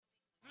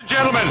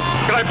Gentlemen,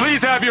 can I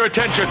please have your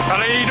attention?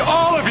 And I need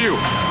all of you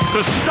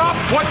to stop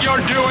what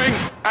you're doing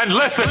and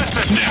listen.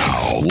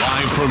 Now,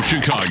 live from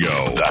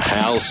Chicago, the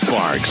Hal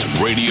Sparks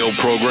radio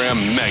program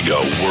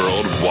Mega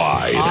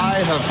Worldwide.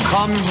 I have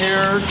come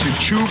here to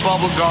chew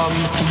bubblegum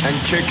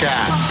and kick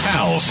ass.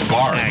 Hal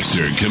Sparks,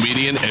 actor,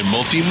 comedian, and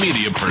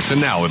multimedia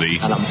personality.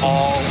 And I'm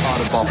all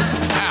out of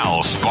bubblegum.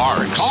 Hal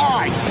Sparks. All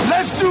right,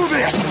 let's do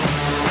this.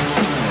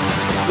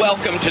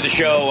 Welcome to the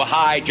show.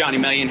 Hi, Johnny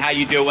Million. How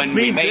you doing?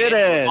 We made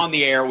it on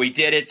the air. We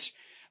did it.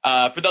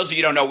 For those of you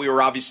who don't know, we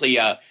were obviously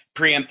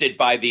preempted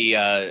by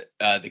the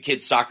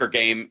kids' soccer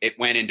game. It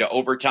went into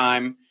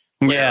overtime.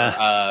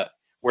 Where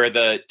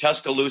the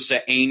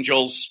Tuscaloosa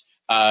Angels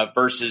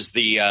versus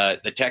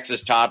the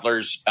Texas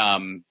Toddlers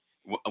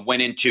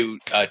went into.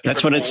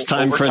 That's when it's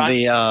time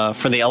overtime.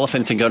 for the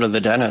elephant to go to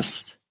the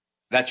dentist.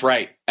 That's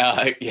right.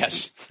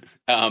 Yes,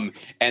 and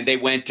they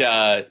went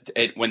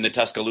when the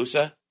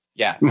Tuscaloosa.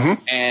 Yeah, mm-hmm.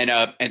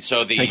 And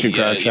so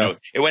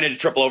it went into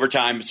triple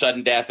overtime,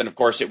 sudden death, and of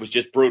course it was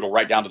just brutal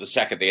right down to the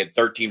second. They had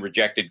 13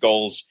 rejected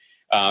goals.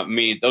 I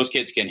mean, those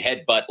kids can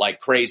headbutt like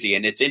crazy,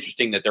 and it's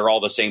interesting that they're all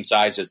the same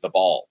size as the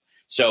ball.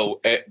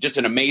 So just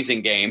an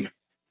amazing game.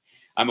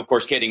 I'm of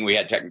course kidding. We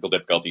had technical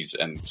difficulties,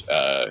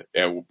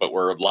 but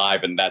we're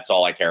live, and that's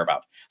all I care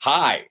about.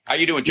 Hi, how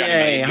you doing, Johnny?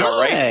 Yay, you all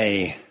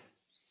right?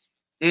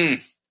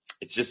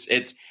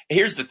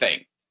 Here's the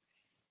thing.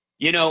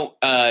 You know,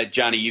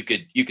 Johnny,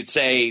 you could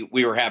say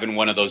we were having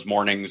one of those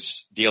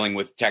mornings dealing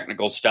with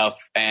technical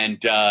stuff,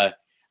 and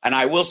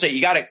I will say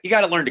you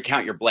gotta learn to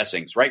count your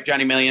blessings, right,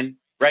 Johnny Million?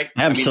 Right?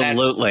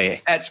 Absolutely. I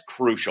mean, that's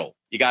crucial.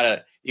 You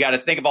gotta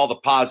think of all the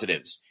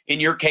positives. In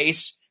your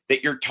case,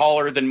 that you're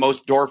taller than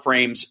most door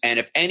frames, and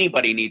if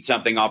anybody needs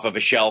something off of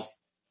a shelf,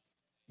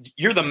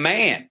 you're the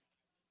man.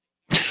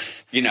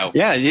 You know.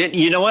 Yeah,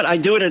 you know what? I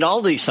do it at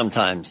Aldi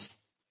sometimes.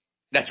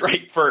 That's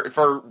right,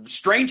 for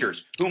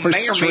strangers who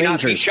may or may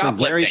not be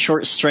shoplifting. Very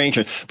short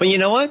strangers. But you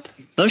know what?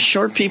 Those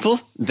short people,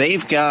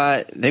 they've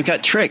got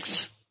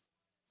tricks.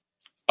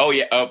 Oh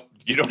yeah,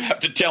 you don't have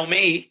to tell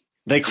me.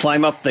 They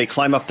climb up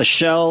the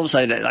shelves.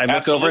 I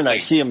look over and I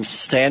see them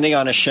standing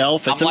on a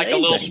shelf. It's I'm like amazing.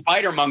 A little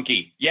spider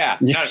monkey. Yeah,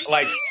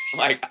 like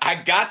I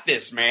got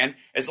this, man.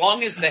 As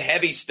long as the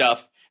heavy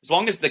stuff, as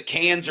long as the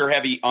cans are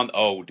heavy on.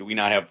 Oh, do we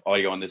not have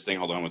audio on this thing?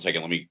 Hold on 1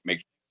 second. Let me make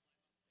sure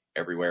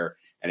everywhere.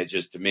 And it's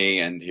just to me,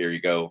 and here you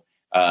go.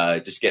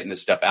 Just getting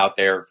this stuff out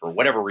there for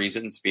whatever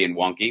reason. It's being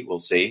wonky. We'll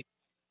see.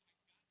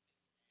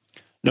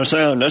 No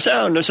sound, no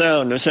sound, no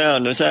sound, no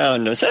sound, no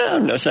sound, no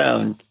sound, no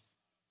sound.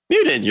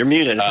 Muted, you're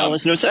muted. Hal,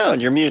 there's no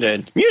sound, you're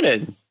muted.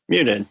 Muted,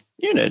 muted,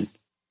 muted.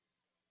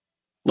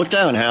 Look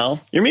down, Hal.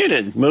 You're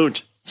muted.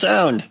 Mute.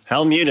 Sound.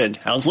 Hal muted.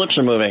 Hal's lips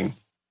are moving.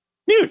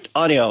 Mute.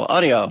 Audio.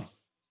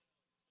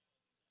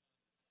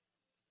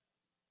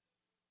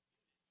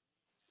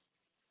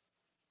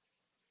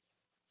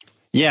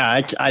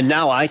 Yeah,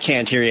 now I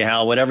can't hear you,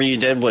 Hal. Whatever you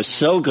did was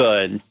so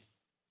good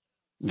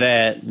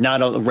that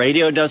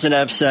radio doesn't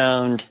have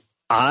sound.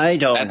 I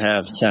don't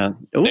have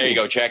sound. Ooh. There you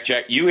go. Check.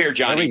 You hear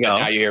Johnny, but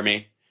now you hear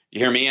me.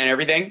 You hear me and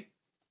everything?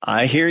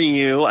 I hear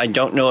you. I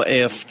don't know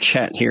if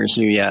chat hears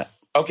you yet.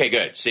 Okay,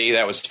 good. See,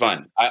 that was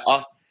fun.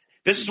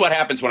 This is what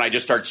happens when I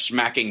just start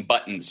smacking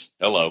buttons.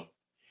 Hello.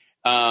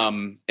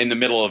 In the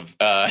middle of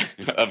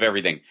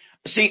everything.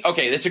 See,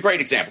 okay, that's a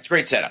great example. It's a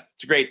great setup.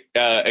 It's a great,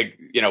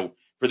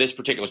 for this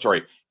particular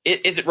story.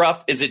 Is it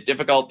rough? Is it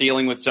difficult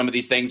dealing with some of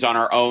these things on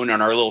our own,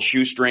 on our little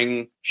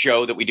shoestring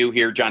show that we do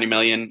here, Johnny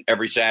Million,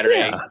 every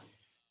Saturday?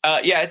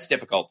 Yeah, it's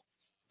difficult.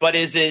 But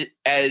is it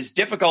as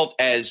difficult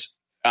as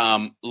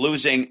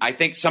losing, I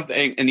think,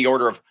 something in the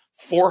order of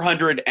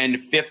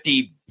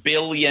 $450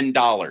 billion?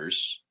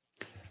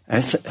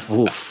 That's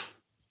oof.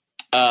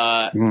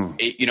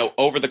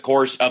 Over the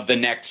course of the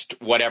next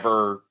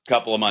whatever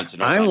couple of months.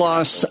 I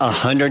lost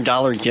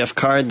 $100 gift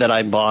card that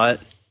I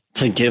bought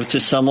to give to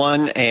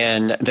someone,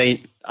 and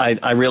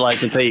I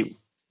realized that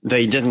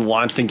they didn't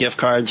want the gift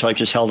card, so I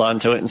just held on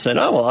to it and said,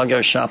 oh, well, I'll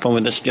go shopping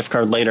with this gift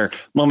card later.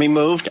 When we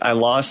moved, I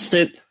lost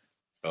it.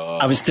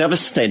 I was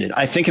devastated.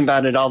 I think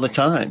about it all the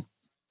time.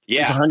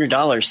 Yeah. There's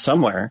 $100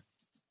 somewhere.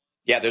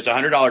 Yeah, there's a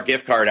 $100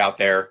 gift card out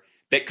there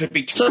that could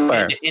be turned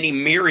into any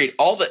myriad.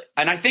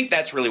 And I think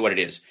that's really what it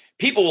is.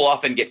 People will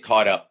often get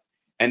caught up,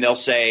 and they'll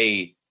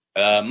say,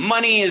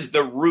 money is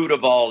the root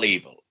of all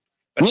evil.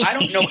 But I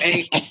don't know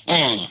any.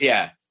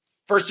 Yeah.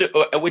 First,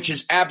 which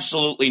is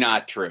absolutely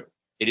not true.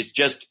 It is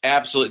just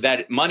absolutely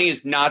that money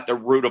is not the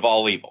root of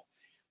all evil.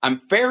 I'm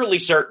fairly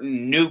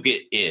certain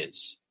nougat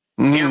is.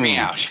 Hear me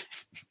out.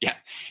 Yeah,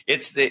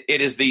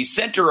 it is the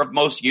center of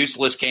most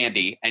useless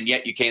candy, and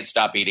yet you can't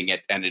stop eating it,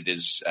 and it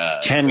is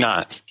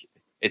cannot.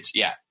 It's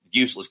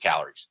useless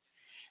calories.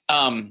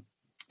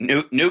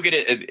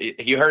 Nougat.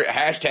 You heard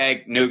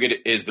hashtag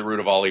nougat is the root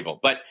of all evil,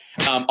 but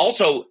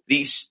also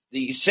the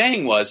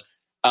saying was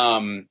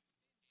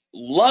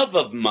love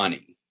of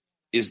money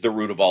is the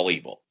root of all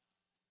evil,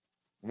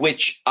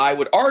 which I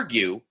would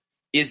argue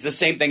is the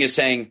same thing as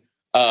saying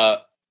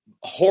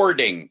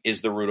hoarding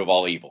is the root of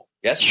all evil.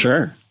 Yes?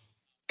 Sure.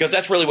 Because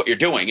that's really what you're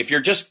doing. If you're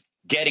just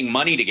getting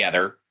money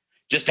together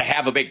just to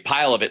have a big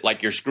pile of it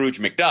like you're Scrooge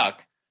McDuck.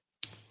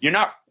 You're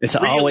not. It's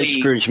really, always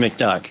Scrooge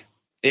McDuck.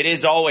 It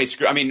is always.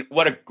 I mean,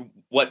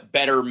 what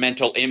better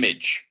mental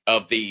image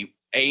of the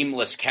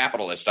aimless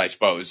capitalist, I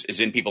suppose,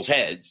 is in people's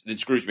heads than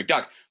Scrooge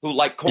McDuck, who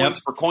like coins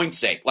for coin's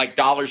sake, like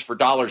dollars for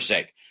dollars'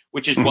 sake,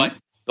 which is what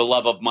the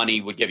love of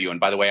money would give you. And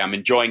by the way, I'm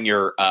enjoying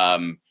your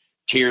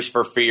Tears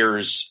for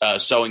Fears,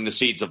 sowing the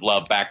seeds of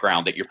love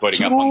background that you're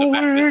putting up on the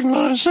back.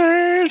 The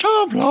seeds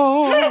of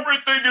love.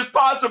 Everything is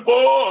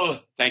possible.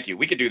 Thank you.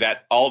 We could do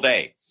that all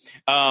day.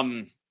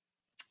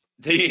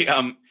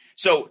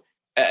 So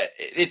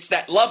it's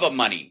that love of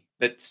money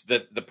that's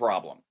the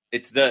problem.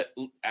 It's the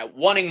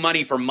wanting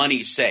money for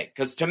money's sake.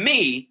 Because to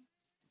me,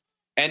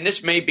 and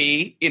this may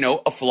be,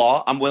 a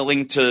flaw, I'm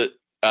willing to,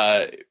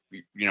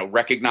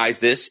 recognize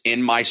this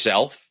in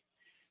myself,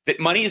 that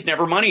money is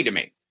never money to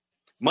me.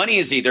 Money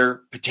is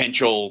either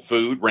potential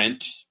food,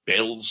 rent,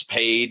 bills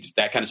paid,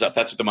 that kind of stuff.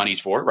 That's what the money's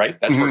for, right?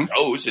 That's where it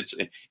goes. It's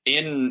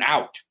in,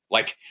 out.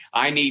 Like,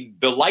 I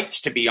need the lights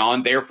to be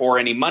on. Therefore,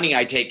 any money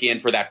I take in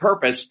for that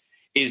purpose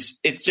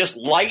it's just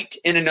light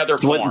in another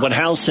form. What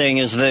Hal's saying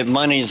is that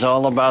money's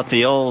all about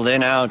the old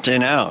in, out,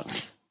 in,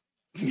 out.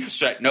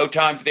 So, no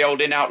time for the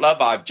old in, out,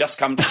 love. I've just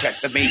come to check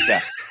the meter.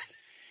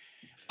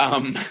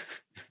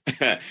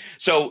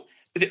 So,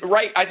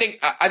 right, I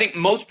think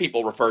most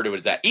people refer to it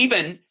as that.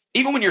 Even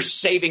when you're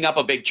saving up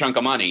a big chunk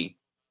of money,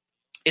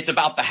 it's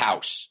about the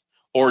house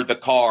or the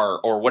car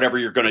or whatever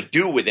you're going to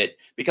do with it,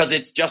 because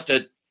it's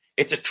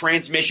a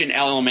transmission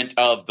element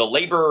of the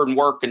labor and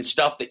work and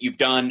stuff that you've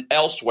done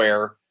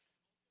elsewhere.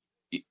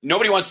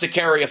 Nobody wants to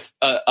carry a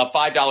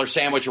 $5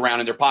 sandwich around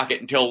in their pocket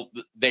until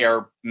they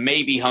are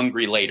maybe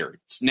hungry later.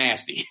 It's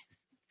nasty,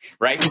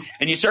 right?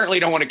 And you certainly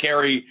don't want to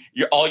carry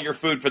all your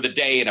food for the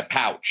day in a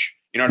pouch.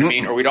 You know what I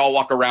mean? Or we'd all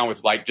walk around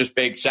with like just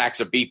big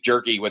sacks of beef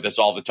jerky with us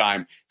all the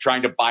time,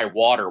 trying to buy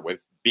water with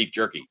beef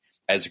jerky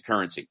as a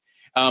currency.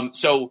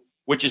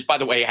 Which is, by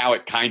the way, how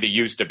it kind of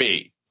used to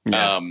be.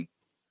 Yeah.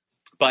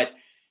 But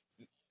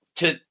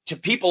to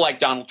people like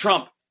Donald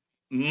Trump,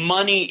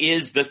 money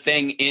is the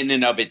thing in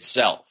and of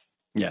itself.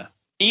 Yeah.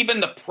 Even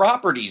the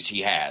properties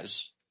he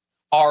has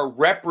are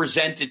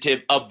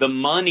representative of the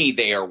money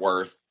they are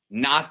worth,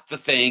 not the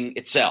thing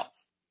itself.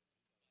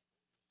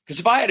 Because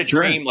if I had a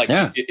dream, like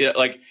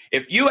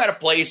if you had a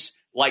place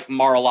like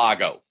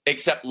Mar-a-Lago,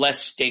 except less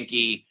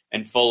stinky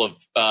and full of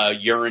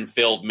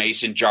urine-filled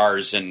mason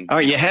jars and... Oh,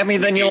 you had me,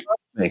 then you lost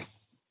me.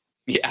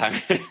 Yeah.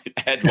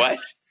 Had what?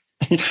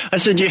 I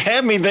said, you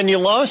had me, then you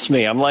lost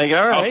me. I'm like,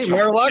 all right,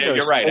 Mar-a-Lago. Yeah,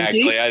 you're right,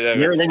 stinky.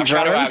 actually. Urine in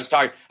jars?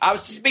 I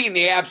was speaking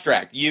the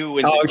abstract, you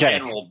in the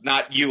general,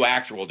 not you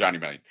actual Johnny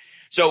Million.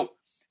 So,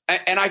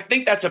 and I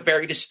think that's a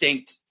very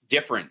distinct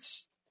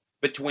difference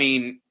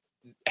between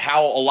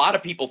how a lot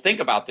of people think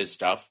about this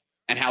stuff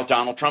and how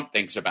Donald Trump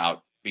thinks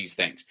about these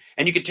things.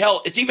 And you could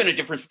tell it's even a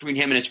difference between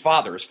him and his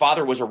father. His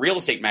father was a real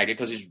estate magnate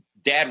because his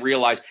dad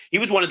realized he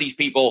was one of these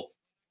people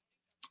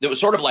that was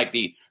sort of like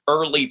the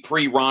early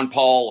pre-Ron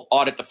Paul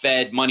audit the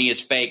Fed, money is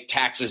fake,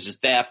 taxes is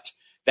theft,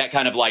 that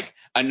kind of like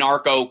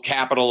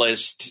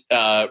anarcho-capitalist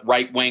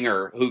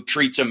right-winger who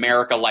treats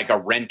America like a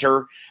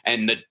renter.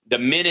 And the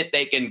minute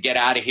they can get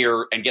out of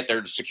here and get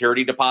their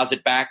security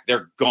deposit back,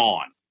 they're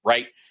gone,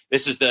 right?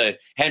 This is the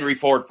Henry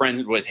Ford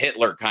friends with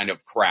Hitler kind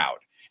of crowd.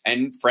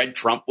 And Fred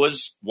Trump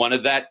was one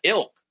of that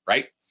ilk,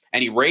 right?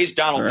 And he raised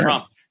Donald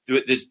Trump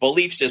to this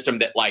belief system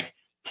that like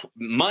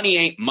money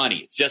ain't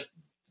money. It's just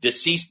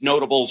deceased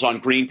notables on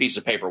green pieces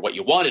of paper. What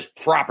you want is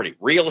property,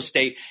 real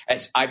estate.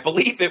 As I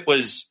believe it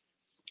was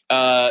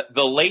the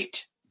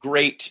late,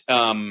 great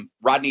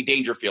Rodney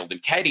Dangerfield in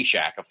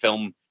Caddyshack, a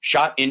film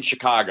shot in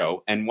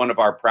Chicago and one of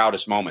our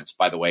proudest moments,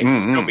 by the way.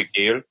 No big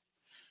deal.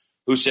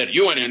 Who said,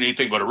 you ain't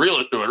anything but a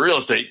real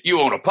estate. You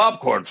own a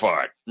popcorn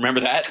fart. Remember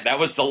that? That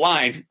was the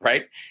line,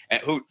 right?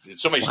 And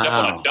somebody stepped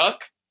on a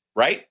duck,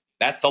 right?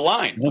 That's the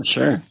line. Oh,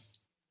 sure.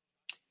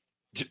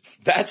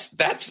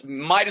 That's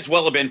might as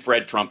well have been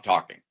Fred Trump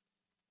talking.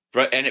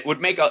 And it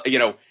would make,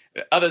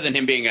 other than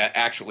him being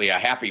actually a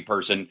happy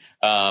person,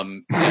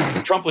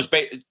 Trump was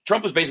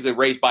basically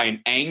raised by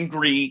an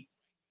angry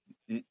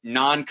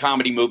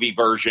non-comedy movie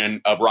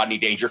version of Rodney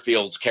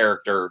Dangerfield's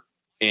character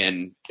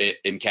in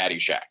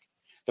Caddyshack.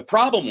 The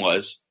problem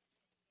was,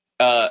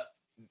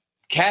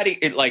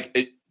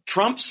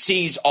 Trump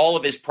sees all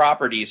of his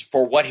properties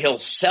for what he'll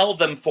sell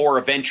them for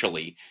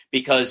eventually,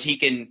 because he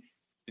can.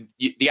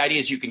 The idea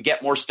is you can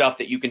get more stuff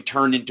that you can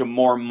turn into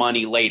more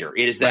money later.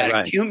 It is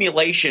that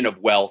accumulation of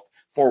wealth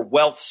for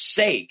wealth's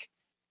sake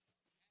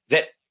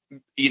that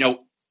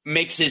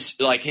makes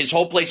his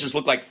whole places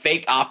look like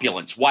fake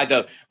opulence. Why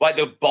the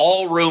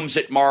ballrooms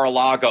at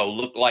Mar-a-Lago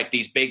look like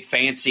these big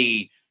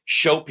fancy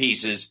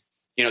showpieces.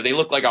 They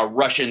look like a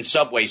Russian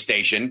subway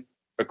station,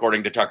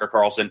 according to Tucker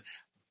Carlson.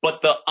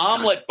 But the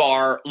omelet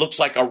bar looks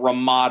like a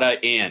Ramada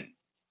Inn.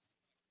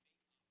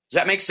 Does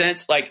that make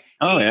sense? Like,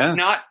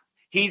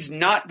 he's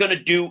not going to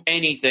do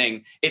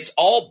anything. It's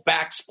all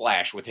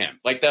backsplash with him.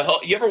 Like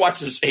you ever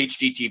watch those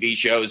HGTV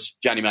shows,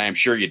 Johnny May? I'm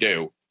sure you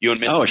do. You and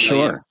Mr. Oh,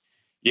 sure.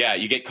 Yeah,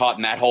 you get caught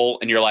in that hole,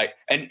 and you're like,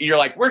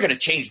 we're going to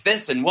change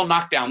this, and we'll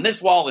knock down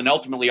this wall, and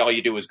ultimately all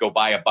you do is go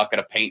buy a bucket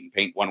of paint and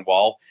paint one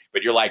wall.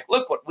 But you're like,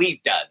 look what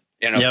we've done.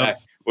 You know,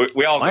 Yep.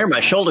 we all. Why are my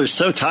shoulders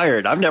so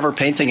tired? I've never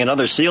painted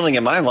another ceiling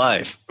in my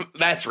life.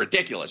 That's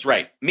ridiculous,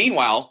 right?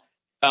 Meanwhile,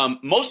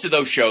 most of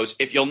those shows,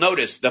 if you'll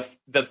notice,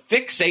 the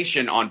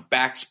fixation on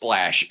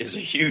backsplash is a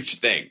huge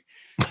thing.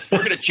 We're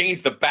going to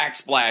change the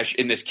backsplash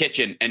in this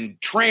kitchen and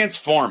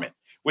transform it,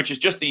 which is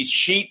just these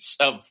sheets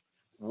of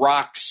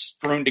rocks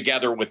strewn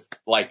together with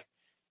like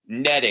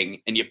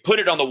netting, and you put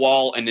it on the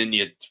wall, and then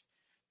you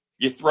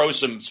throw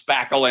some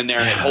spackle in there,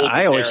 and it holds.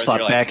 I always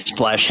thought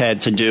backsplash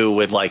had to do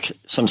with like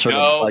some sort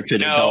of like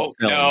no,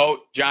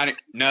 Johnny,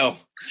 no.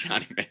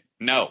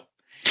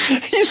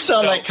 You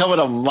saw that coming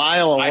a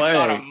mile away. I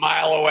saw it a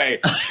mile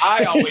away.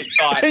 I always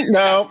thought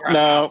no.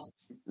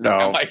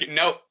 I'm like,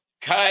 nope,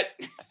 cut.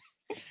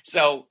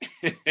 So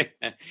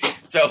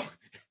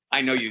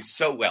I know you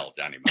so well,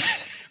 Johnny.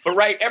 But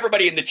right,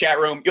 everybody in the chat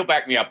room, you'll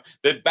back me up.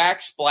 The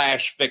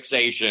backsplash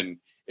fixation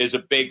is a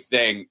big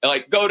thing.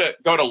 Like go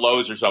to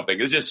Lowe's or something.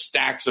 There's just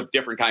stacks of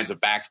different kinds of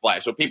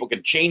backsplash, so people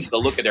can change the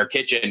look of their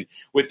kitchen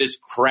with this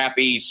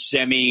crappy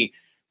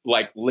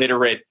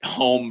literate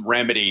home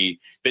remedy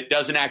that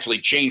doesn't actually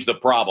change the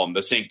problem.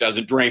 The sink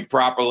doesn't drain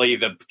properly.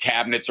 The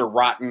cabinets are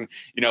rotten.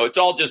 You know, it's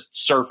all just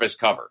surface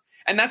cover.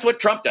 And that's what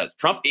Trump does.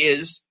 Trump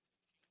is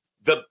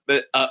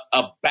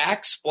a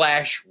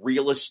backsplash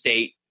real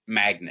estate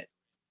magnate.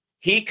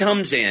 He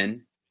comes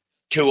in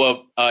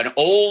to an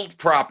old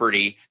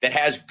property that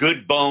has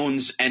good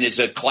bones and is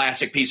a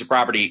classic piece of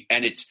property,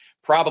 and it's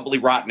probably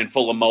rotten and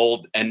full of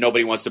mold, and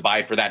nobody wants to buy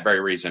it for that very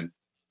reason.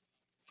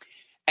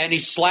 And he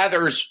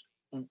slathers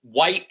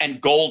white and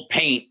gold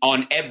paint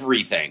on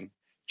everything,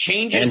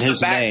 changes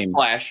the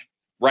backsplash,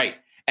 right,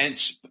 and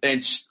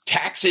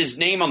tacks his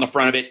name on the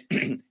front of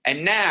it,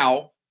 and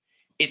now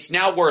it's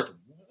now worth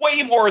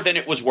way more than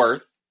it was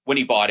worth when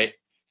he bought it,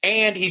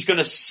 and he's going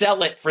to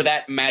sell it for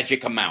that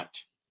magic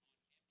amount.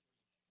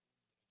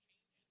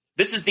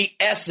 This is the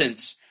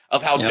essence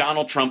of how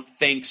Donald Trump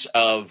thinks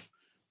of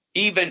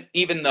even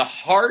the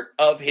heart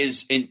of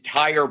his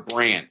entire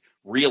brand,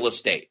 real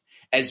estate,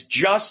 as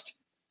just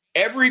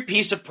every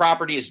piece of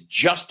property is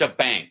just a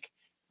bank.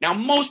 Now,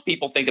 most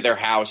people think of their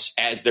house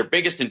as their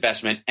biggest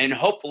investment, and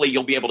hopefully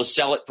you'll be able to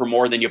sell it for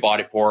more than you bought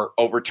it for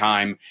over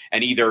time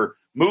and either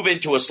move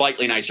into a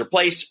slightly nicer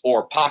place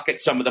or pocket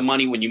some of the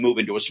money when you move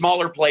into a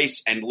smaller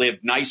place and live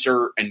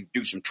nicer and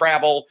do some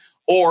travel,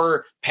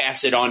 or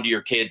pass it on to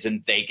your kids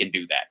and they can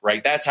do that,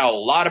 right? That's how a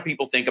lot of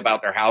people think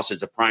about their house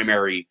as a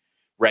primary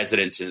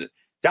residence. And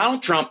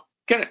Donald Trump,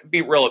 can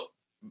be real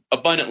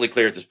abundantly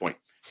clear at this point,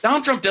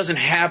 Donald Trump doesn't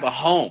have a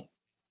home.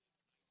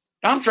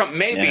 Donald Trump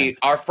may be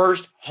our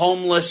first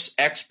homeless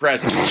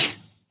ex-president.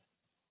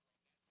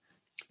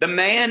 The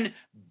man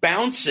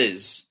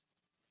bounces.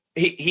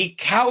 He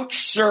couch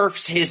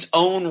surfs his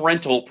own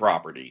rental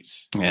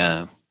properties.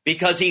 Yeah.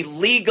 Because he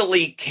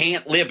legally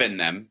can't live in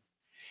them.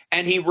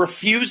 And he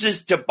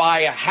refuses to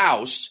buy a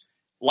house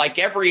like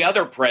every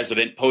other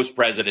president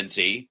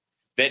post-presidency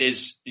that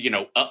is,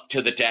 up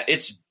to the test.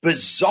 It's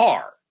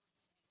bizarre.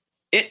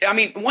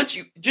 Once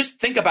you just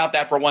think about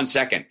that for 1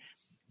 second.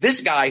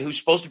 This guy who's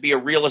supposed to be a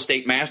real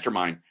estate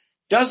mastermind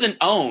doesn't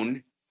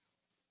own,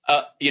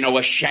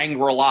 a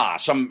Shangri-La,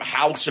 some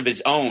house of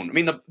his own.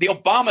 The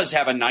Obamas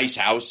have a nice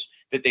house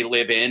that they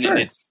live in, and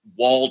it's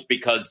walled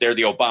because they're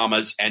the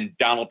Obamas, and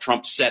Donald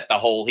Trump set the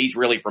whole "he's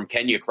really from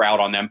Kenya" crowd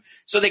on them,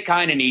 so they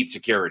kind of need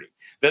security.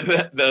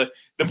 The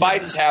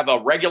Bidens have a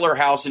regular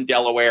house in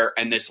Delaware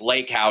and this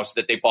lake house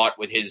that they bought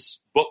with his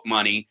book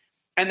money,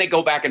 and they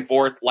go back and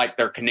forth like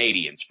they're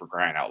Canadians, for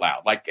crying out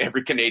loud. Like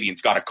every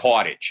Canadian's got a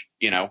cottage,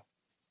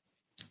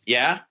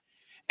 Yeah,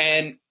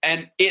 and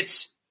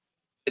it's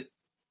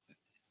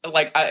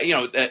like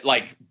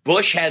like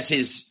Bush has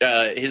his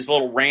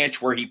little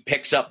ranch where he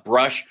picks up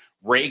brush.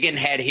 Reagan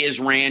had his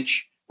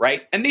ranch,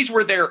 right? And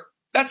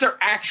that's their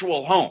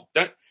actual home.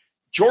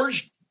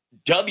 George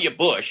W.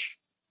 Bush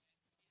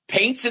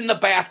paints in the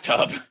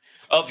bathtub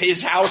of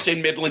his house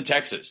in Midland,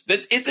 Texas.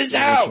 It's his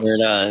house. Sure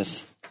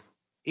does.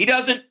 He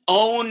doesn't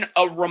own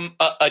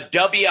a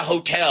W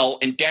hotel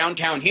in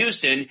downtown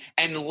Houston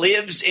and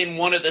lives in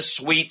one of the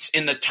suites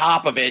in the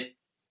top of it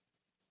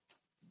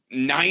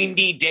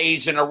 90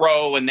 days in a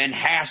row and then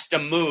has to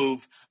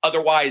move.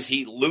 Otherwise,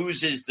 he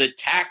loses the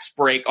tax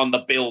break on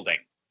the building.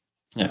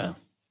 Yeah.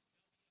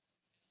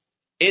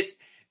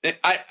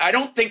 I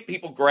don't think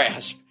people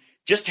grasp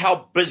just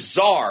how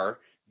bizarre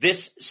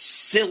this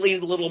silly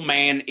little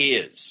man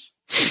is.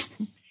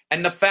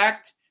 And the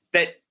fact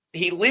that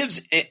he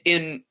lives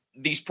in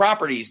these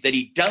properties that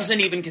he doesn't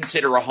even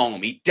consider a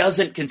home. He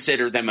doesn't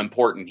consider them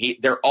important.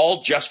 They're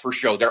all just for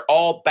show. They're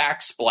all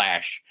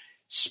backsplash,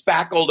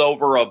 spackled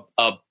over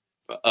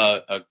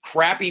a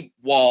crappy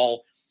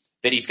wall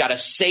that he's got a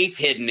safe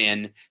hidden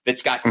in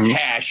that's got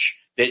cash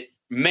that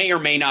may or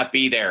may not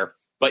be there,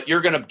 but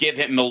you're going to give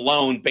him a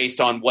loan based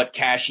on what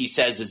cash he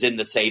says is in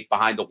the safe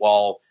behind the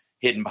wall,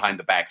 hidden behind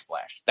the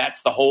backsplash.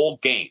 That's the whole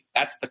game.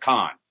 That's the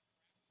con.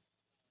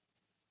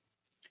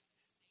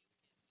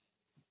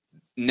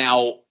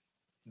 Now,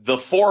 the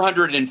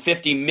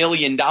 $450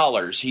 million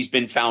he's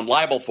been found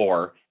liable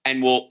for,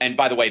 and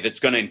by the way, that's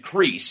going to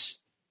increase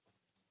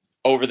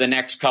over the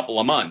next couple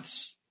of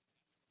months,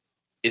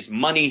 is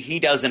money he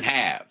doesn't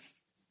have,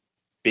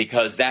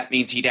 because that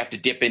means he'd have to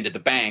dip into the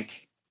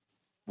bank,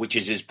 which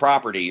is his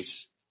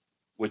properties,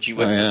 which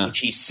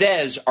he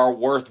says are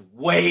worth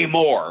way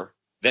more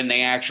than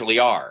they actually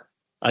are.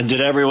 I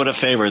did everyone a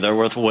favor. They're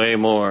worth way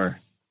more.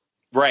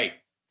 Right.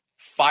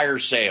 Fire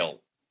sale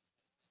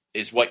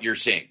is what you're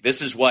seeing.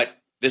 This is what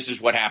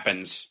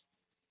happens.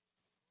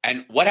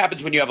 And what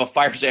happens when you have a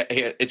fire sale?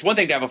 It's one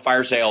thing to have a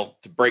fire sale,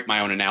 to break my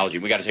own analogy.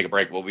 We got to take a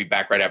break. We'll be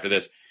back right after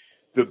this.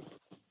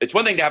 It's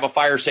one thing to have a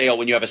fire sale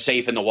when you have a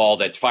safe in the wall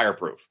that's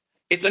fireproof.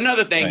 It's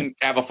another thing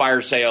to have a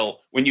fire sale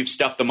when you've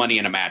stuffed the money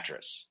in a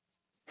mattress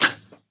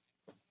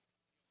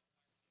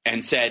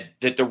and said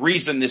that the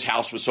reason this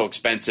house was so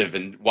expensive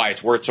and why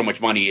it's worth so much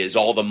money is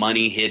all the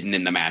money hidden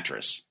in the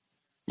mattress.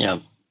 Yeah.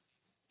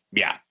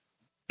 Yeah.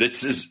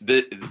 This is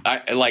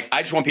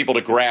I just want people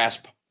to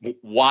grasp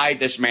why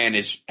this man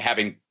is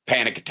having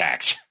panic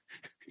attacks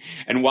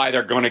and why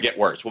they're going to get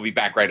worse. We'll be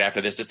back right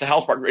after this. It's the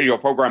Hal Sparks Radio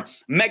program,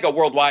 mega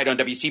worldwide on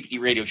WCPT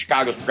Radio,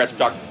 Chicago's Progressive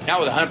Talk.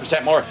 Now with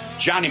 100% more,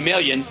 Johnny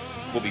Million.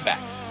 We'll be back.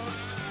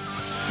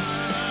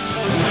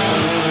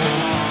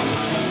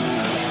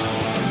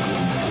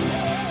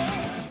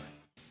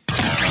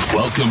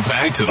 Welcome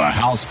back to the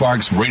Hal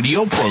Sparks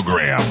Radio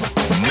program,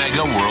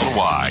 mega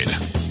worldwide.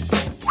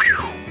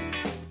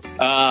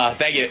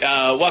 Thank you.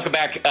 Welcome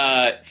back.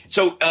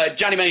 So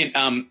Johnny Million,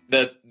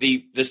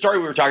 the story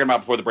we were talking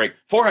about before the break,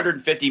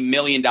 $450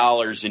 million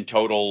in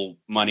total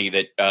money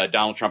that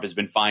Donald Trump has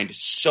been fined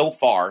so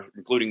far,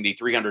 including the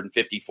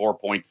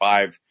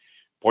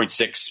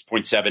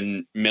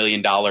 $354.7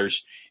 million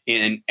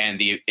and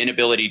the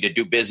inability to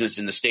do business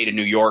in the state of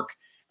New York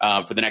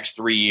for the next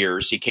 3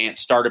 years. He can't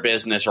start a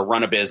business or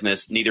run a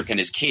business. Neither can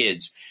his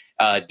kids.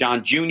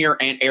 Don Jr.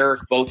 and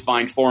Eric both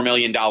fined $4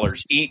 million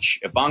each.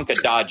 Ivanka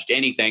dodged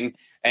anything,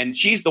 and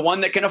she's the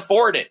one that can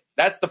afford it.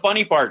 That's the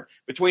funny part.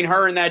 Between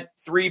her and that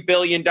 $3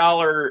 billion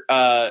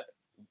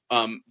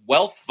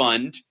wealth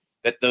fund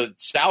that the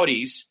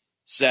Saudis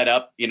set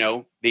up,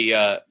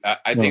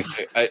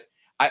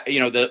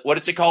 what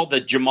is it called?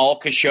 The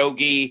Jamal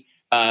Khashoggi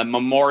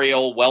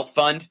Memorial Wealth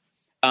Fund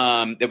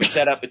that was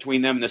set up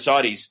between them and the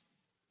Saudis.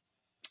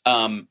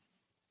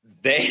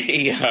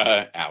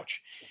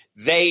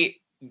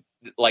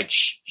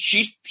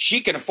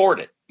 She can afford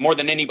it more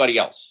than anybody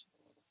else.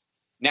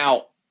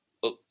 Now,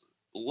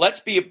 let's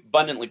be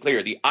abundantly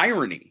clear. The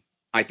irony,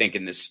 I think,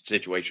 in this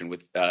situation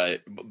with,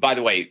 by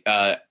the way,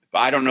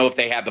 I don't know if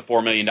they have the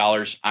 $4 million.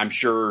 I'm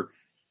sure,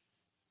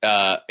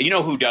 you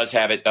know who does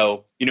have it,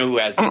 though? You know who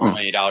has the $4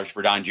 million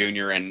for Don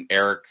Jr. and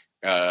Eric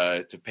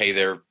to pay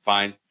their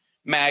fines?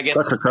 Maggots.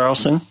 Tucker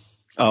Carlson.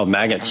 Oh,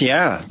 maggots.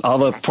 Yeah. All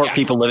the poor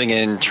people living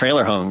in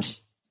trailer homes.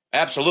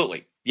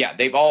 Absolutely. Yeah.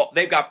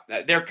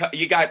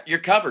 You're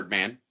covered,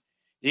 man.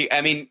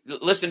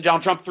 Listen to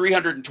Donald Trump,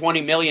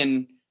 320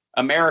 million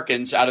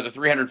Americans out of the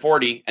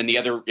 340, and the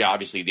other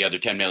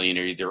 10 million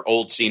are either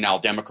old senile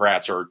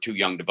Democrats or too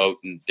young to vote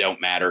and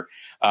don't matter,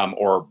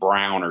 or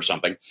brown or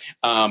something.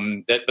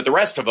 But the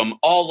rest of them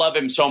all love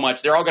him so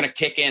much. They're all going to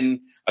kick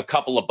in a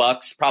couple of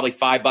bucks, probably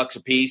 $5 a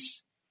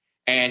piece.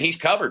 And he's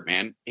covered,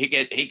 man. He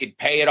could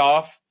pay it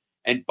off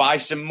and buy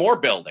some more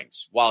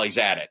buildings while he's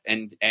at it.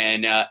 And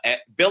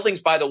buildings,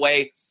 by the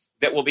way,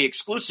 that will be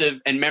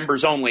exclusive and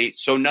members only,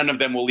 so none of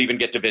them will even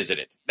get to visit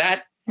it.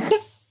 That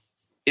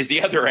is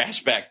the other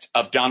aspect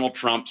of Donald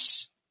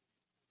Trump's.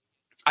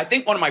 I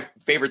think one of my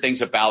favorite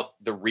things about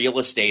the real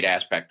estate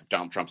aspect of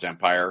Donald Trump's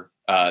empire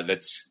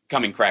that's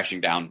coming crashing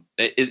down.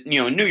 In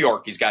New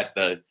York, he's got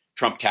the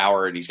Trump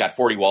Tower and he's got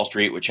 40 Wall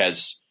Street, which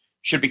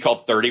should be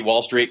called 30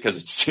 Wall Street because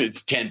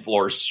it's 10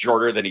 floors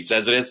shorter than he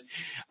says it is.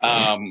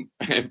 But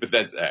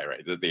that's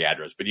right. That's the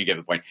address, but you get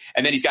the point.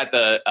 And then he's got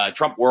the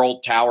Trump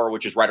World Tower,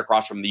 which is right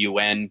across from the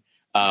UN.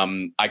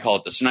 I call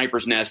it the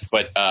sniper's nest,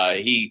 but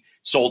he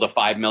sold a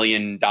 $5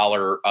 million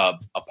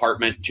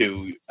apartment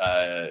to Yi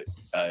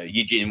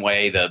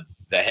Jianwei, the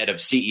head of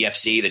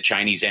CEFC, the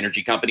Chinese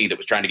energy company that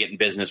was trying to get in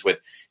business with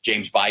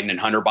James Biden and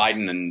Hunter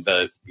Biden, and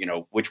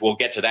which we'll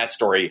get to that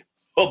story.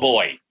 Oh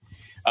boy.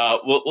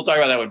 We'll talk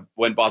about that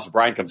when Boss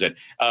Brian comes in.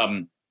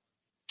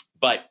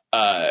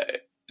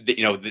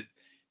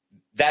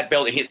 That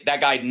building, that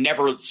guy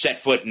never set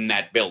foot in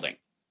that building.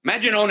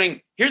 Imagine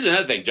owning. Here's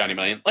another thing, Johnny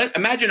Million.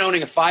 Imagine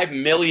owning a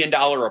 $5 million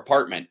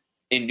apartment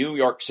in New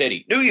York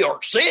City. New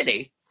York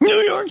City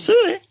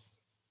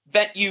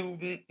that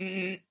you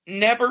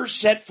never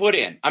set foot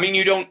in. I mean,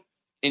 you don't,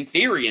 in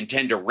theory,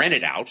 intend to rent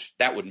it out.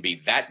 That wouldn't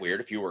be that weird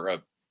if you were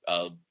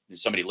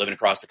somebody living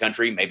across the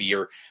country. Maybe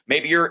you're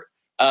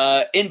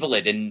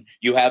invalid and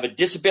you have a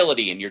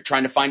disability and you're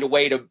trying to find a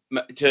way to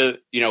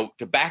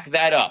back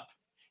that up.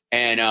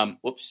 And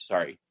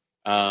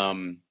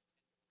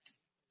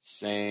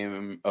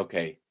same.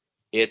 Okay,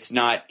 it's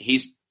not.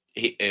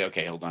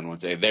 Okay. Hold on one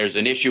second. There's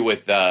an issue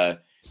with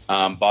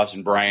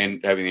Boston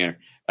Brian having there.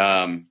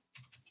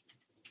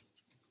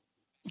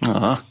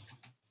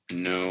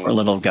 No. Poor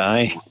little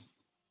guy.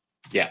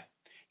 Yeah.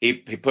 He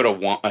put a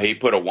one. He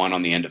put a 1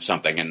 on the end of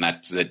something, and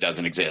that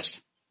doesn't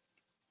exist.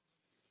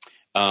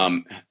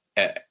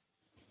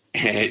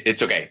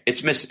 It's okay.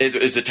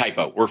 It's a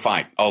typo. We're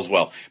fine. All's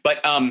well.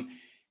 But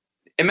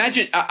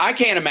imagine. I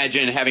can't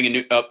imagine having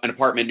an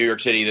apartment in New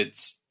York City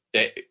that's.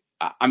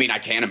 I mean, I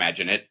can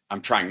imagine it.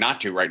 I'm trying not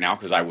to right now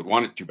because I would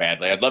want it too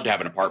badly. I'd love to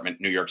have an apartment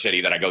in New York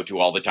City that I go to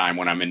all the time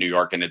when I'm in New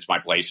York and it's my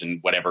place and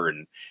whatever.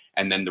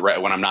 And then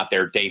when I'm not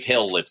there, Dave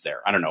Hill lives there.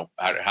 I don't know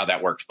how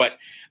that works, but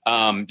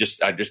I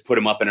just put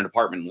him up in an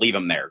apartment and leave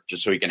him there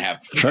just so he can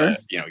have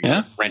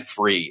rent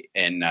free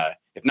and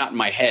if not in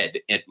my head,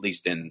 at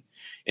least in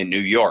New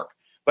York.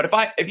 But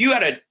if you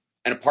had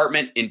an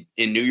apartment in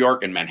New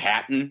York in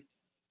Manhattan,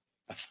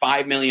 a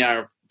 $5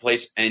 million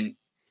place, and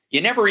you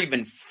never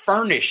even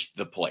furnished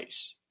the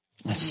place.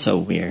 That's so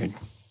weird.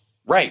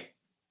 Right.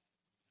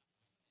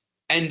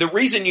 And the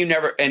reason you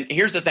never, and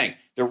here's the thing,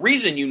 the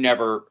reason you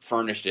never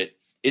furnished it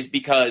is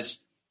because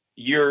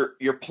you're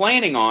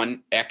planning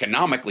on,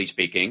 economically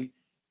speaking,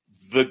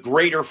 the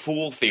greater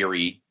fool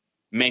theory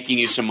making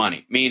you some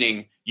money.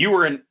 Meaning you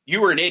were an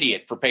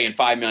idiot for paying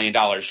 $5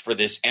 million for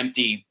this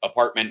empty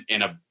apartment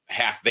in a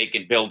half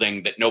vacant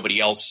building that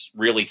nobody else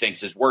really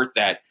thinks is worth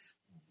that.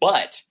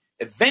 But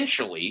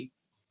eventually,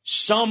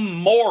 some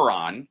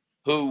moron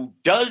who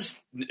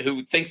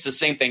thinks the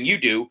same thing you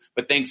do,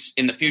 but thinks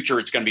in the future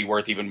it's going to be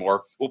worth even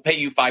more, will pay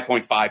you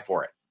 5.5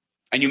 for it.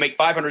 And you make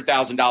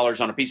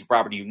 $500,000 on a piece of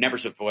property you never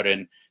set foot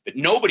in, that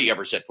nobody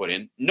ever set foot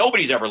in,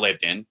 nobody's ever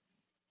lived in,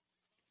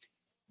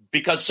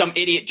 because some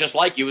idiot just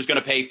like you is going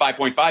to pay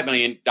 $5.5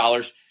 million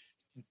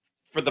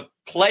for the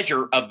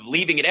pleasure of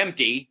leaving it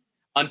empty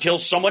until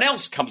someone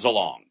else comes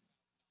along.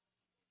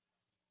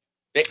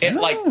 Like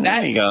that.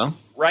 There you go.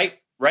 Right.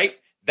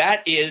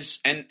 That is,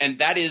 and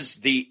that is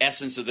the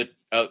essence of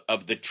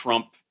the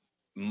Trump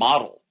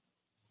model.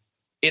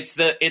 It's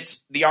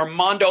the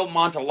Armando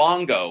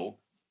Montalongo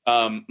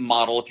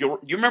model. If you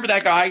remember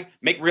that guy,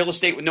 make real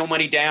estate with no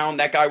money down.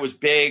 That guy was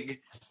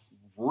big,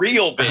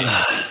 real big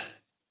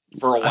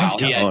for a while.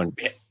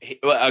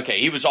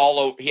 He was all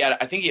over.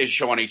 I think he had a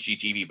show on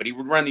HGTV, but he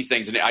would run these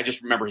things, and I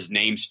just remember his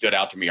name stood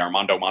out to me,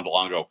 Armando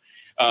Montalongo.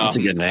 That's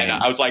a good name. And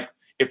I was like,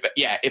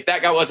 if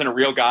that guy wasn't a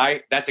real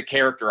guy, that's a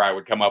character I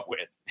would come up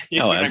with. You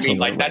know what I mean?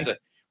 Like that's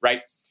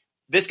right.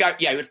 This guy,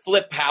 he would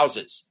flip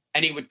houses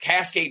and he would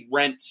cascade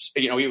rents.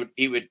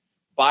 He would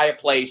buy a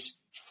place,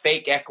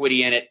 fake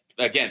equity in it,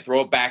 again, throw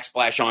a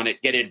backsplash on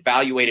it, get it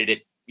evaluated at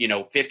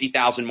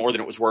 $50,000 more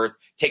than it was worth,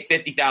 take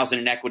 $50,000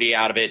 in equity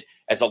out of it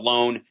as a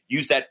loan,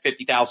 use that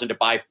 $50,000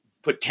 to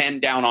put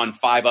 10 down on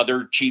 5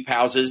 other cheap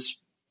houses,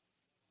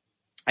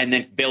 and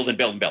then build and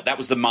build and build. That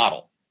was the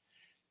model.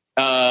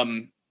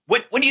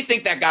 When do you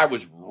think that guy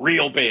was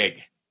real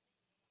big?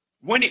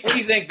 When do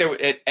you think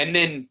and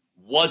then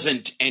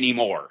wasn't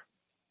anymore?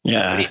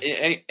 Yeah.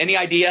 Any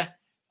idea?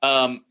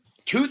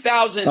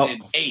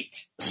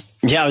 2008.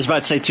 Yeah, I was about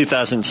to say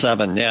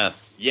 2007. Yeah.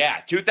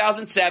 Yeah,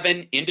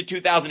 2007 into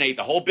 2008,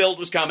 the whole build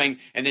was coming,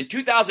 and then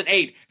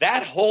 2008,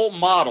 that whole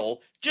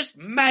model just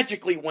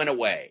magically went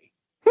away.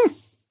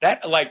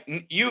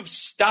 You've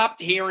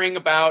stopped hearing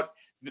about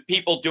the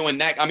people doing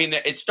that. I mean,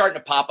 it's starting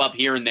to pop up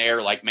here and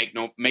there, like make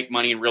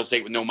money in real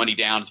estate with no money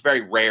down. It's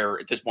very rare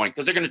at this point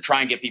because they're going to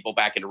try and get people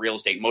back into real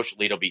estate.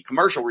 Mostly it'll be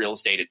commercial real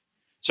estate at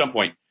some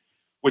point,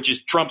 which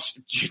is Trump's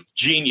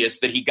genius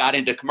that he got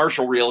into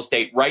commercial real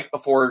estate right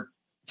before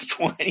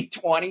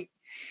 2020.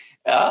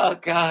 Oh,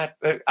 God.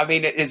 I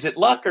mean, is it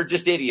luck or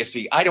just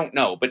idiocy? I don't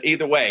know. But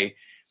either way,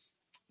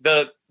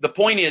 the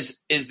point is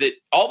that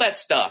all that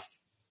stuff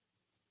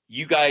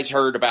you guys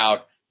heard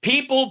about,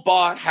 people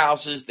bought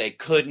houses they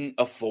couldn't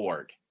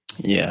afford.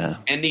 Yeah.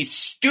 And these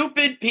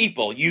stupid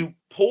people, you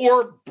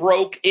poor,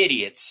 broke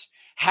idiots,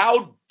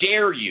 how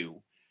dare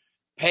you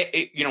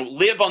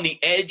live on the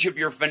edge of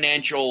your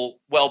financial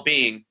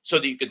well-being so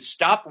that you could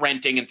stop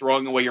renting and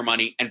throwing away your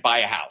money and buy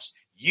a house?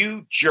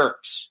 You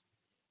jerks.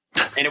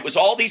 And it was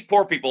all these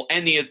poor people.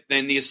 And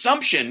the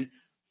assumption,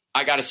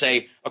 I got to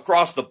say,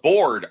 across the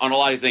board on a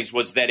lot of things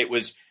was that it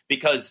was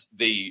because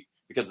the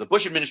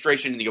Bush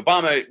administration and the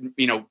Obama,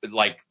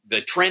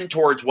 the trend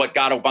towards what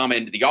got Obama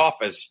into the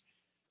office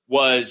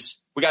was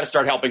we got to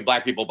start helping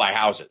black people buy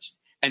houses.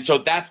 And so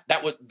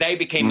they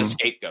became the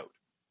scapegoat.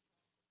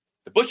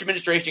 The Bush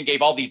administration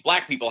gave all these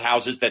black people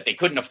houses that they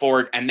couldn't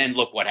afford, and then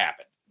look what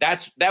happened.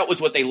 That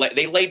was what they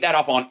laid that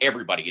off on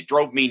everybody. It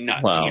drove me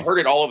nuts. Wow. You heard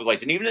it all over the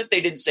place. And even if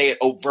they didn't say it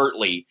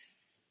overtly,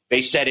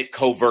 they said it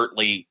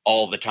covertly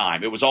all the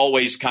time. It was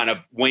always kind of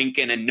wink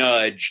and a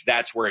nudge.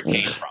 That's where it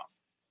came from.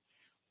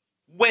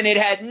 When it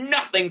had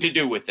nothing to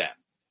do with them.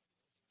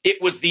 It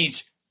was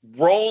these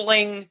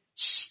rolling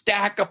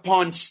stack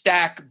upon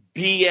stack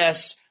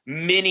BS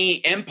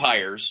mini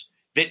empires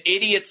that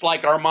idiots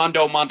like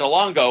Armando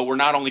Montalongo were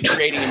not only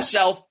creating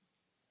himself,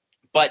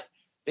 but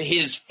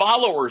his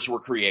followers were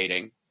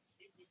creating,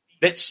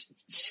 that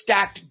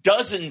stacked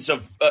dozens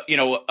of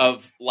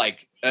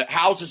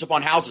houses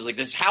upon houses, like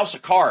this house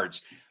of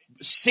cards,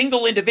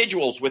 single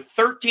individuals with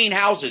 13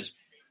 houses,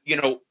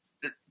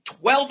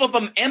 12 of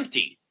them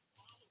empty.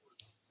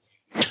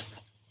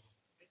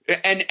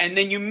 And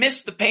then you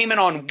missed the payment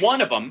on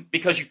one of them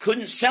because you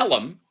couldn't sell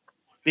them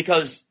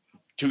because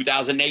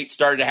 2008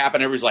 started to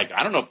happen. Everybody's like,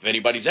 I don't know if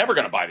anybody's ever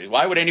going to buy these.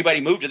 Why would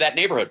anybody move to that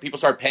neighborhood? People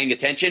started paying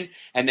attention,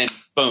 and then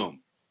boom,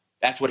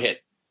 that's what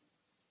hit.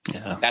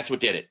 Yeah. That's what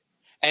did it.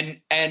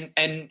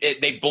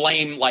 They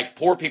blame like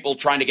poor people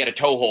trying to get a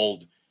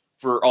toehold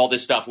for all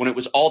this stuff when it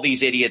was all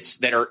these idiots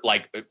that are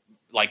like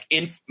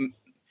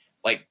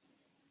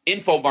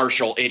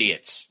infomercial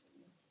idiots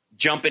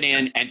jumping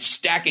in and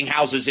stacking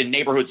houses in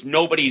neighborhoods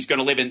nobody's going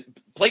to live in,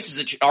 places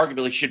that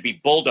arguably should be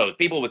bulldozed,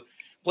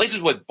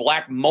 places with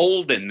black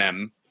mold in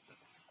them,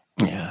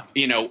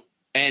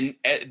 and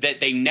that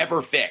they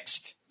never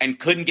fixed and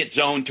couldn't get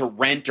zoned to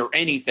rent or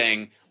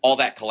anything. All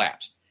that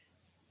collapsed.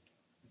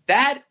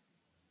 That,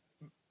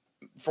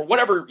 for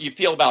whatever you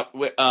feel about,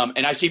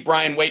 and I see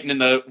Brian waiting in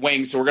the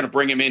wings, so we're going to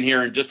bring him in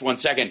here in just 1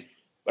 second.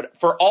 But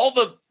for all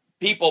the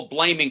people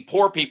blaming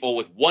poor people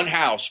with one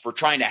house for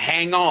trying to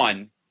hang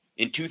on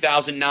in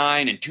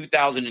 2009 and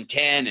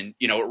 2010 and,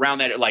 around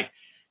that, like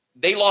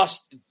they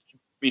lost,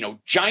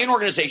 giant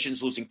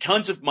organizations losing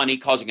tons of money,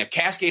 causing a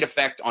cascade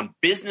effect on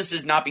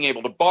businesses not being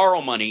able to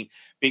borrow money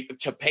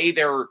to pay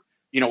their,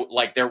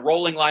 their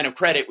rolling line of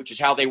credit, which is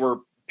how they were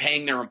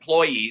paying their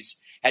employees,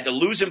 had to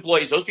lose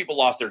employees. Those people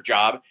lost their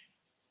job.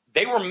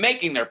 They were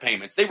making their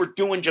payments. They were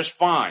doing just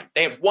fine.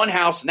 They had one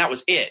house and that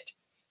was it.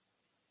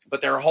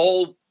 But their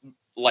whole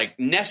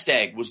nest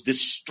egg was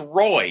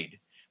destroyed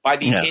by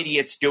these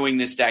idiots doing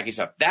this stacking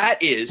stuff.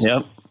 That is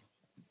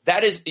what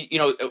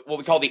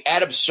we call the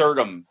ad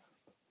absurdum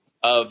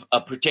of a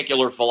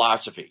particular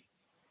philosophy,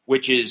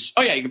 which is,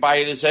 you can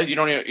buy this. You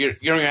don't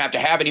even have to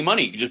have any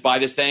money. You can just buy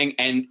this thing,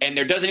 and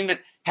there doesn't even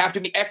have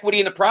to be equity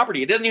in the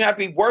property. It doesn't even have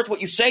to be worth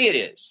what you say it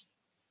is.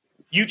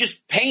 You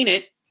just paint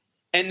it,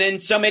 and then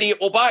some idiot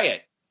will buy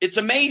it. It's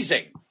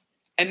amazing.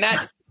 And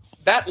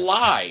that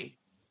lie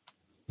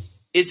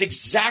is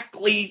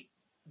exactly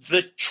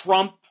the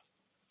Trump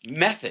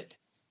method.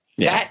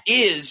 Yeah. That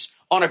is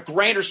on a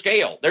grander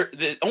scale.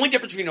 The only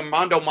difference between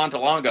Armando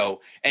Montalongo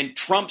and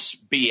Trump's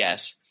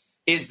BS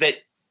is that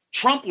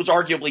Trump was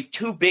arguably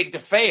too big to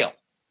fail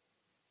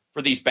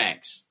for these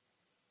banks.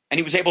 And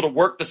he was able to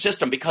work the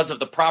system because of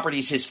the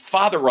properties his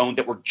father owned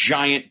that were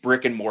giant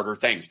brick and mortar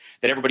things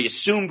that everybody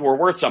assumed were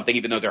worth something,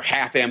 even though they're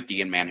half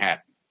empty in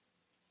Manhattan.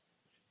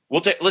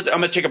 I'm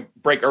going to take a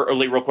break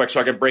early real quick so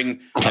I can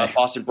bring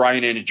Boston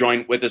Brian in to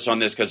join with us on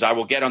this, because I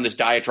will get on this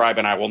diatribe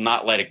and I will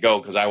not let it go,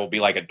 because I will be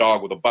like a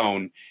dog with a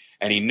bone,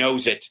 and he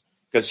knows it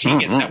because he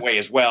gets that way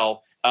as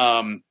well.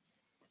 While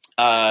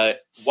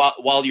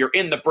you're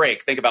in the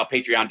break, think about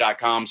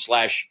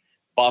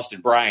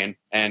patreon.com/Boston Brian,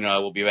 and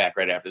we'll be back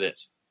right after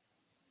this.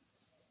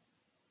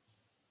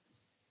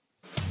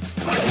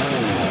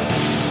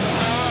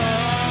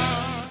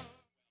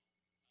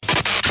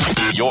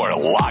 You're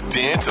locked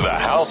into the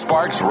Hal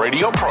Sparks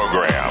radio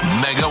program,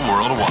 Mega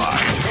Worldwide.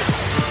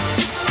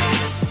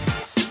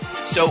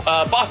 So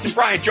Boston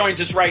Brian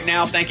joins us right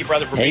now. Thank you,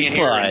 brother, for being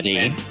here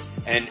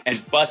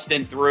and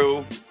busting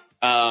through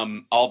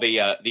all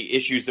the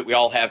issues that we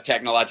all have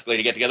technologically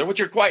to get together, which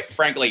are quite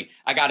frankly,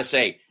 I got to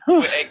say,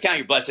 count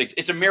your blessings.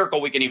 It's a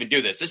miracle we can even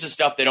do this. This is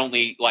stuff that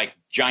only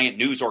giant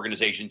news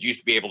organizations used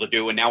to be able to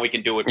do, and now we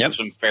can do it with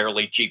some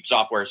fairly cheap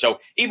software. So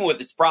even with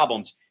its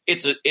problems,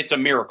 it's a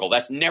miracle.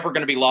 That's never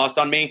going to be lost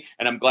on me,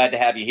 and I'm glad to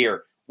have you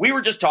here. We were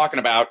just talking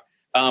about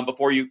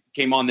before you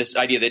came on this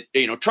idea that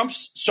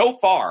Trump's so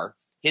far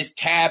his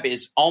tab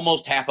is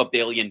almost $500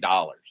 million,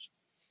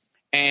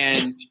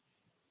 and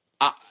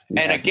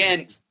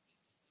again,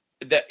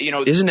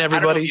 isn't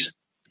everybody's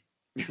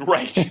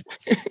right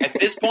at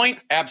this point?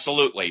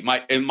 Absolutely.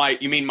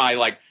 You mean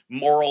my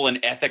moral and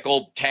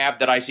ethical tab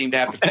that I seem to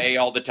have to pay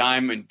all the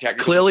time? And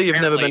clearly, you've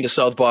never been to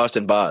South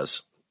Boston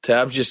bars.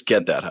 Tabs just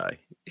get that high.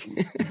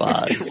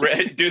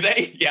 Do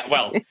they? Yeah,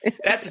 well,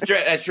 that's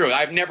true.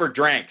 I've never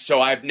drank,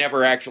 so I've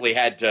never actually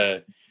had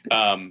to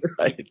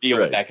deal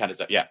with that kind of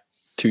stuff. Yeah,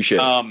 touche.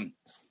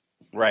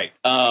 Right.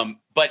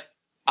 But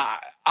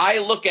I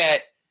look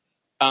at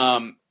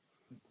I'll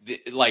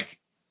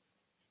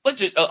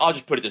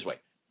just put it this way: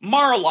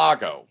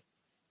 Mar-a-Lago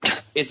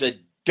is a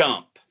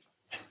dump.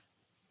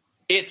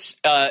 It's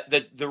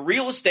the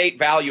real estate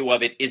value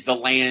of it is the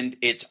land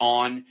it's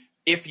on.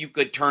 If you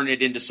could turn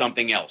it into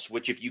something else,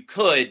 which if you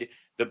could,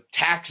 the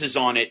taxes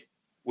on it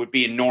would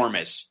be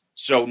enormous,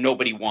 so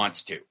nobody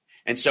wants to.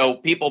 And so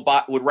people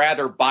would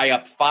rather buy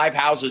up 5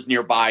 houses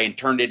nearby and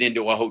turn it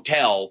into a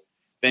hotel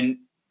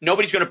than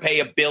nobody's going to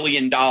pay $1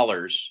 billion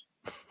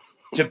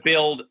to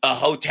build a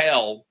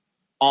hotel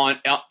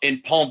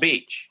in Palm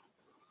Beach.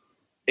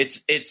 It's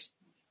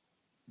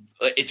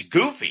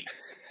goofy.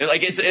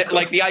 It's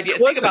like the idea.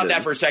 Think about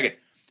that for a second.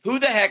 Who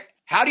the heck?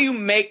 How do you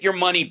make your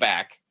money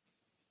back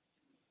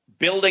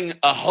building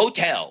a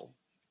hotel,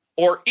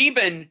 or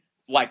even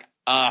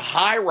a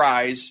high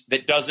rise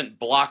that doesn't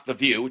block the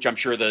view, which I'm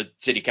sure the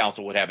city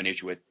council would have an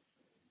issue with,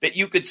 that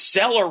you could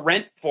sell or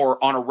rent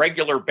for on a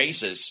regular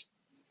basis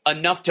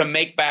enough to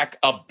make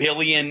back $1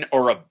 billion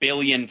or $1.5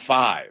 billion?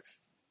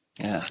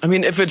 Yeah. I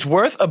mean, if it's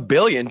worth $1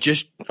 billion,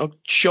 just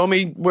show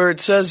me where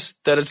it says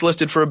that it's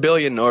listed for $1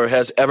 billion or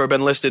has ever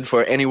been listed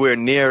for anywhere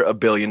near $1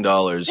 billion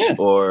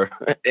or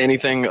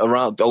anything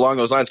along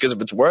those lines. Because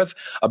if it's worth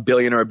 $1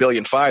 billion or $1.5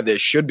 billion, there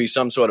should be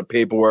some sort of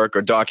paperwork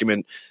or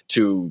document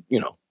to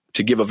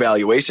give a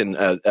valuation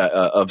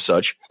of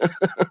such.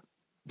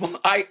 Well,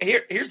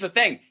 here's the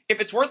thing: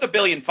 if it's worth $1.5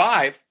 billion,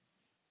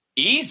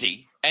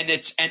 easy. And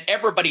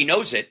everybody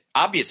knows it,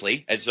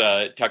 obviously, as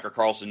Tucker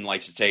Carlson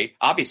likes to say,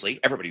 obviously,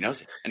 everybody knows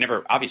it. And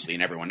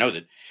everyone knows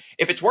it.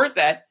 If it's worth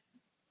that,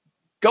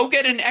 go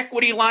get an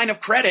equity line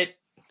of credit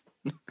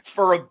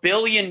for $1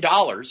 billion.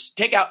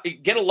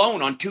 Get a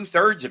loan on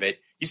 2/3 of it.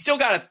 You still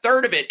got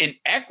 1/3 of it in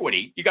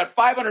equity. You got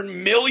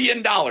 $500 million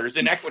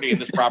in equity in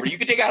this property. You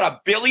could take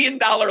out $1 billion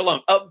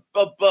loan, a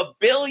 $1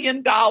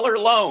 billion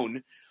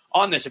loan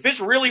on this. If it's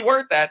really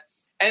worth that,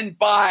 and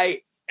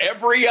buy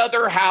every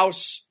other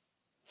house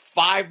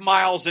 5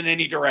 miles in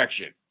any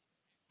direction.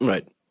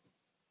 Right.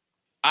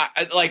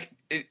 I like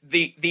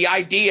the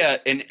idea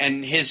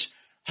and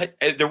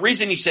the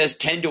reason he says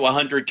 10 to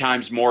 100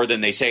 times more than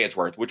they say it's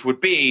worth, which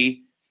would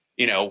be,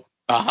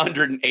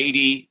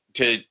 180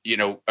 to,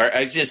 or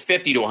it's just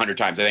 50 to 100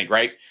 times, I think.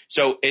 Right.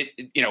 So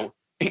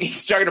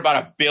he's talking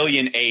about $1.8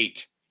 billion,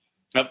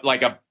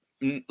 like a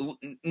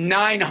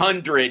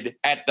 900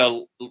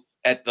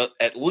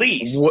 at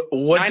least.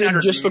 What did,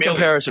 just for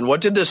comparison,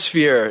 what did the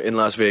Sphere in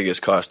Las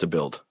Vegas cost to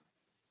build?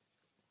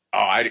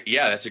 Oh,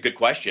 that's a good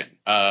question.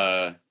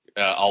 I'll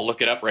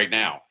look it up right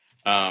now.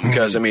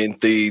 Because, I mean,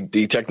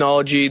 the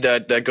technology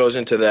that goes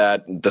into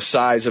that, the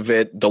size of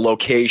it, the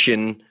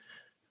location.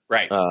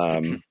 Right.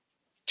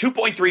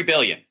 $2.3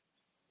 billion.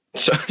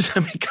 So, I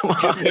mean, come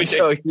on.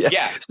 So,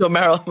 So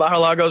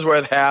Mar-a-Lago's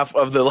worth half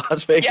of the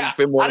Las Vegas.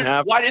 Yeah. More than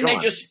half. Why didn't they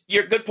just –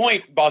 good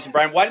point, Boston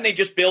Brian. Why didn't they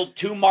just build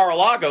 2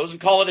 Mar-a-Lagos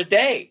and call it a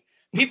day?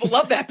 People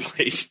love that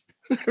place.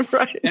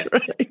 Right.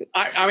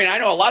 I mean, I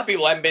know a lot of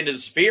people haven't been to the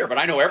Sphere, but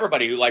I know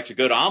everybody who likes a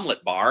good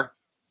omelet bar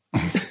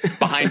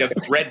behind a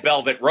red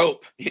velvet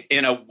rope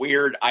in a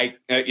weird,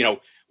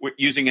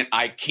 using an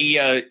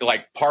IKEA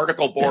like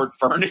particle board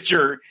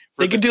furniture.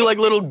 They could do like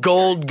little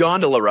gold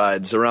gondola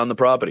rides around the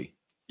property.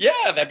 Yeah,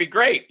 that'd be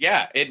great.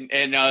 Yeah,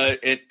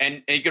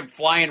 and you could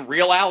fly in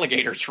real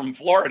alligators from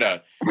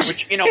Florida,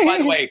 which by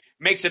the way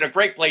makes it a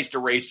great place to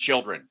raise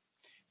children.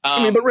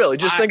 But really,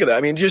 just think of that.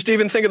 I mean, just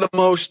even think of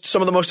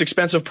some of the most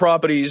expensive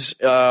properties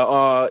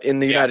in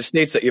the United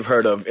States that you've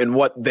heard of and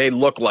what they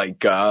look like.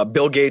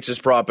 Bill Gates'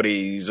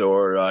 properties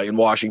or in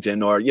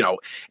Washington or,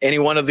 any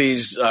one of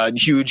these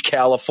huge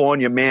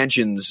California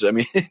mansions. I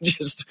mean,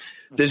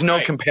 there's no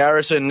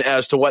comparison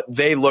as to what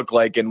they look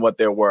like and what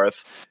they're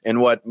worth and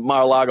what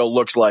Mar-a-Lago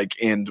looks like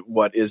and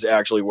what is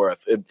actually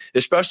worth.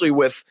 Especially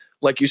with,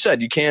 like you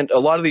said,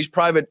 all these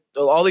private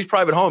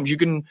homes, you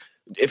can –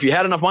 if you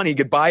had enough money, you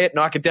could buy it,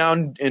 knock it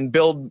down, and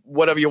build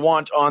whatever you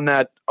want on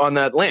that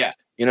land. Yeah.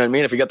 You know what I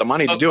mean? If you got the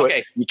money to do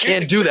it, you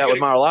can't do that with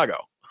Mar-a-Lago.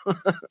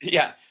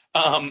 Yeah.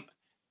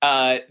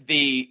 I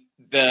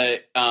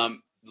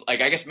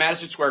guess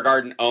Madison Square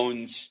Garden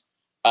owns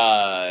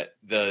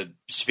the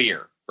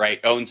Sphere, right?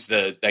 Owns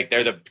they're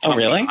the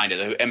company behind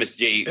it, the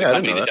MSG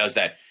company that does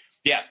that.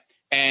 Yeah.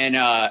 And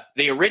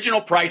the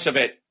original price of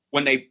it,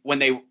 when they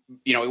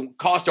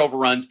cost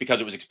overruns because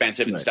it was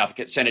expensive and stuff,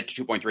 sent it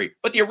to 2.3.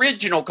 But the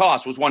original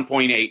cost was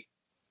 $1.8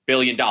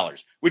 billion,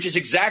 which is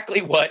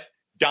exactly what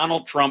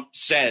Donald Trump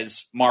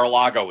says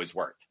Mar-a-Lago is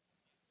worth.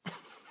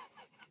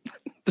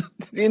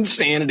 The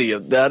insanity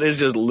of that is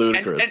just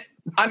ludicrous. And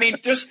I mean,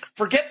 just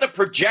forget the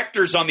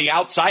projectors on the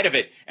outside of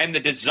it and the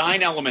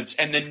design elements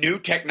and the new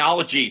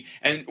technology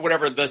and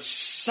whatever, the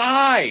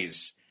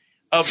size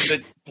of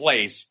the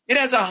place. It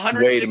has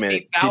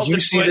 160,000 Did you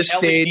see the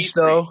stage,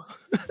 though?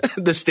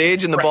 The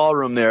stage in the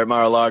ballroom there at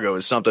Mar-a-Lago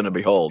is something to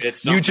behold.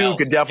 You two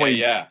could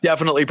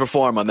definitely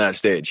perform on that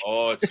stage.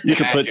 Oh, you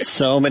could put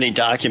so many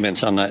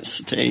documents on that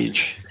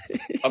stage.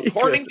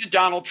 According to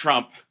Donald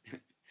Trump,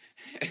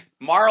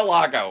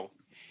 Mar-a-Lago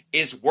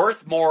is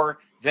worth more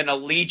than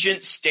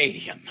Allegiant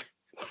Stadium.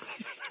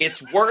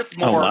 It's worth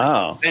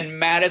more than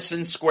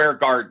Madison Square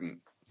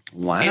Garden.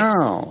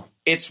 Wow.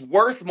 It's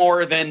worth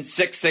more than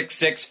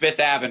 666 Fifth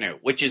Avenue,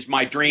 which is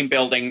my dream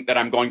building that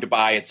I'm going to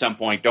buy at some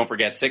point. Don't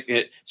forget,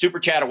 Super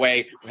Chat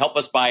away. Help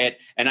us buy it.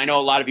 And I know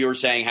a lot of you are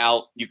saying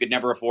how you could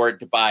never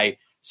afford to buy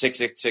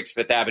 666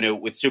 Fifth Avenue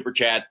with Super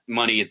Chat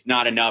money. It's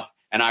not enough.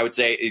 And I would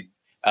say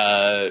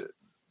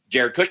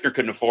Jared Kushner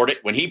couldn't afford it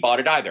when he bought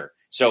it either.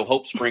 So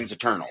hope springs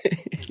eternal.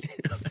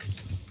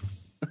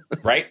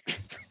 Right?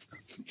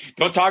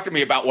 Don't talk to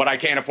me about what I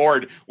can't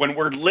afford when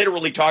we're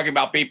literally talking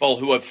about people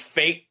who have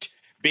faked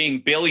being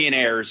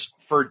billionaires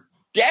for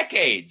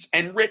decades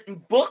and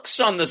written books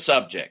on the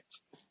subject.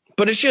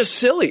 But it's just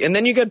silly. And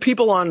then you got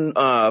people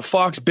on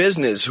Fox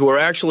Business who are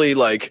actually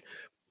like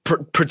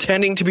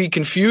pretending to be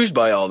confused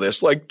by all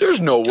this. Like,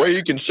 there's no way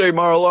you can say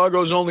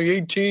Mar-a-Lago's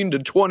only $18 to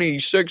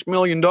 $26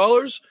 million.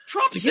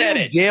 Trump said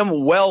it.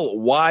 Damn well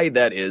why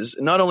that is.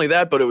 Not only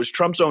that, but it was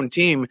Trump's own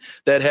team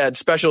that had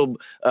special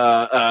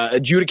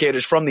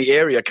adjudicators from the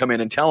area come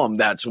in and tell him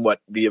that's what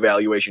the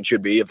evaluation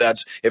should be.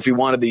 If he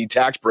wanted the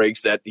tax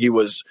breaks that he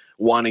was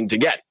wanting to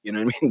get, you know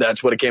what I mean?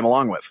 That's what it came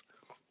along with.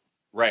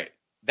 Right.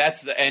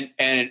 That's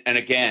and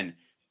again,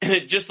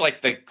 just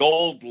like the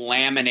gold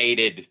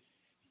laminated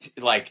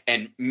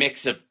and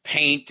mix of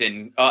paint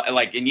and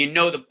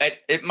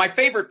my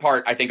favorite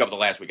part, I think, of the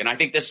last week, and I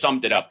think this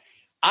summed it up.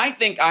 I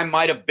think I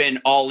might have been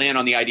all in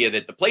on the idea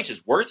that the place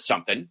is worth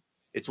something.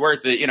 It's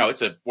worth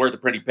worth a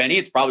pretty penny.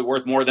 It's probably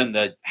worth more than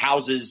the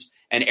houses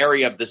and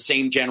area of the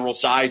same general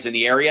size in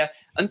the area,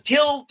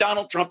 until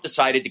Donald Trump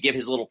decided to give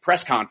his little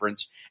press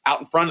conference out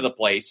in front of the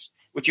place,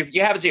 which, if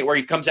you haven't seen it, where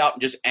he comes out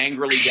and just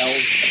angrily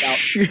yells about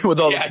with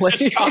all the planes.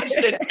 Just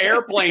constant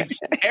airplanes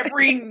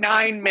every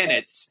 9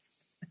 minutes.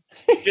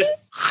 Just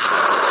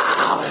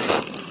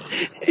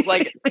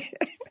like,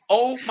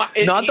 oh my!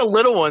 Not the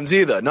little ones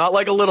either. Not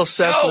like a little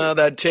Cessna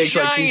that takes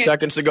like 2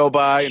 seconds to go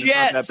by and it's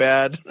not that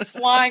bad.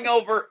 Flying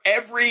over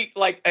at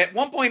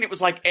one point it was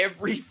like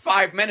every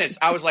 5 minutes.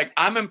 I was like,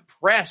 I'm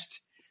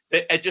impressed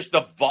at just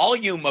the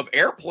volume of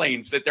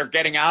airplanes that they're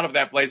getting out of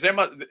that place.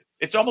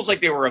 It's almost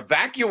like they were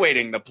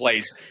evacuating the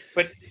place,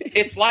 but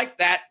it's like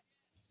that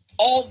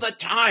all the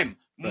time.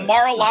 Right.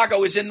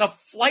 Mar-a-Lago is in the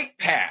flight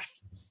path.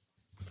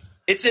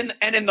 It's in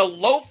the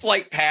low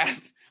flight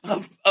path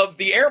of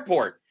the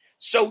airport.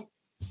 So,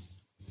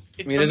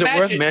 is it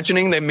worth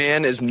mentioning the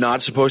man is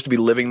not supposed to be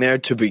living there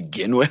to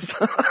begin with?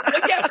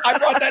 Yes, I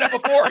brought that up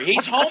before.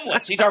 He's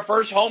homeless. He's our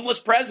first homeless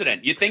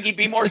president. You'd think he'd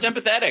be more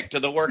sympathetic to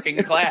the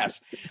working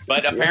class,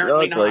 but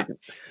apparently not.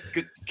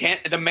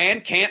 The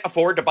man can't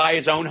afford to buy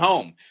his own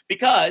home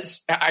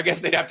because I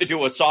guess they'd have to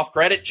do a soft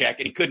credit check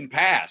and he couldn't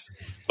pass.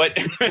 But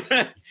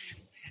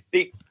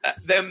the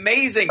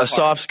amazing part,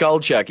 soft skull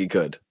check he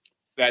could.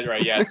 That's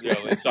right. Yeah,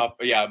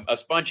 a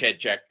sponge head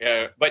check.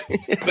 But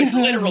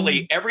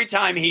literally every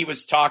time he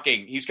was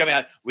talking, he's coming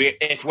out.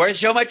 It's worth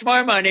so much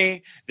more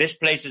money. This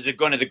place is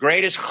going to the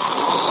greatest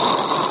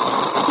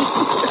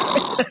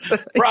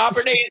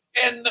property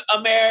in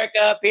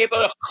America.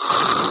 People.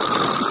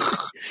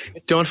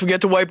 Don't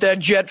forget to wipe that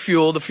jet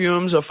fuel. The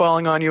fumes are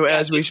falling on you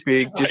as we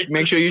speak. Just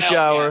make sure you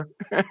shower.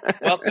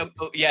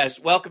 Yeah.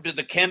 Welcome to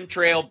the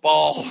chemtrail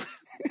ball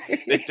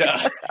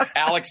that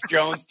Alex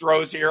Jones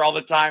throws here all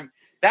the time.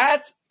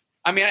 That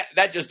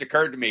just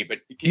occurred to me. But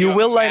you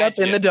will light up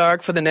in the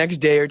dark for the next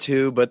day or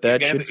two, but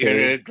that should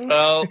fade.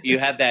 Glow. You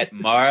have that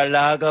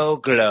Mar-a-Lago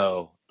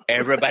glow.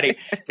 Everybody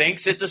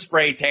thinks it's a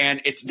spray tan.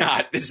 It's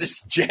not. This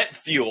is jet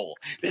fuel.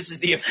 This is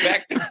the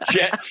effect of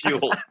jet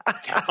fuel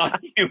on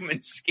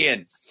human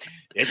skin.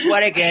 This is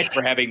what I get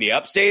for having the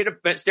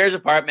upstairs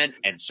apartment,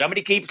 and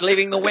somebody keeps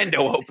leaving the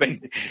window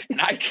open, and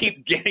I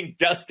keep getting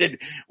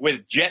dusted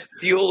with jet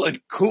fuel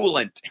and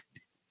coolant.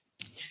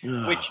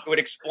 Which would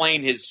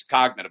explain his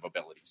cognitive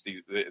abilities.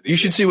 You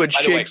should see what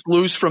shakes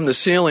loose from the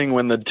ceiling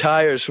when the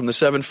tires from the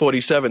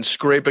 747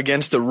 scrape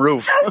against the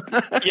roof.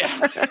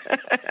 Yeah.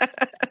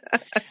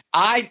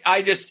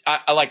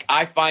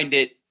 I find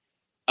it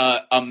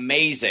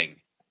amazing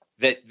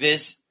that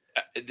this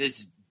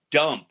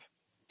dump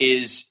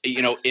is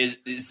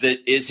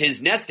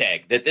his nest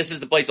egg. That this is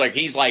the place. Like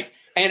he's like,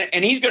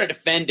 and he's going to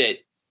defend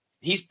it.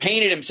 He's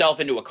painted himself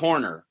into a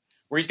corner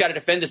where he's got to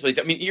defend this place.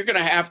 I mean, you're going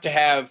to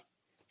have.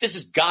 This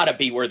has got to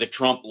be where the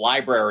Trump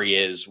library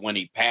is when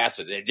he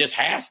passes. It just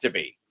has to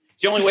be.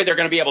 It's the only way they're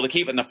going to be able to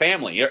keep it in the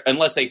family,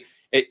 unless they,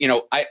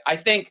 I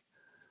think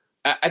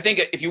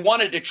if you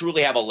wanted to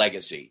truly have a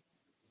legacy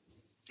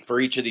for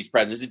each of these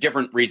presidents,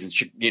 different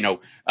reasons. The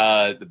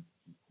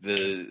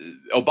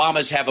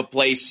Obamas have a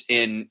place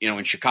in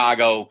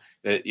Chicago.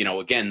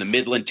 Again, the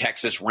Midland,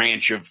 Texas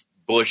ranch of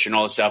Bush and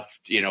all this stuff,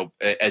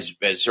 as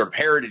sort of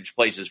heritage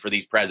places for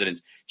these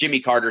presidents.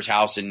 Jimmy Carter's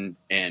house in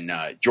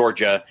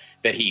Georgia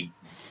that he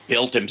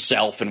built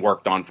himself and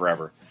worked on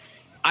forever.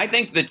 I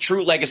think the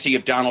true legacy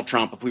of Donald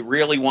Trump, if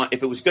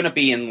it was going to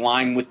be in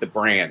line with the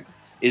brand,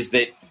 is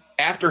that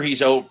after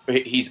he's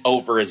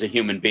over as a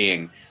human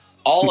being,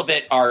 all of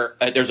it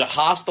there's a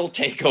hostile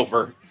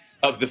takeover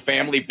of the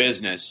family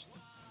business,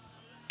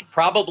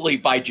 probably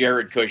by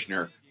Jared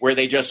Kushner, where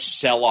they just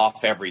sell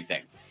off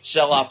everything.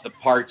 Sell off the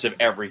parts of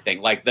everything.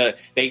 Like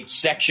they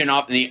section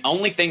off, and the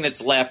only thing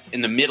that's left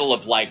in the middle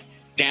of like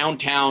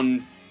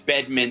downtown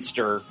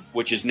Bedminster,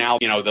 which is now,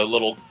 the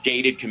little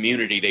gated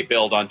community they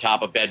build on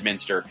top of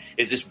Bedminster,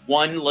 is this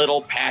one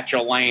little patch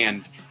of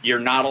land you're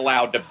not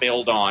allowed to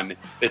build on.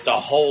 That's a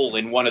hole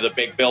in one of the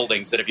big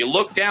buildings that if you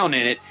look down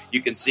in it,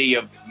 you can see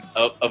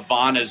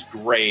Ivana's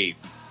grave.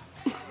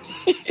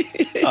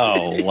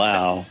 Oh,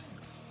 wow.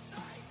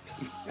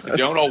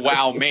 Don't know,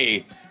 wow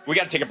me. We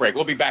got to take a break.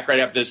 We'll be back right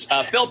after this.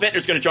 Phil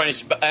Bittner's going to join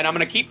us, and I'm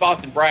going to keep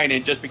Boston Brian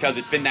in just because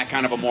it's been that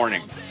kind of a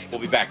morning.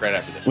 We'll be back right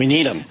after this. We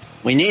need him.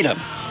 We need him.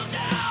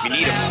 We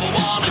need him.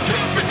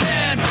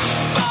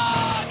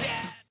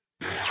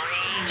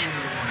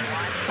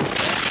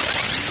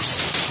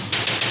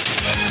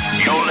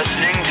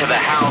 to the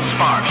Hal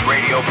Sparks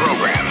radio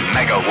program,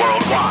 Mega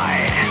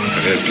Worldwide.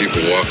 I've had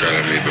people walk out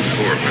on me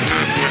before, but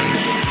not when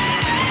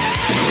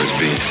I was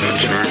being so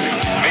charming.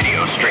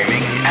 Video streaming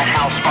at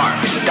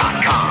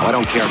halsparks.com. I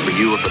don't care for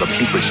you or for the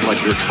putrid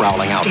sludge you're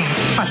troweling out.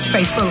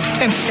 Fuss-faced little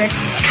pimp stick.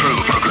 True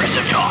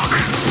progressive talk.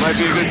 Might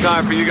be a good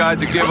time for you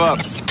guys to give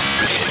up.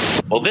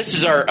 Well, this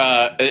is our,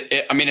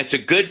 it's a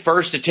good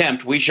first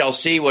attempt. We shall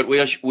see what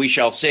we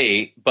shall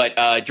see.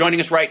 But joining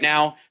us right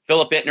now,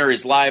 Philip Ittner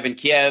is live in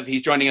Kiev.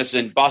 He's joining us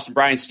in Boston.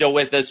 Brian's still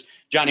with us.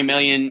 Johnny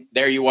Million,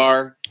 there you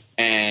are.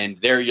 And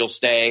there you'll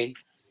stay.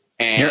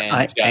 And here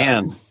I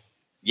am.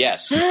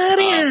 Yes.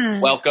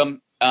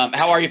 Welcome.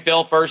 How are you,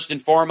 Phil, first and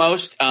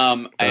foremost?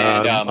 I'm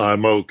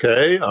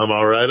okay. I'm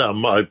all right.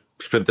 I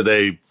spent the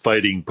day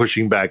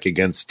pushing back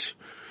against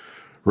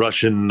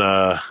Russian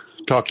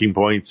talking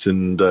points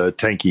and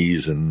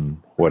tankies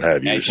and what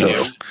have you. So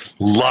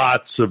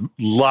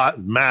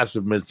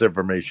massive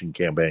misinformation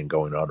campaign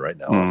going on right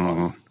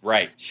now.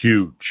 Right.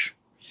 Huge.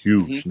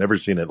 Mm-hmm. Never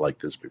seen it like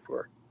this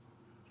before.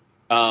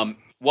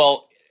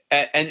 Well,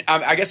 and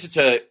I guess it's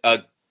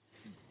a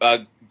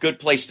good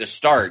place to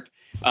start.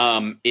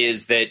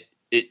 Is that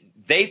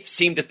they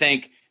seem to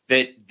think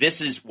that this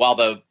is while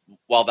the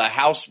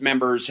House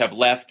members have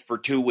left for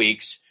 2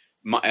 weeks.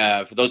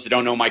 For those that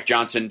don't know, Mike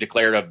Johnson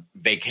declared a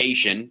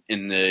vacation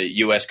in the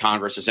U.S.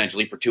 Congress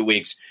essentially for 2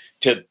 weeks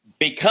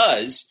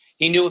because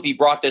he knew if he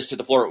brought this to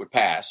the floor, it would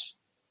pass,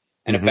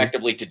 and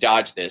effectively to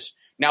dodge this.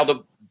 Now,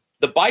 the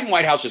Biden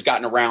White House has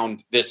gotten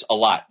around this a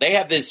lot. They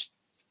have this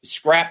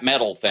scrap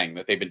metal thing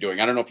that they've been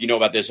doing. I don't know if you know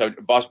about this.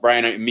 Boss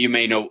Brian, you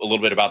may know a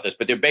little bit about this,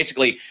 but they're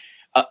basically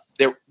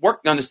they're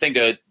working on this thing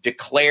to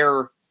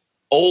declare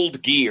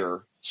old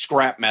gear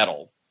scrap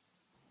metal,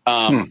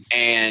 and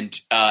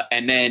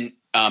then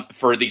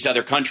for these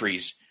other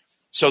countries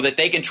so that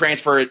they can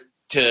transfer it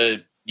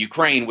to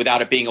Ukraine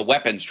without it being a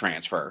weapons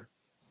transfer.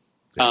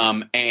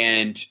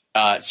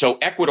 So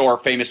Ecuador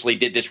famously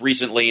did this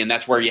recently, and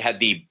that's where you had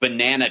the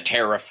banana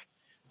tariff,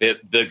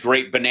 the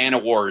great banana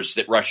wars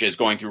that Russia is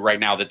going through right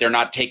now, that they're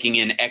not taking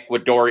in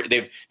Ecuador.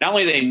 Not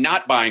only are they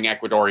not buying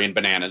Ecuadorian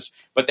bananas,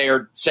 but they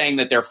are saying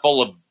that they're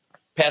full of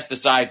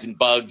pesticides and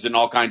bugs and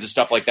all kinds of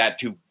stuff like that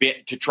to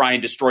try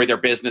and destroy their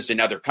business in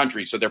other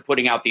countries. So they're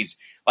putting out these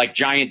like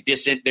giant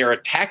they're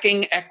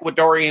attacking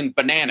Ecuadorian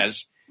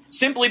bananas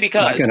simply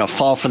because I'm going to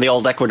fall for the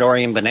old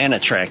Ecuadorian banana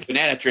trick.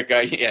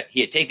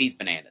 Yeah, take these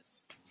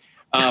bananas.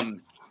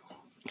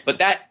 But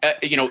that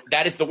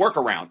that is the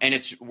workaround,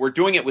 and we're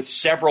doing it with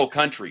several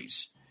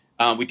countries.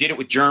 We did it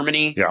with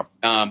Germany. Yeah,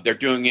 they're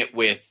doing it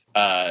with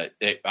I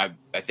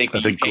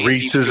think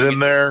Greece is in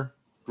there.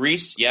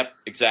 Greece, yep,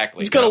 exactly.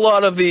 It's got a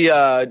lot of the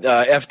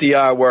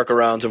FDR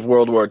workarounds of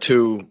World War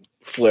II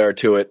flair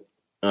to it.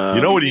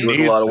 You know what he needs?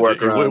 A lot of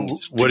workarounds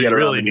to get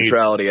around the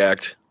Neutrality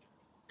Act.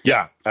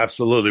 Yeah,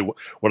 absolutely.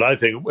 What I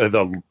think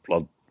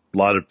a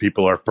lot of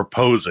people are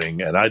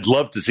proposing, and I'd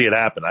love to see it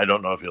happen. I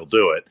don't know if he'll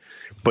do it,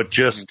 but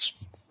just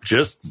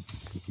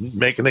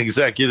make an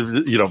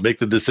executive, make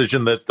the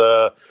decision that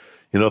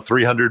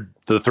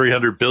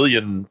 300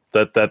 billion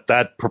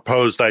that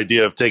proposed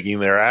idea of taking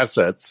their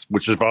assets,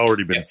 which have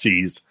already been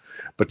seized,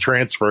 but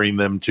transferring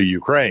them to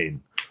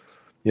Ukraine.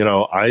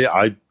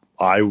 I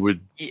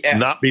would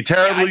not be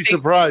terribly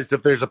surprised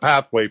if there's a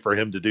pathway for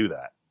him to do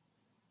that.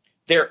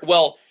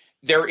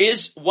 There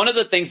is one of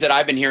the things that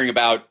I've been hearing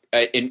about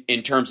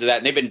in terms of that,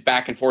 and they've been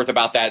back and forth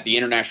about that, the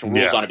international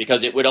rules on it,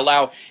 because it would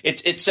allow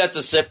it sets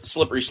a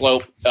slippery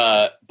slope,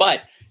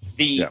 but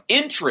the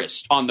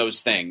interest on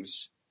those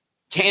things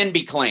can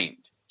be claimed.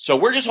 So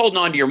we're just holding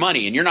on to your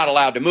money, and you're not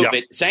allowed to move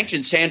it.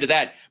 Sanctions stand to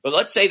that. But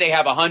let's say they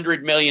have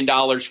 $100 million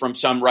from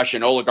some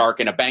Russian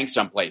oligarch in a bank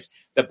someplace.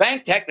 The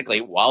bank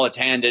technically, while it's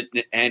handed,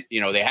 and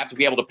they have to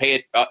be able to pay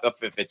it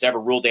if it's ever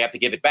ruled they have to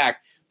give it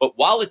back. But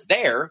while it's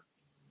there,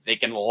 they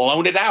can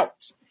loan it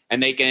out,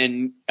 and they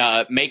can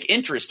make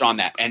interest on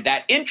that. And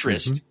that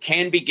interest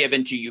can be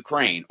given to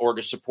Ukraine or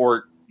to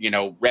support,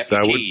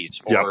 refugees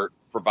or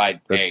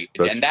provide aid.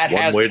 And that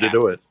has one way to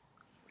do it.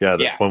 Yeah,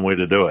 that's one way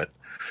to do it.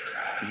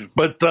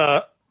 But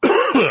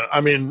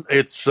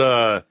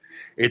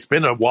it's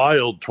been a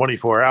wild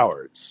 24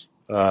 hours,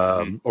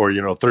 or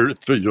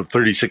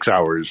 36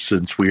 hours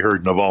since we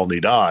heard Navalny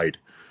died,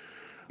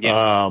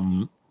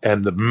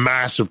 and the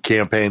massive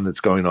campaign that's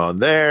going on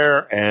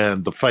there,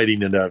 and the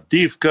fighting in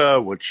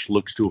Avdiivka, which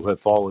looks to have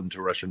fallen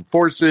to Russian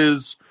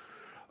forces.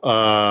 It's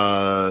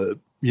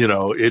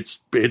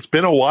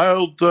been a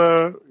wild,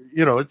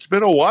 it's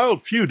been a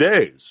wild few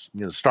days.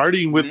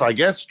 Starting with I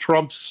guess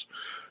Trump's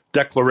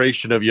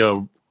declaration of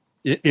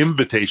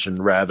invitation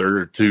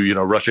rather to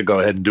Russia, go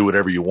ahead and do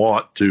whatever you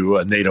want to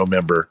a NATO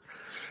member,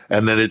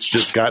 and then it's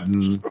just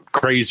gotten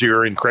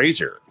crazier and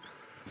crazier.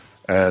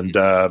 And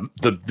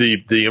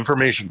the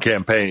information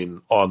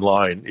campaign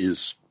online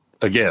is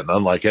again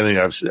unlike anything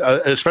I've seen,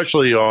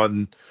 especially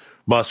on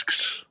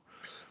Musk's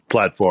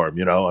platform.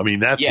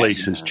 That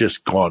place has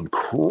just gone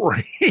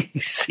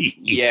crazy.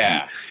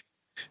 Yeah.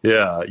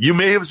 Yeah, you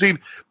may have seen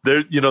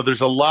there.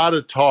 There's a lot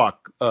of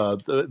talk.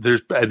 And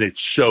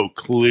it's so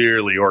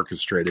clearly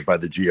orchestrated by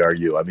the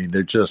GRU. I mean,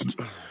 they're just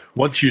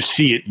once you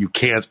see it, you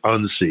can't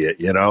unsee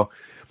it.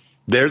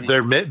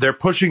 They're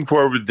pushing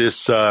forward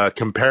this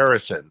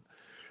comparison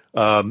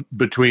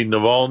between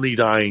Navalny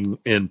dying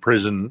in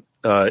prison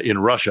in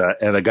Russia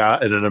and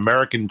an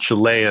American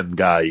Chilean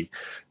guy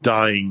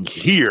dying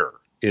here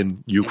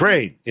in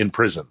Ukraine in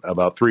prison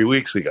about 3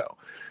 weeks ago.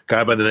 A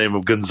guy by the name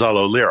of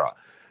Gonzalo Lira.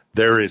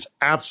 There is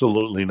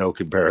absolutely no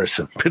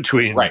comparison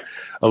between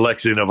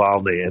Alexei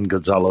Navalny and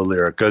Gonzalo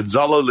Lira.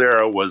 Gonzalo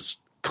Lira was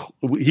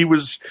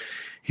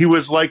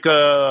like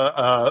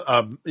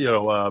a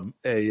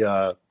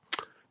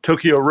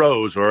Tokyo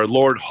Rose or a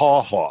Lord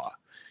Haw Haw.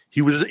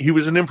 He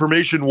was an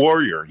information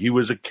warrior. He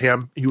was a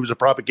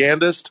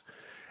propagandist,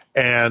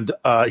 and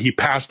he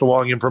passed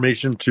along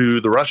information to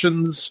the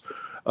Russians.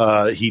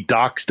 He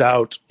doxed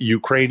out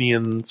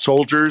Ukrainian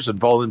soldiers and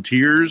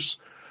volunteers.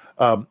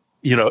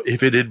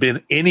 If it had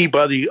been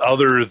anybody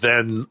other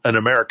than an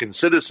American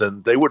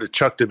citizen, they would have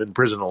chucked him in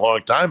prison a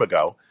long time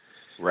ago.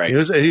 Right. He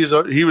was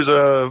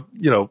a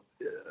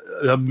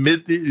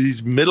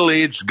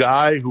middle-aged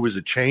guy who was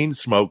a chain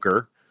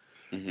smoker,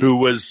 who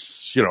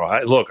was,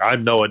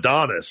 I'm no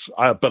Adonis,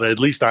 but at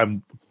least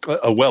I'm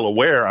well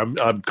aware.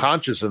 I'm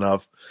conscious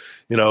enough,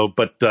 but he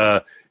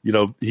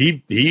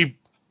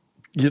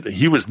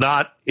was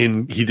not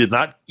in. He did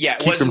not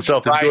keep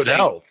himself in good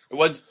health. It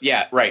was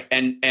right.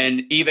 And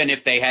even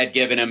if they had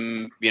given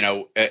him,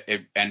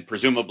 and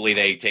presumably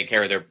they take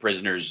care of their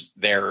prisoners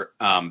there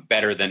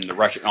better than the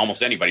Russian.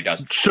 Almost anybody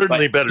does.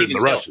 Certainly better than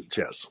the Russians.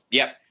 Yes.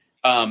 Yep.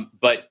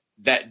 But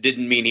that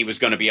didn't mean he was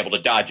going to be able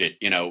to dodge it.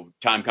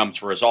 Time comes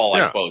for us all,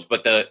 I suppose.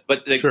 But the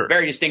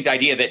very distinct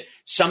idea that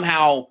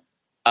somehow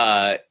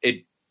I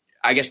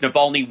guess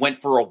Navalny went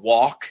for a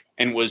walk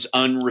and was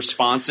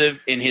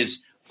unresponsive in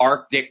his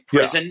Arctic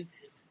prison. Yeah.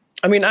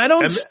 I mean, I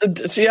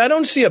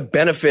don't see a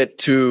benefit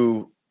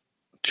to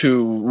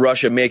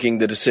Russia making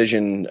the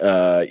decision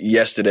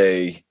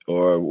yesterday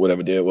or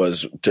whatever day it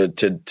was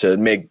to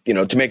make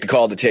the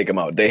call to take him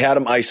out. They had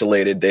him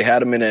isolated. They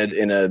had him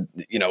in a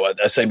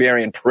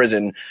Siberian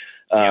prison.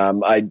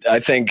 I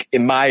think,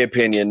 in my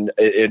opinion,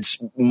 it's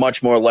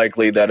much more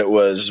likely that it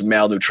was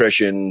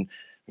malnutrition,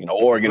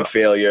 organ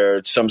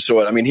failure, some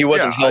sort. I mean, he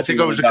wasn't healthy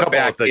when he got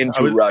back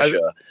into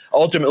Russia.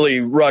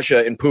 Ultimately,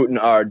 Russia and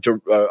Putin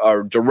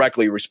are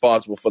directly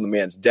responsible for the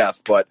man's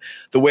death. But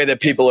the way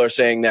that people are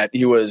saying that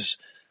he was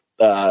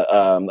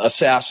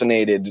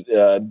assassinated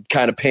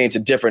kind of paints a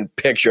different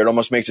picture. It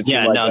almost makes it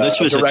seem like this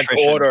was a direct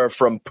order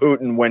from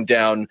Putin went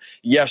down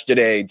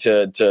yesterday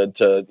to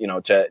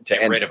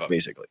end rid of him,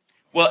 basically.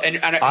 Well, and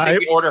I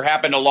think the order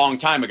happened a long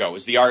time ago.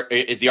 Is the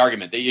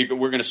argument that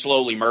we're going to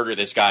slowly murder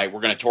this guy?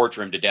 We're going to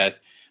torture him to death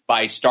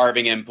by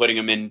starving him, putting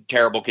him in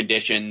terrible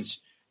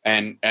conditions,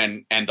 and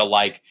the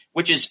like.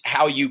 Which is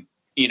how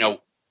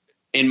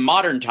in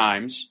modern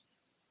times,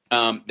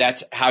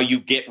 that's how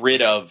you get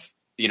rid of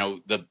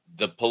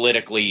the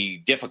politically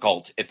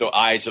difficult if the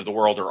eyes of the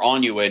world are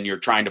on you and you're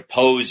trying to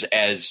pose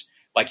as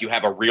like you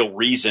have a real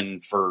reason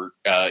for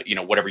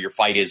whatever your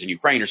fight is in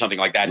Ukraine or something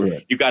like that.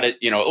 Right. You got to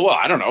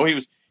I don't know.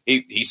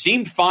 He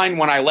seemed fine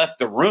when I left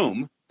the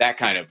room. That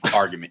kind of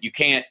argument. You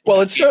can't. Well,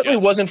 it certainly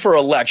wasn't for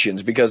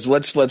elections because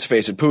let's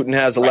face it, Putin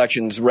has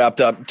elections wrapped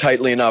up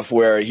tightly enough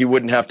where he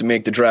wouldn't have to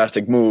make the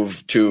drastic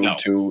move to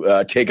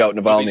take out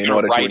Navalny in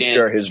order to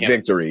ensure his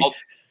victory.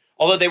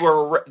 Although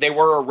they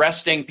were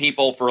arresting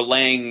people for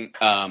laying,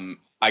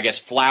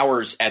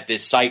 flowers at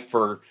this site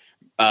for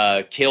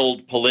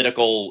killed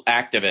political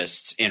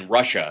activists in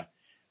Russia.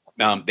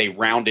 They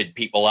rounded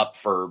people up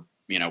for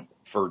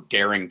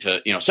daring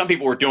to, some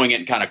people were doing it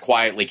and kind of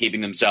quietly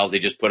keeping themselves. They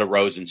just put a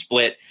rose and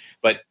split.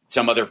 But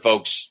some other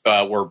folks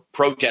were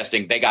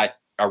protesting. They got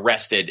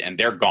arrested and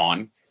they're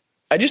gone.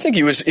 I just think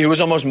he was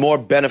almost more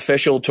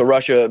beneficial to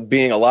Russia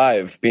being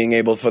alive, being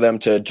able for them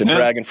to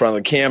drag in front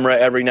of the camera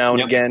every now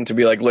and again to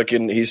be like, look,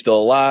 he's still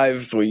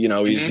alive.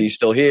 He's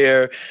still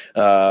here.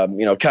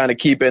 Kind of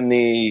keeping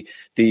the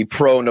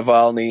pro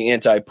Navalny,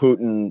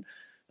 anti-Putin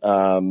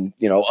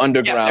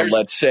underground,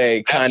 let's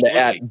say, kind of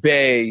at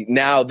bay.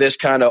 Now this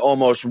kind of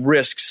almost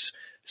risks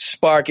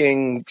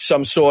sparking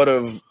some sort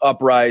of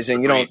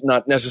uprising.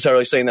 Not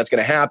necessarily saying that's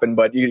going to happen,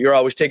 but you're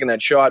always taking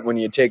that shot when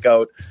you take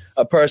out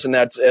a person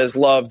that's as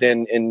loved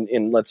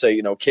and let's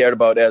say, cared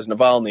about as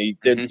Navalny.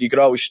 You could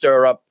always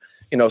stir up,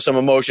 some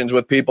emotions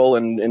with people,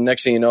 and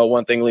next thing you know,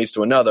 one thing leads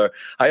to another.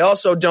 I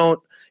also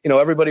don't,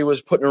 everybody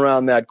was putting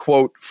around that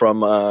quote from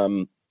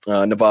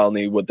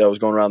Navalny, that was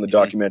going around the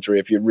documentary,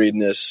 if you're reading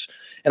this.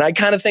 And I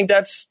kind of think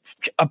that's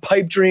a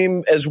pipe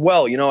dream as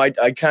well.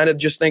 I kind of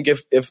just think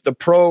if the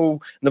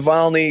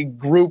pro-Navalny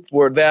group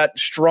were that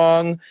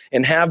strong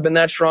and have been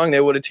that strong, they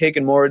would have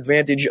taken more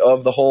advantage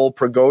of the whole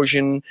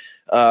Prigozhin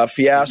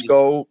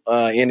fiasco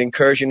and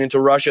incursion into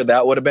Russia.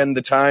 That would have been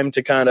the time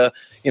to kind of,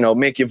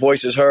 make your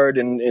voices heard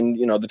and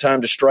the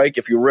time to strike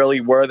if you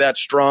really were that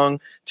strong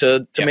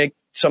to make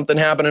something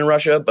happen in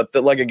Russia. But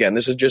again,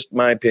 this is just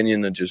my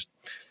opinion and just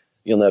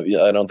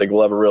I don't think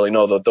we'll ever really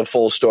know the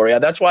full story.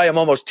 That's why I'm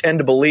almost tend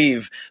to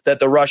believe that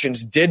the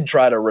Russians did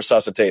try to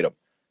resuscitate him.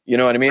 You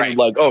know what I mean? Right.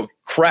 Like, oh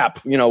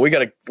crap,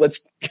 this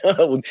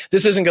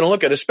isn't going to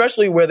look good,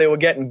 especially where they were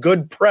getting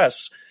good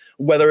press,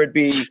 whether it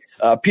be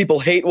people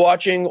hate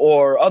watching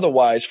or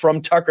otherwise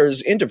from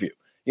Tucker's interview.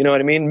 You know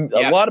what I mean?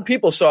 Yeah. A lot of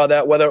people saw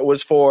that, whether it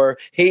was for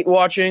hate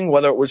watching,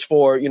 whether it was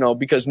for,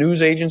 because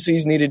news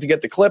agencies needed to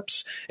get the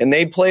clips and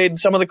they played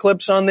some of the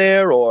clips on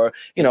there, or,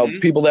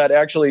 people that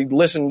actually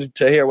listened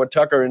to hear what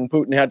Tucker and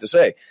Putin had to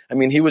say. I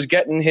mean, he was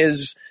getting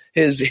his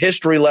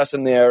history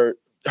lesson there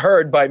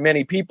heard by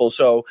many people.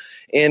 So,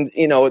 and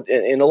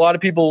a lot of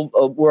people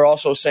were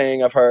also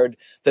saying, I've heard,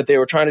 that they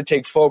were trying to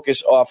take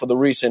focus off of the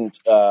recent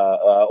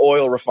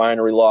oil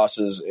refinery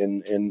losses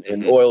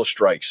in oil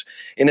strikes.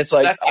 And it's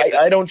like,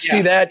 I don't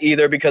see that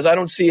either, because I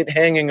don't see it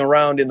hanging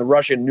around in the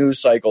Russian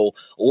news cycle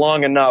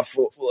long enough.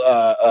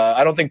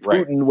 I don't think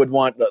Putin would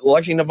want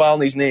Alexei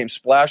Navalny's name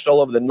splashed all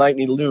over the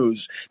nightly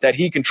news that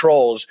he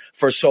controls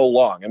for so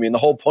long. I mean, the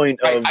whole point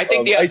of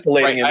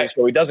isolating him is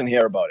so he doesn't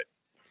hear about it.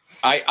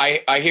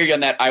 I hear you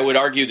on that. I would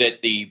argue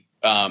that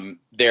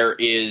there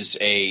is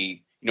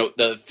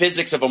the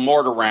physics of a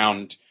mortar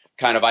round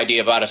kind of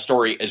idea about a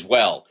story as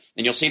well.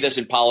 And you'll see this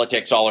in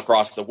politics all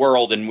across the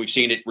world, and we've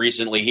seen it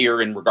recently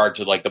here in regard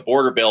to like the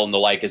border bill and the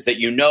like, is that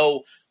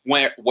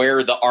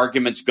where the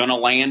argument's going to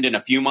land in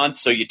a few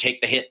months, so you take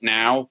the hit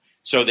now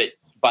so that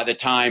by the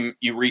time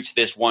you reach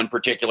this one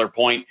particular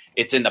point,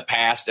 it's in the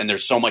past and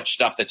there's so much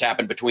stuff that's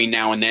happened between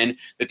now and then,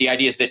 that the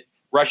idea is that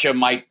Russia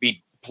might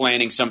be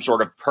planning some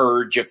sort of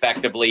purge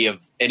effectively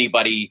of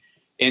anybody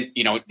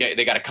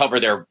they got to cover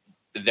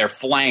their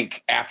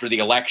flank after the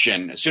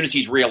election. As soon as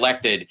he's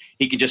reelected,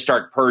 he can just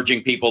start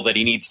purging people that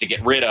he needs to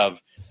get rid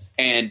of.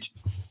 And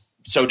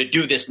so to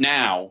do this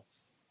now,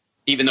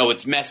 even though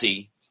it's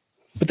messy,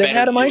 but they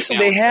had him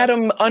isolated. They had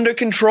him under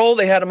control.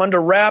 They had him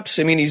under wraps.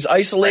 I mean, he's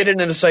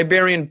isolated in a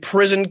Siberian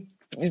prison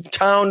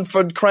town,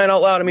 for crying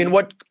out loud. I mean,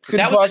 what could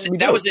possibly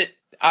do? That was it.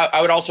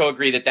 I would also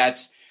agree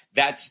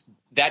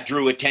that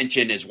drew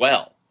attention as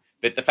well.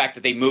 That the fact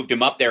that they moved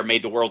him up there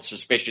made the world's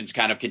suspicions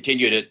kind of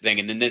continue to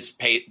thing, and then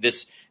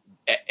it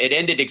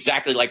ended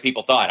exactly like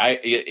people thought. I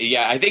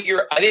think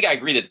I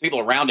agree that the people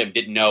around him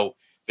didn't know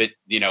that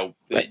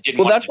didn't.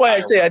 Well, that's why I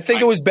say I think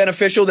it was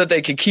beneficial that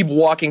they could keep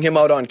walking him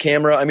out on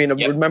camera. I mean,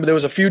 remember there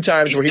was a few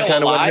times where he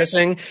kind of went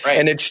missing,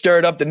 and it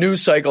stirred up the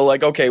news cycle.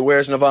 Like, okay,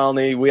 where's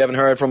Navalny? We haven't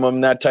heard from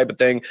him. That type of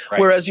thing. Right.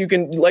 Whereas you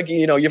can,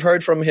 you've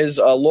heard from his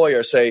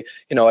lawyer say,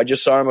 I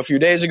just saw him a few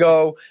days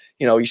ago.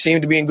 He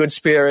seemed to be in good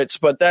spirits,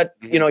 but that,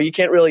 you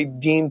can't really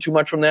deem too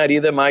much from that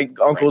either. My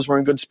uncles were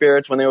in good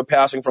spirits when they were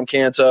passing from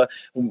cancer.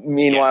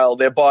 Meanwhile,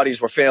 their bodies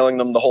were failing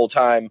them the whole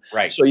time.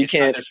 Right. So you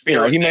can't,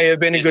 he may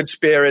have been in good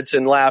spirits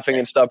and laughing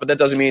and stuff, but that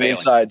doesn't mean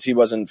inside he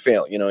wasn't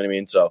failing. You know what I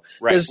mean? So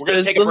there's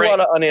a lot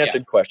of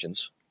unanswered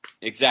questions.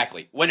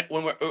 Exactly. When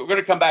we're going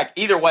to come back,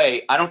 either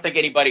way, I don't think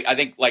anybody, I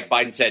think like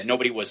Biden said,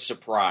 nobody was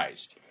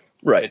surprised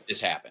that this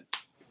happened.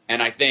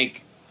 And I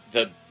think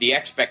the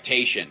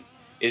expectation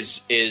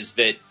is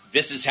that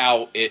this is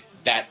how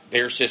that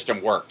their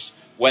system works,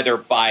 whether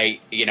by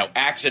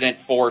accident,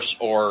 force,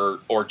 or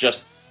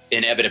just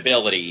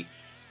inevitability.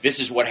 This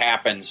is what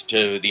happens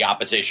to the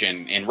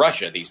opposition in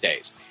Russia these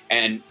days.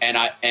 And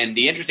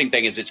the interesting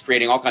thing is it's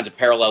creating all kinds of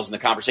parallels in the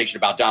conversation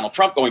about Donald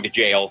Trump going to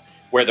jail,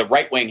 where the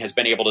right wing has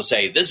been able to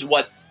say this is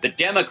what the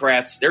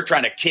Democrats, they're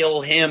trying to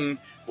kill him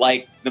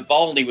like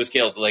Navalny was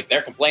killed. Like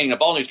they're complaining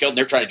Navalny was killed, and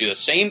they're trying to do the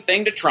same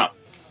thing to Trump.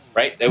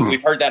 Right?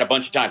 We've heard that a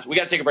bunch of times. We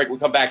got to take a break. We'll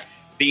come back.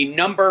 The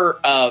number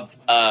of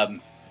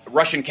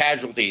Russian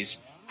casualties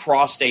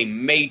crossed a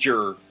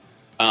major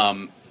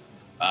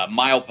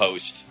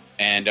milepost,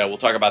 and we'll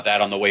talk about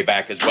that on the way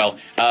back as well.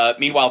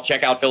 Meanwhile,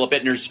 check out Philip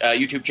Bittner's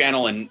YouTube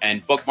channel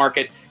and bookmark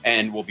it,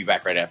 and we'll be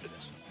back right after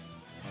this.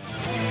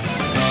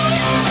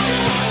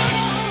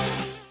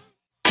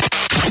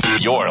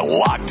 You're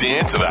locked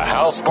into the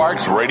Hal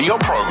Sparks radio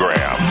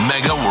program,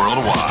 Mega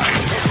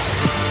Worldwide.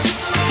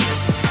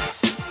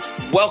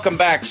 Welcome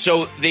back.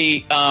 So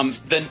the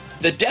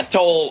death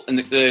toll and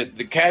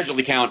the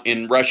casualty count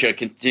in Russia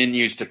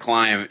continues to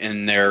climb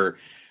in their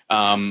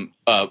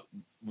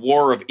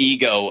war of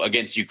ego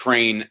against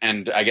Ukraine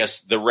and I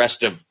guess the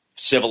rest of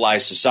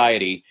civilized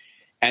society.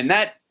 And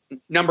that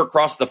number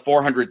crossed the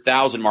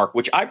 400,000 mark,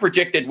 which I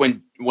predicted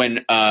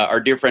when our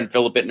dear friend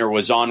Philip Bittner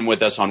was on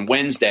with us on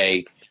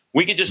Wednesday.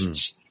 We could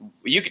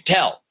you could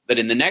tell that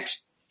in the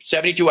next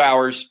 72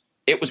 hours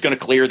it was going to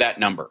clear that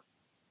number.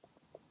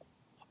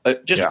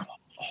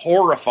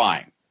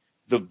 Horrifying.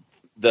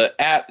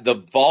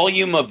 The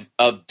volume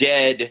of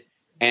dead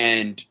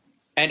and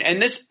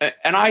this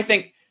and I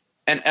think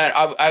and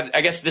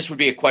I guess this would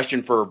be a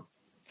question for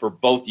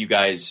both you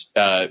guys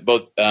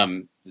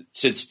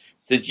since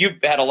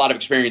you've had a lot of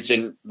experience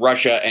in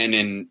Russia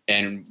and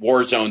in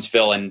war zones,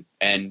 Phil,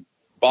 and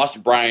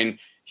Boston Brian,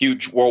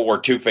 huge World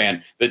War II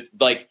fan.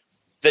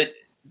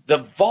 The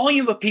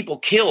volume of people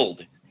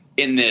killed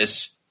in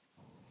this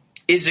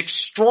is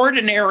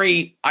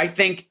extraordinary. I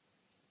think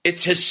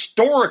it's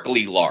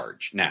historically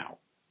large now.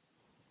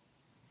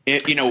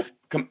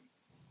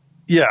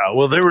 Yeah,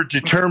 well, they were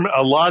determined.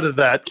 A lot of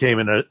that came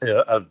in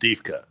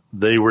Avdiivka.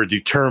 They were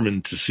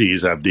determined to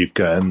seize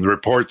Avdiivka, and the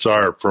reports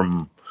are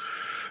from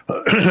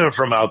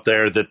out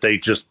there that they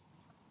just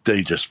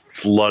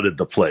flooded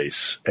the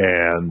place,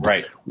 and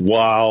right.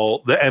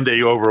 and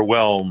they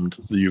overwhelmed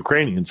the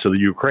Ukrainians. So the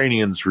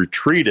Ukrainians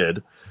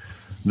retreated.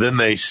 Then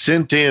they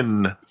sent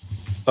in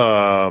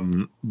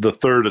the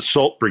 3rd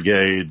Assault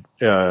Brigade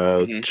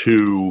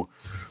to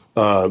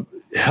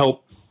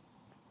help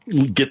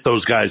get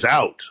those guys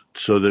out,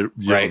 so that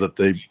that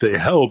they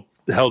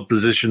held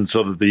position,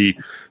 so that the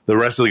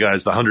rest of the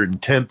guys, the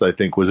 110th I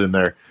think was in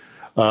there,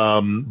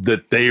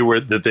 that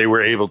they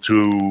were able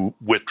to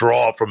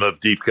withdraw from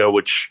Avdiivka,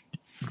 which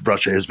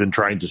Russia has been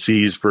trying to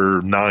seize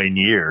for 9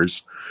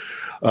 years.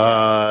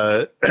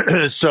 So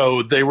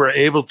they were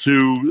able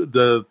to.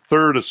 The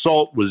 3rd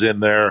Assault was in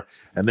there,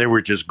 and they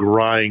were just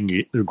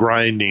grinding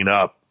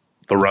up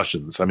the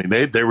Russians. I mean,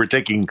 they were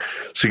taking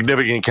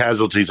significant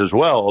casualties as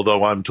well,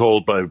 although I'm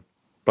told by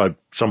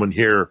someone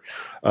here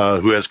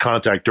who has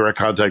direct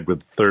contact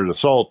with 3rd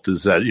Assault,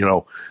 is that,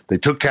 they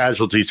took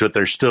casualties, but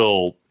they're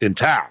still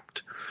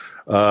intact.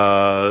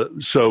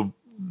 So,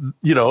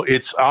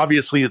 it's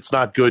obviously it's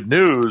not good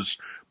news,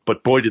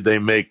 but boy, did they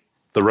make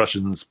the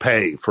Russians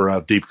pay for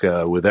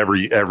Avdiivka with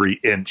every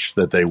inch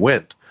that they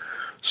went.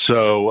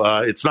 So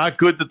it's not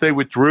good that they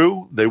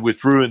withdrew. They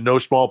withdrew in no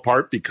small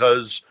part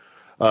because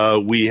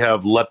we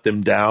have let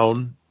them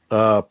down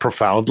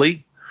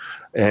profoundly,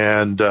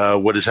 and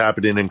what is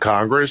happening in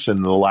Congress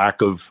and the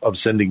lack of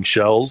sending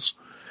shells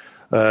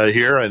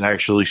here and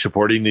actually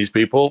supporting these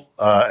people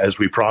as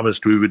we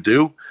promised we would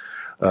do.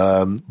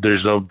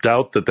 There's no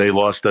doubt that they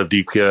lost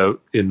Avdiivka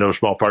in no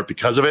small part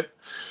because of it.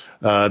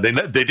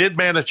 They did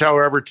manage,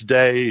 however,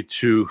 today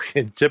to,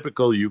 in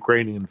typical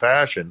Ukrainian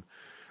fashion,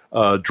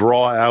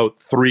 draw out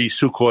 3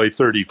 Sukhoi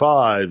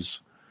 35s,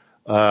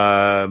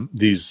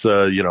 these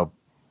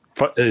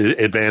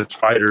advanced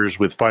fighters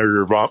with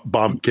fighter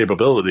bomb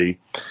capability.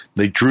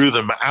 They drew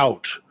them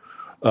out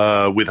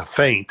with a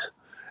feint,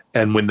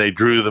 and when they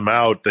drew them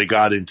out, they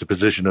got into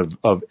position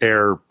of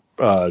air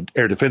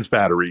defense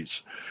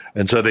batteries,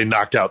 and so they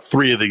knocked out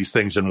 3 of these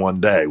things in one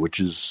day, which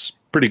is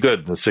pretty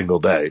good in a single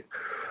day.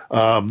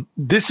 And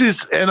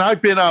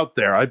I've been out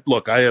there. I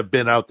have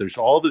been out there.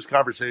 So all this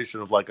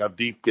conversation of like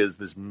Avdiivka is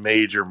this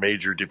major,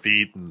 major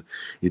defeat, and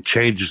it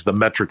changes the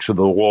metrics of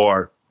the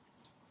war.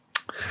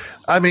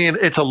 I mean,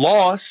 it's a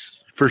loss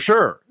for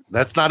sure.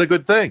 That's not a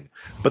good thing.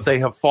 But they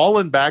have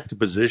fallen back to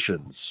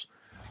positions.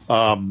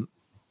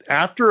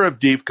 After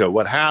Avdiivka,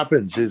 what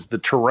happens is the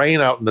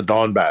terrain out in the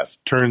Donbass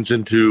turns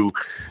into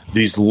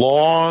these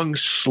long,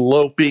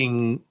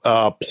 sloping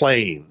not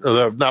plains,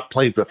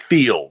 but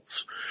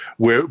fields,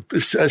 where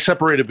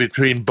separated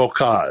between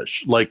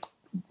bocage. Like,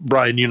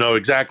 Brian, you know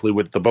exactly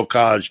what the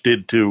bocage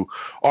did to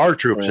our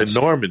troops in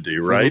Normandy,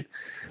 right?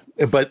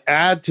 Mm-hmm. But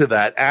add to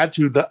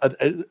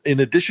the, in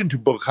addition to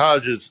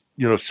bocages,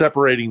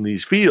 separating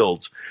these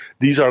fields,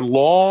 these are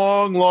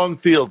long, long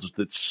fields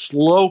that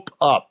slope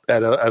up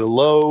at a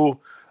low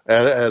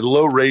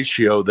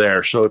ratio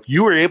there. So if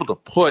you were able to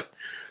put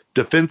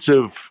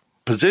defensive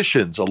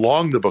positions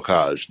along the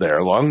bocage there,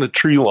 along the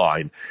tree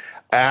line,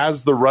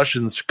 as the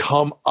Russians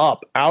come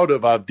up out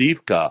of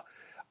Avdiivka,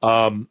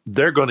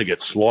 they're going to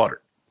get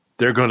slaughtered.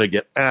 They're going to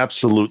get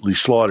absolutely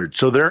slaughtered.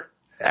 So they're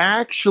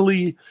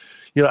actually,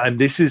 and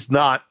this is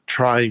not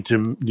trying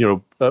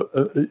to,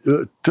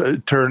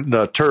 turn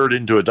a turd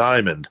into a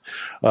diamond,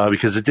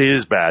 because it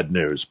is bad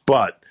news,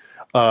 but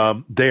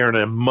they are in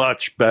a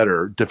much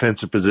better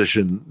defensive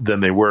position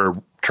than they were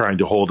trying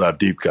to hold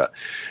Avdiivka.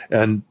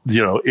 And,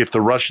 if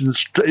the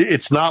Russians,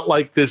 it's not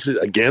like this,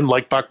 again,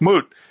 like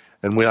Bakhmut.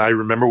 And I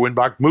remember when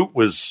Bakhmut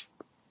was,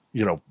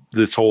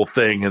 this whole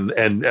thing, and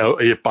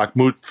if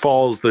Bakhmut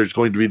falls, there's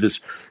going to be this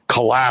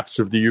collapse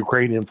of the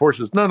Ukrainian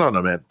forces. No,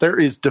 man. There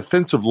is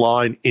defensive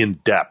line in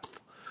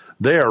depth.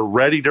 They are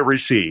ready to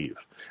receive.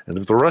 And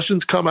if the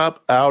Russians come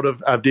up out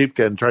of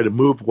Avdiivka and try to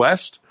move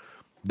west,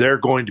 they're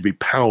going to be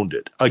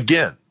pounded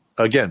again,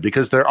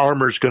 because their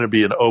armor is going to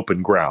be in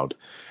open ground.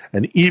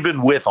 And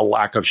even with a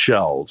lack of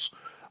shells,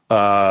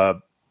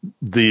 the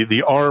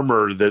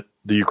armor that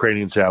the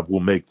Ukrainians have will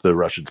make the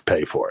Russians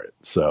pay for it.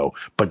 So,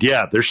 but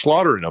yeah, they're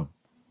slaughtering them.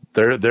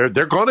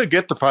 They're going to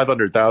get to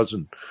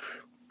 500,000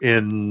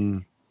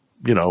 in,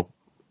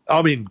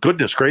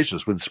 goodness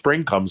gracious, when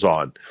spring comes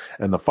on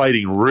and the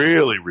fighting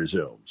really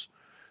resumes,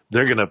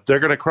 they're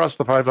gonna cross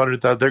the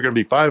 500,000. They're going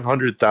to be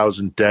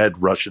 500,000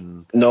 dead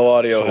Russian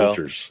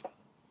soldiers. Hal.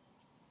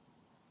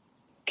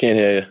 Can't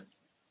hear you.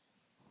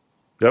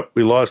 Yep,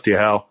 we lost you,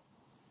 Hal.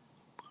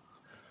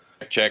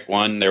 Check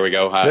one. There we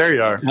go. Hi. There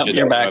you are.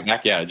 You're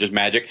back. Yeah, just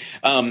magic.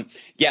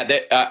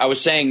 I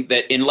was saying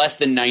that in less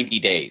than 90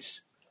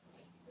 days,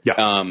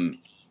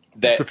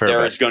 that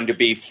there is going to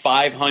be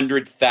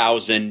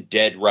 500,000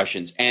 dead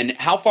Russians. And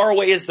how far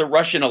away is the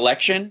Russian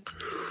election?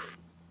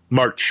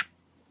 March.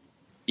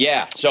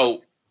 Yeah.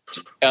 So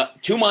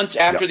 2 months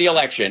after the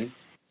election,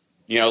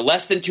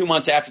 less than 2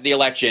 months after the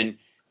election,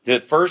 the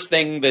first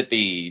thing that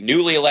the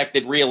newly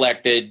elected,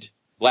 reelected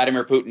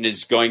Vladimir Putin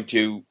is going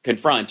to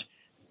confront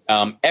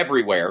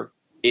everywhere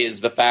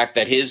is the fact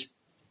that his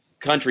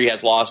country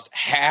has lost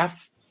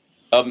half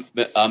of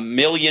a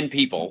million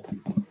people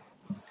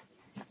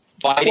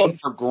fighting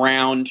for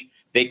ground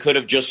they could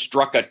have just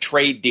struck a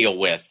trade deal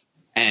with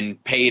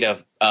and paid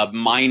a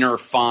minor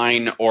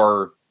fine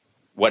or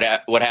what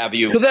have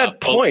you. To that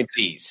point,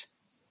 fees.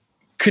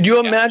 Could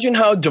you imagine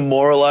how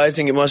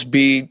demoralizing it must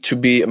be to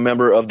be a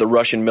member of the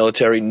Russian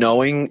military,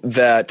 knowing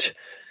that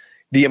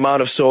the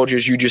amount of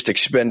soldiers you just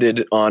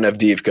expended on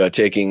Avdiivka,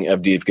 taking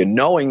Avdiivka,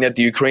 knowing that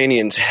the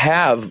Ukrainians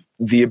have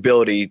the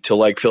ability to,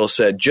 like Phil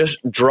said, just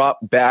drop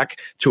back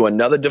to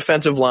another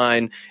defensive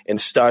line and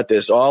start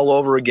this all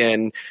over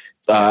again,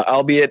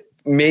 albeit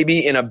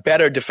maybe in a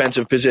better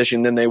defensive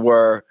position than they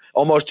were,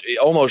 almost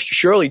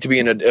surely to be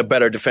in a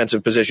better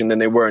defensive position than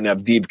they were in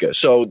Avdiivka.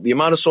 So the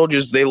amount of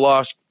soldiers they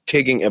lost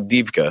taking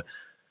Avdiivka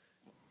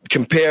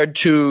compared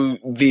to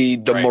the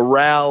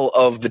morale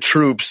of the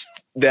troops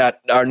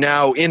that are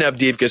now in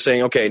Avdiivka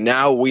saying, okay,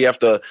 now we have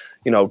to,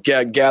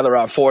 gather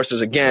our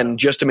forces again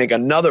just to make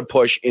another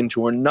push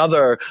into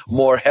another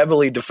more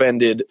heavily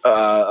defended,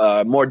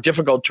 more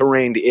difficult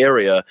terrained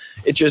area.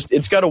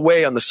 It's got to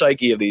weigh on the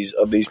psyche of these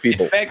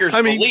people. It beggars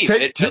belief.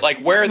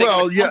 Where are they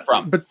going to come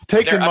from? But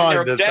take in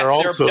mind that they're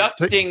also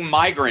abducting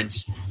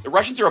migrants. The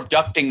Russians are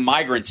abducting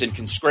migrants and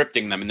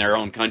conscripting them in their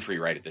own country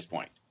right at this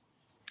point.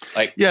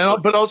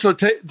 But also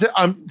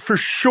I'm for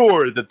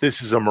sure that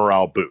this is a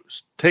morale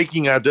boost.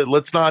 Taking out,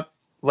 let's not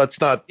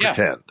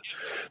pretend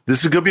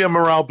this is going to be a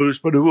morale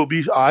boost, but it will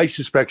be, I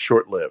suspect,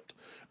 short lived,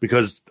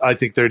 because I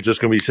think they're just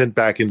going to be sent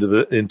back into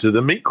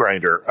the meat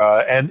grinder.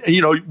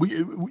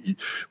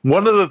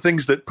 One of the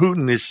things that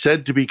Putin is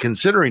said to be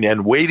considering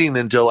and waiting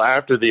until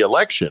after the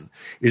election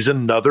is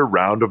another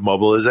round of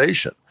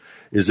mobilization.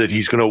 Is that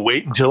he's going to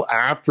wait until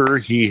after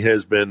he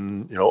has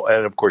been,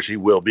 and of course he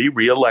will be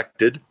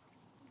reelected.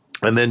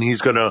 And then he's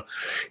going to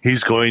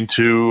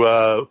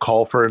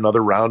call for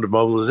another round of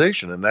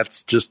mobilization. And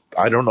that's just,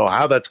 I don't know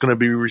how that's going to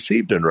be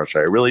received in Russia.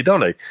 I really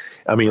don't.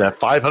 I mean, at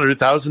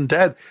 500,000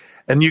 dead.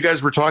 And you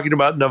guys were talking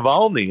about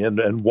Navalny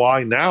and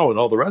why now and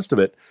all the rest of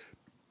it.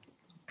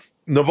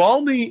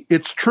 Navalny,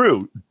 it's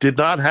true, did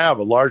not have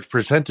a large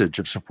percentage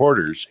of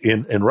supporters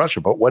in Russia.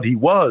 But what he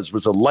was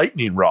a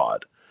lightning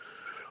rod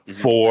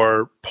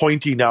for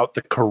pointing out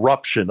the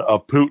corruption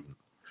of Putin.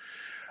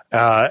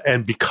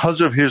 And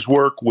because of his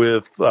work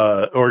with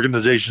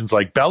organizations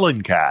like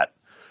Bellingcat,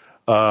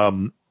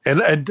 and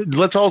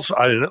let's also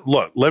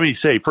look. Let me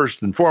say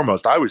first and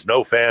foremost, I was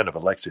no fan of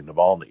Alexei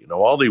Navalny.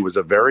 Navalny was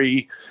a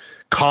very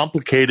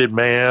complicated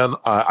man.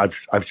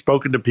 I've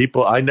spoken to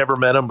people. I never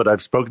met him, but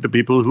I've spoken to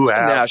people who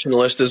have.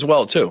 Nationalist as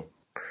well, too.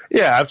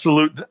 Yeah,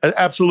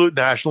 absolute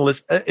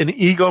nationalist, an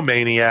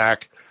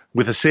egomaniac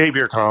with a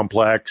savior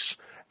complex,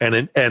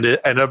 and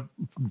a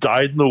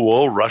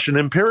dyed-in-the-wool Russian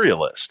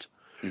imperialist.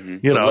 Mm-hmm.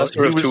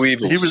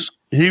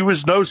 He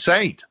was no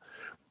saint,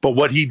 but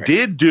what he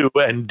did do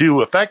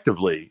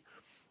effectively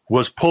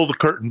was pull the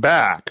curtain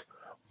back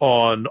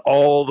on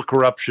all the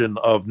corruption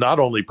of not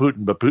only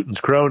Putin but Putin's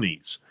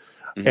cronies,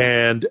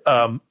 and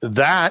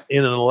that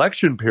in an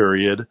election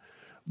period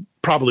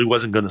probably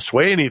wasn't going to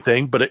sway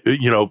anything. But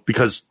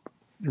because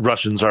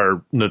Russians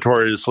are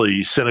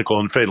notoriously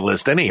cynical and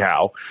fatalist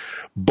anyhow,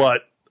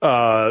 but.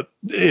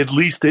 At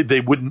least they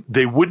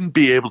wouldn't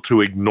be able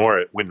to ignore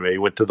it when they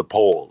went to the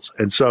polls.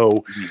 And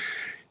so,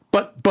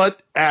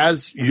 but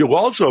as you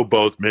also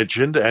both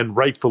mentioned, and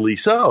rightfully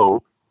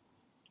so,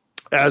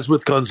 as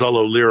with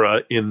Gonzalo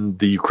Lira in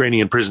the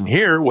Ukrainian prison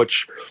here,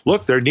 which,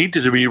 look, there need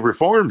to be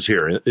reforms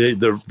here.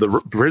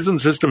 The prison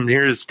system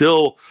here is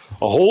still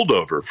a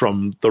holdover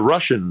from the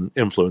Russian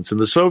influence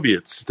and the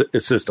Soviet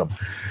system.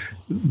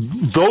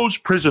 Those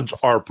prisons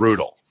are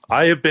brutal.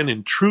 I have been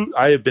in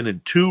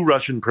two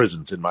Russian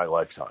prisons in my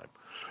lifetime.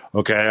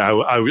 Okay,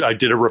 I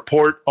did a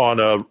report on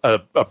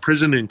a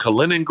prison in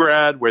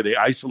Kaliningrad where they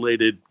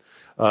isolated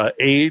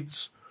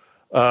AIDS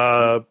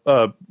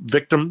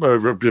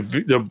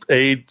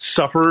AIDS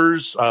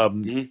sufferers,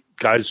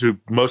 guys who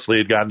mostly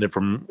had gotten it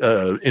from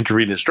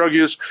intravenous drug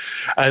use,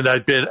 and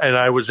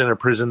I was in a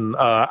prison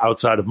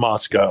outside of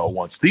Moscow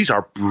once. These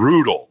are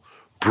brutal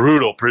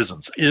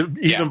prisons,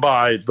 even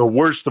by the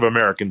worst of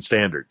American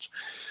standards.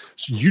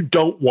 So you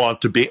don't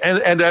want to be,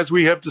 and as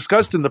we have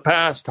discussed in the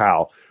past,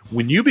 Hal,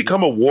 when you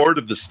become a ward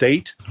of the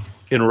state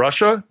in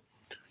Russia,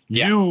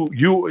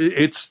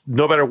 it's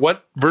no matter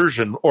what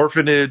version,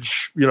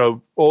 orphanage,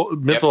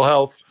 mental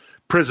health,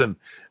 prison,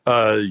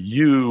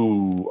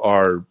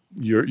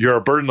 you're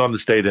a burden on the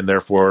state, and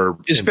therefore,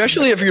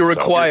 especially if you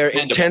require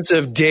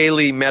intensive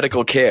daily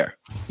medical care.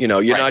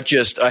 You're not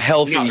just a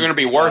healthy. You're going to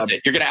be worth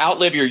it. You're going to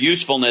outlive your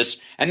usefulness,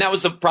 and that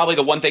was probably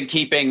the one thing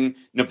keeping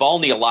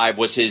Navalny alive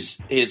was his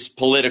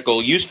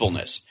political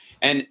usefulness.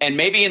 And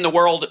maybe in the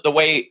world, the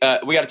way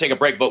we got to take a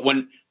break, but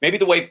maybe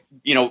the way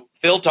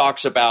Phil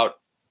talks about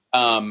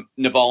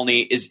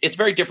Navalny it's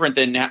very different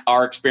than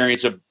our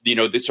experience of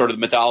the sort of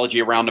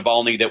mythology around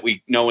Navalny that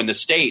we know in the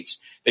States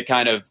that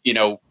kind of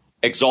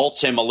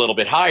exalts him a little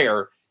bit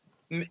higher.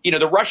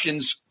 the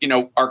Russians,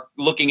 are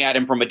looking at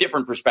him from a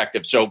different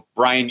perspective. So,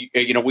 Brian,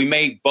 we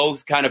may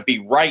both kind of be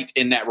right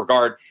in that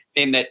regard,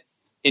 in that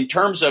in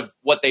terms of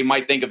what they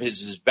might think of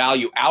his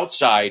value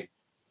outside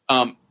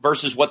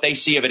versus what they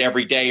see of it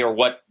every day, or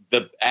what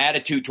the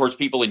attitude towards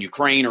people in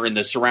Ukraine or in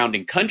the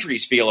surrounding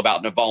countries feel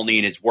about Navalny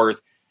and his worth.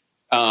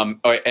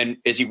 And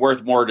is he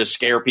worth more to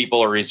scare people,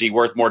 or is he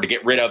worth more to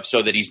get rid of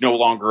so that he's no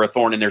longer a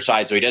thorn in their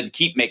side, so he doesn't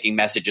keep making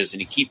messages and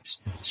he keeps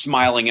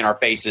smiling in our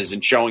faces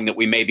and showing that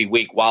we may be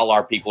weak while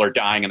our people are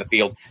dying in the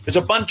field? There's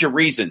a bunch of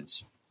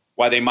reasons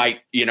why they might,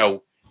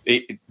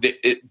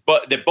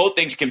 but that both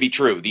things can be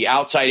true. The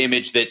outside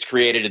image that's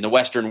created in the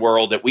Western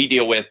world that we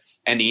deal with,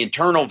 and the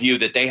internal view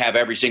that they have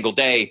every single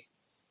day,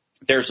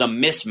 there's a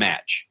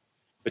mismatch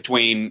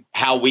between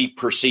how we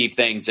perceive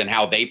things and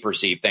how they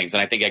perceive things.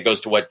 And I think that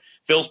goes to what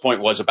Phil's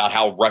point was about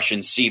how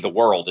Russians see the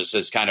world as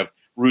this kind of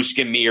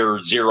Ruski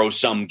Mir,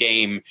 zero-sum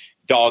game,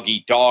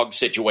 dog-eat-dog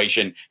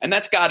situation. And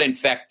that's got to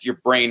infect your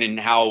brain and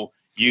how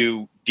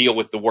you deal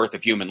with the worth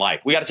of human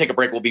life. We got to take a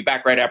break. We'll be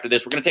back right after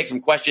this. We're going to take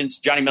some questions.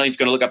 Johnny Million's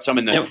going to look up some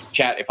in the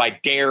chat. If I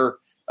dare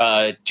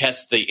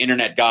test the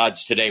internet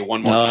gods today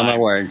one more time my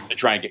word. to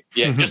try and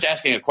get just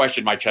asking a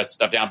question might shut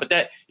stuff down. But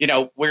that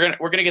we're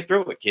gonna get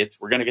through it, kids.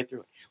 We're gonna get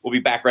through it. We'll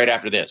be back right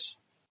after this.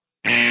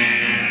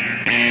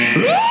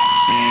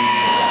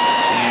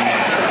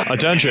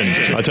 Attention.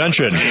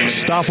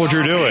 Stop what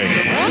you're doing.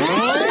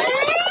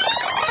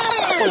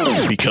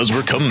 Because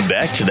we're coming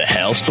back to the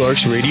Hal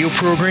Sparks radio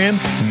program,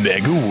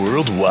 Mega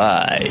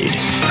Worldwide.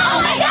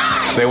 Oh my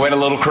God! They went a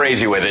little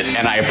crazy with it,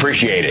 and I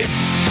appreciate it.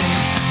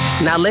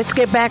 Now let's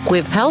get back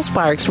with Hal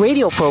Sparks'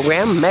 radio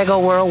program, Mega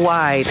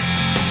Worldwide.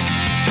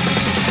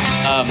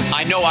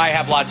 I know I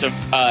have lots of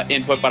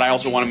input, but I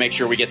also want to make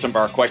sure we get some of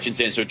our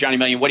questions in. So, Johnny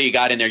Million, what do you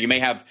got in there? You may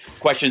have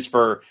questions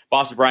for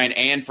Boston Brian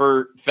and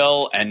for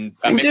Phil. And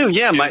I do,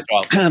 yeah.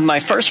 My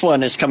first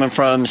one is coming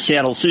from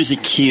Seattle Susie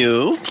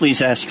Q.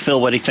 Please ask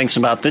Phil what he thinks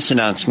about this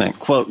announcement.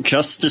 Quote,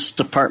 Justice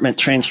Department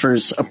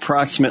transfers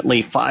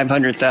approximately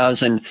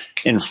 $500,000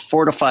 in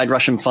fortified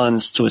Russian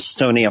funds to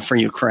Estonia for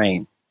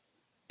Ukraine.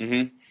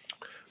 Mm-hmm.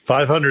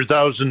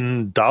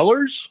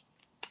 $500,000?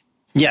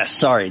 Yes,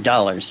 sorry,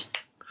 dollars.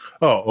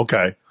 Oh,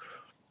 okay.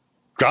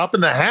 Drop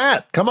in the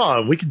hat. Come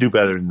on, we can do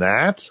better than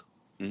that.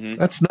 Mm-hmm.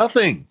 That's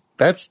nothing.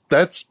 That's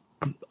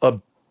a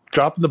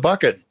drop in the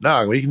bucket.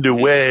 No, we can do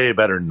way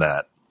better than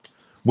that.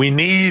 We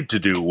need to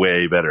do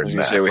way better than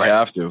that. Say we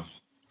have to.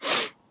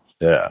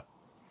 Yeah.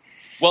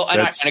 Well,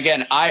 and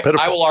again,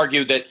 I will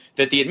argue that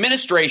the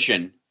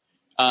administration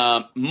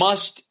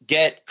must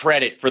get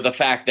credit for the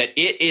fact that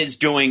it is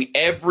doing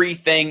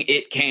everything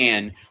it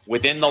can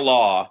within the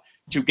law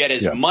to get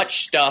as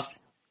much stuff.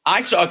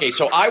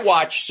 So I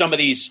watch some of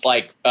these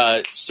like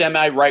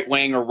semi-right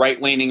wing or right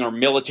leaning or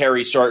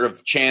military sort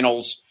of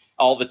channels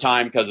all the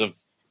time because of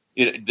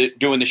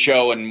doing the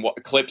show and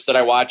clips that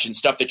I watch and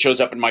stuff that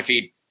shows up in my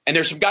feed. And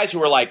there's some guys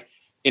who are like,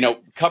 have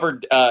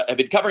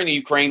been covering the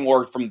Ukraine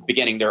war from the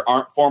beginning. They're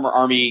former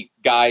Army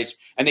guys,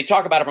 and they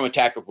talk about it from a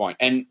tactical point.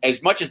 And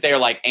as much as they're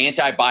like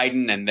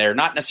anti-Biden and they're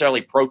not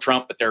necessarily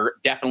pro-Trump, but they're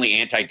definitely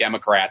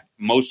anti-Democrat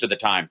most of the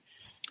time.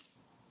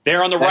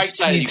 They're on the right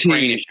side of the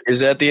Ukraine issue. Is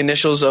that the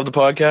initials of the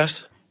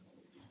podcast?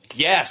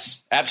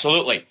 Yes,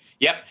 absolutely.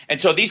 Yep. And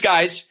so these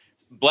guys,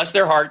 bless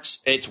their hearts,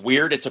 it's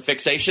weird. It's a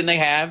fixation they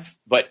have,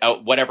 but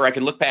whatever, I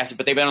can look past it.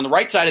 But they've been on the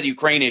right side of the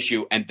Ukraine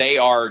issue, and they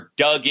are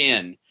dug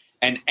in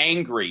and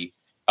angry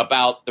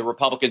about the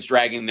Republicans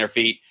dragging their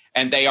feet.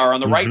 And they are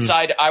on the right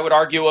side, I would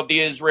argue, of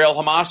the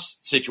Israel-Hamas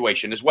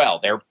situation as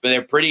well.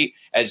 They're pretty,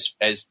 as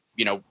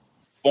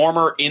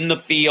former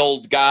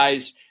in-the-field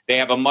guys, they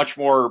have a much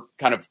more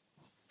kind of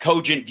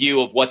cogent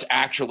view of what's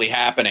actually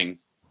happening.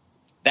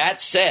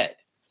 That said,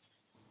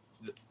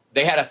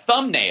 they had a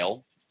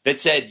thumbnail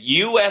that said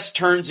U.S.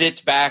 turns its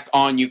back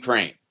on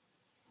Ukraine.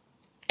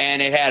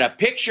 And it had a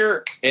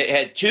picture, it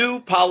had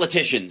two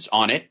politicians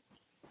on it,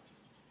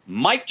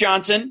 Mike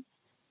Johnson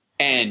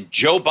and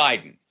Joe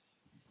Biden.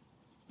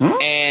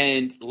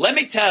 And let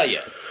me tell you,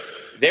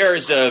 there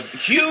is a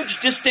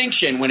huge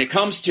distinction when it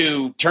comes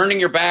to turning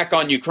your back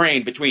on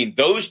Ukraine between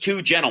those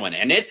two gentlemen.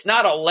 And it's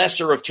not a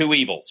lesser of two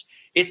evils.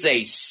 It's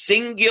a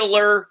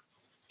singular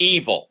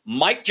evil.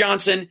 Mike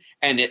Johnson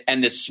and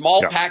this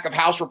small pack of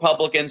House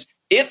Republicans,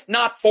 if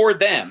not for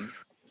them,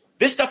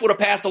 this stuff would have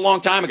passed a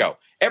long time ago.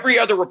 Every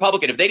other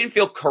Republican, if they didn't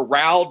feel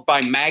corralled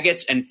by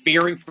maggots and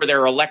fearing for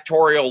their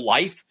electoral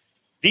life,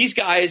 these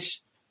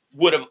guys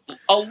would have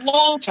a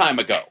long time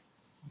ago.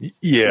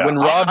 Yeah. When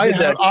Rob did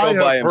that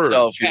show by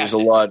himself, he was a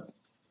lot.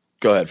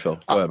 Go ahead, Phil.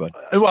 Go ahead, bud.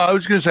 Well, I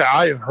was going to say,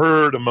 I've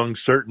heard among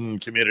certain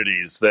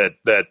communities that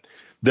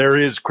there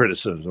is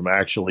criticism,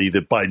 actually,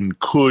 that Biden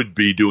could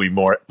be doing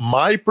more.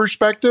 My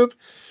perspective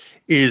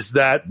is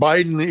that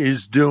Biden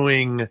is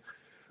doing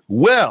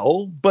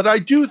well, but I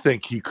do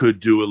think he could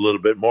do a little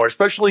bit more,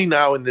 especially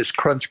now in this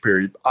crunch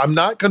period. I'm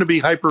not going to be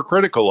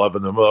hypercritical of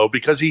him, though,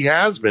 because he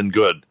has been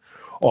good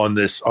on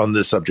this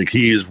subject.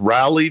 He has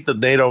rallied the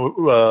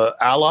NATO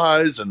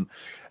allies and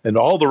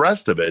all the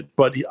rest of it.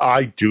 But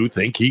I do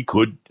think he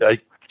could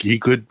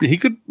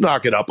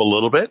knock it up a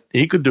little bit.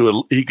 He could get a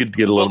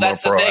little more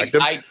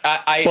proactive.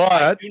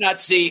 I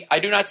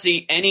do not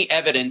see any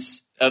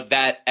evidence of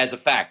that as a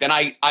fact. And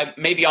I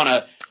maybe on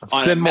a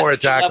send more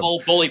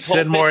level bully pulpit.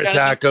 Send more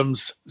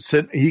attackums.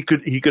 He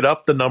could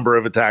up the number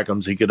of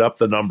attackums. He could up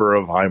the number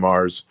of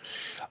HIMARS.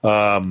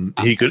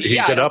 He could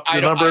up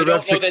the number of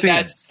F-16s. I don't know that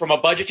that's from a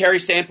budgetary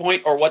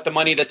standpoint, or what the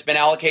money that's been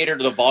allocated,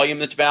 or the volume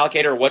that's been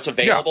allocated, or what's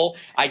available.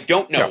 Yeah. I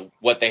don't know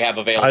what they have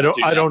available.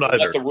 I don't either.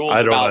 What the rules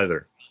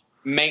either.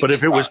 But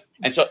if it was,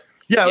 and so.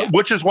 Yeah,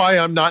 which is why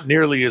I'm not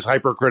nearly as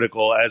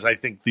hypercritical as I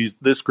think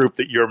this group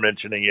that you're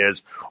mentioning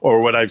is,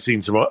 or what I've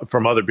seen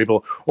from other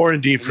people, or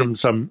indeed from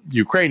some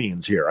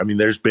Ukrainians here. I mean,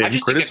 there's been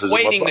criticism.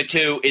 Equating the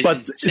two is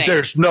insane.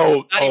 There's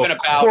no, not even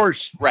about,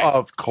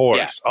 of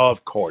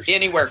course.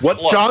 Anywhere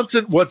close.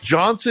 What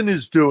Johnson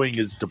is doing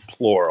is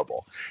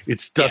deplorable.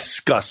 It's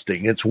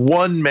disgusting. It's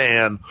one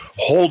man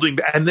holding,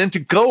 and then to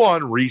go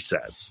on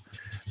recess,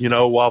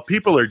 while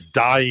people are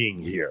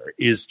dying here,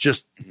 is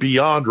just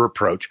beyond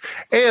reproach.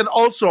 And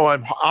also,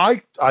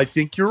 I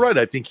think you're right.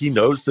 I think he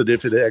knows that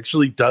if it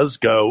actually does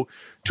go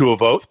to a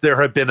vote, there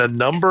have been a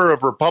number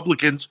of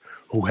Republicans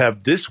who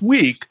have this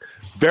week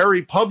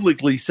very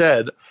publicly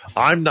said,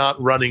 I'm not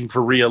running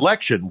for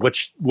re-election,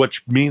 which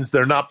means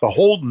they're not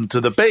beholden to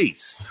the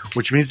base,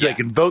 which means they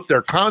can vote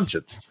their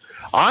conscience.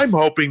 I'm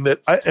hoping that,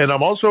 and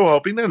I'm also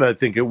hoping, and I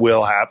think it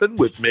will happen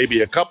with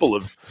maybe a couple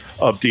of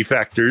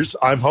defectors,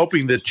 I'm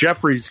hoping that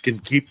Jeffries can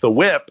keep the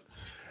whip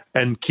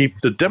and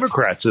keep the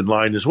Democrats in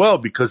line as well,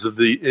 because of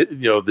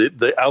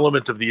the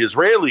element of the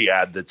Israeli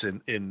ad that's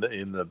in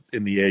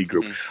the A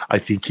group. I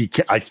think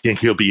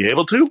he'll be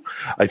able to.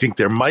 I think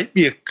there might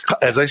be,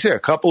 as I say, a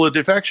couple of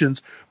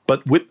defections,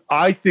 but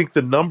I think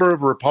the number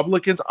of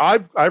Republicans,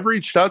 I've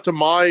reached out to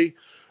my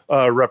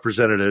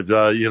representative,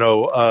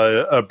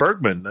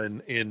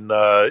 Bergman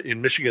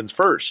in Michigan's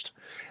first.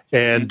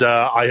 And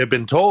I have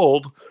been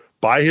told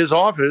by his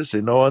office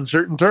in no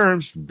uncertain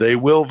terms, they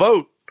will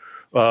vote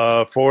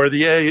for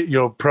the aid,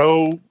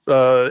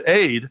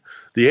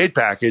 the aid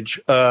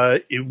package,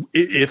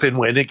 if and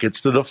when it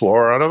gets to the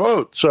floor on a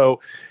vote.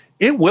 So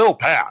it will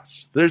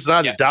pass. There's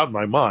not a doubt in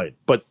my mind.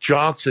 But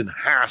Johnson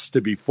has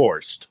to be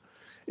forced.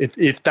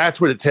 If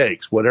that's what it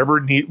takes,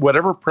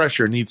 whatever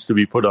pressure needs to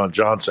be put on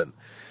Johnson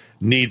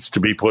needs to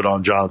be put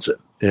on Johnson.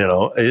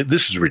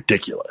 This is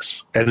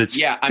ridiculous, and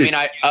it's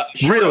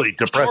really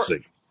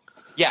depressing.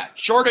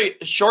 Short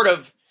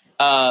of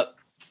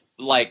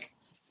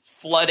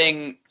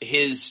flooding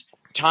his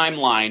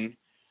timeline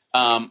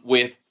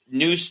with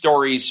news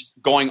stories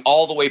going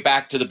all the way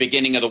back to the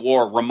beginning of the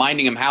war,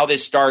 reminding him how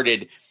this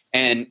started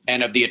and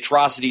of the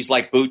atrocities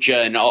like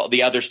Bucha and all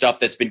the other stuff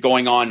that's been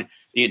going on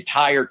the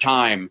entire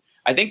time.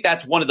 I think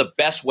that's one of the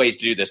best ways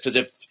to do this,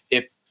 because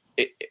if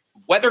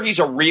whether he's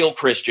a real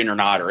Christian or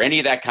not, or any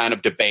of that kind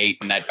of debate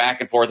and that back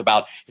and forth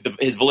about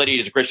his validity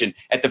as a Christian,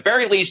 at the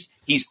very least,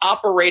 he's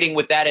operating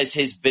with that as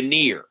his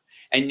veneer.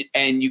 And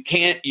you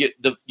can't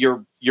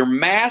your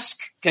mask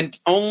can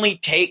only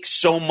take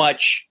so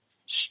much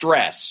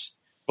stress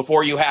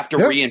before you have to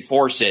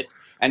reinforce it,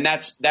 and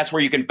that's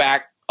where you can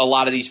back a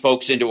lot of these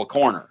folks into a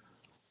corner.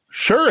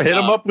 Sure, hit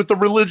them up with the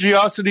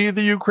religiosity of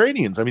the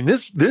Ukrainians. I mean,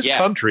 this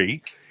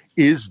country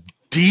is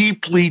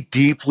deeply,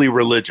 deeply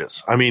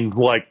religious. I mean,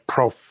 like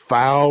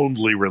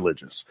profoundly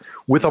religious,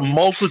 with a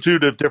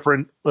multitude of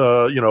different,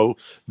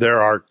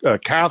 there are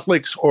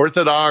Catholics,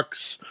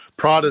 Orthodox,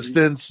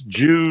 Protestants,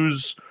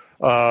 Jews,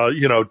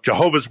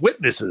 Jehovah's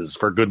Witnesses,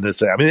 for goodness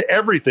sake. I mean,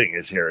 everything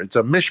is here. It's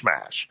a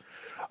mishmash.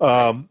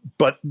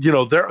 But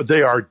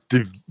they are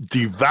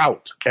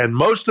devout, and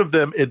most of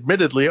them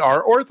admittedly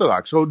are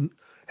Orthodox. So,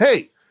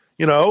 hey,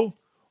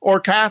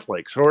 or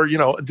Catholics, or,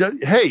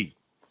 hey,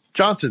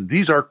 Johnson,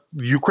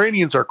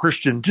 Ukrainians are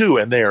Christian too,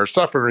 and they are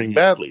suffering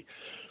badly.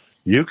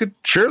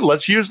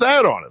 Let's use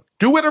that on him.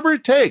 Do whatever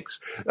it takes.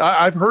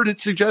 I've heard it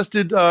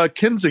suggested.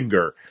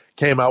 Kinzinger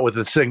came out with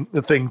a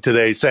thing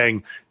today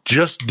saying,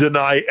 just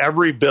deny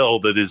every bill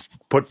that is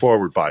put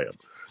forward by him.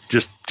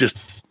 Just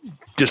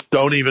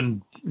don't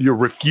even, you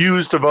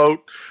refuse to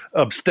vote,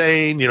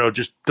 abstain,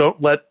 just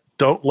don't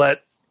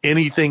let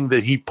anything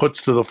that he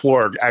puts to the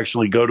floor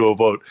actually go to a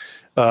vote,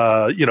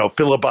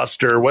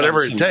 filibuster,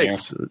 whatever it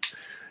takes.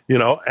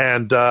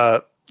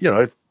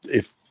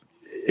 If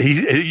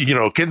he,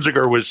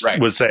 Kinzinger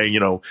was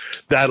saying,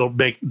 that'll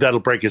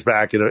break his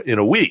back in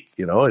a week.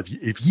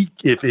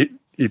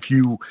 If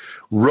you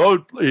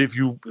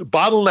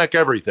bottleneck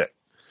everything,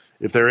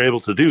 if they're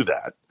able to do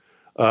that,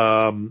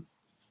 those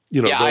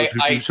who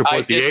do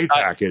support the aid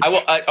package.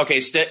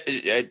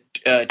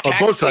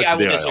 Tactically, I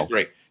will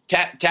disagree.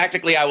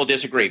 Tactically, I will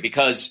disagree,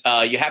 because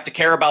you have to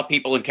care about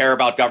people and care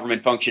about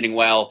government functioning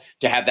well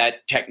to have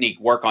that technique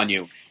work on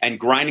you. And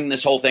grinding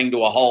this whole thing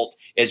to a halt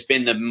has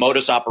been the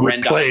modus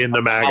operandi of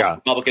the MAGA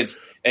Republicans.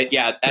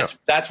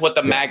 That's what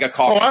the MAGA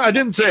call. I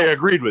didn't say I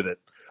agreed with it.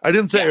 I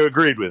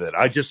agreed with it.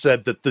 I just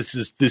said that this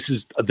is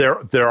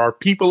there are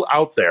people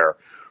out there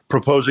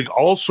proposing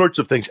all sorts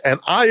of things, and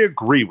I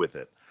agree with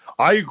it.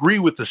 I agree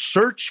with the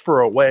search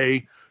for a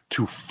way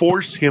to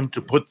force him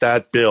to put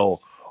that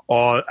bill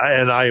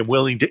and I am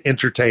willing to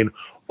entertain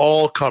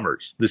all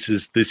comers. This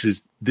is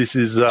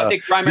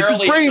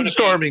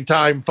brainstorming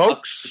time,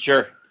 folks.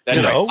 Sure.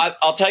 That's right.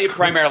 I'll tell you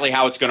primarily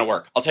how it's going to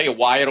work. I'll tell you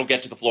why it'll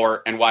get to the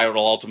floor and why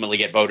it'll ultimately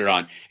get voted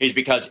on is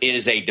because it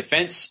is a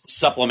defense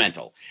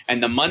supplemental.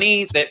 And the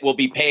money that will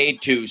be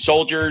paid to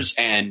soldiers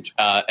and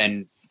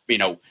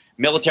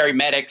military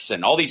medics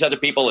and all these other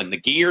people and the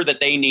gear that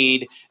they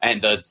need and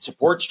the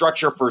support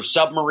structure for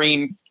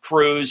submarine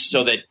crews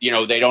so that,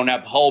 they don't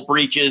have hull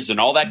breaches and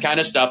all that kind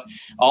of stuff,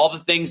 all the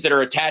things that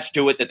are attached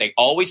to it that they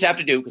always have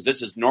to do because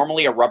this is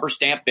normally a rubber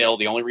stamp bill.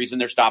 The only reason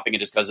they're stopping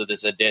it is because of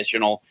this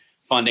additional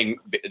funding,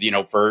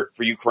 for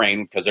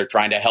Ukraine because they're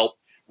trying to help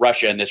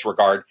Russia in this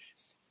regard.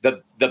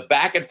 The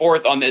back and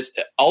forth on this,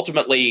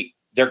 ultimately,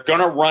 they're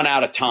going to run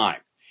out of time.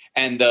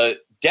 And the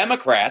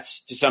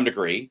Democrats, to some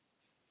degree,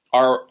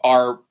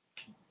 aren't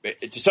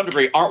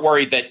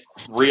worried that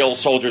real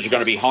soldiers are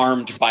going to be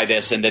harmed by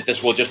this and that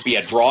this will just be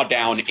a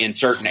drawdown in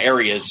certain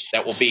areas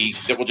that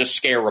will just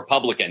scare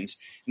Republicans,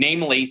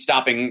 namely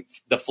stopping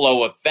the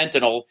flow of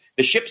fentanyl.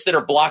 The ships that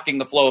are blocking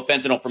the flow of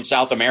fentanyl from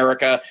South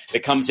America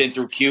that comes in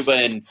through Cuba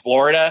and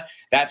Florida,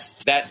 that's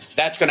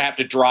going to have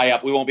to dry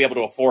up. We won't be able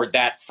to afford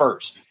that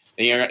first.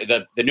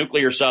 The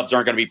nuclear subs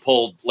aren't going to be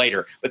pulled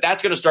later. But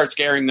that's going to start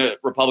scaring the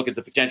Republicans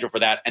the potential for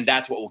that, and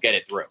that's what will get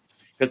it through.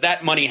 Because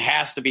that money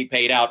has to be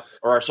paid out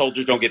or our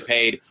soldiers don't get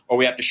paid or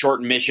we have to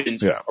shorten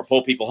missions or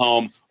pull people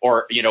home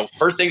or,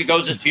 first thing that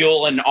goes is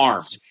fuel and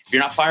arms. If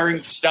you're not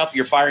firing stuff,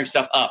 you're firing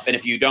stuff up. And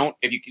if you don't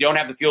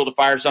have the fuel to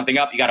fire something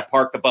up, you got to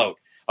park the boat.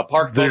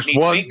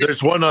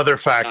 There's one other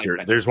factor.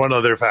 There's one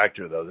other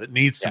factor, though, that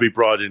needs to be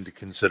brought into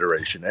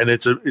consideration. And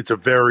it's a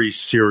very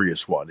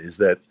serious one is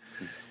that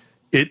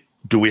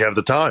do we have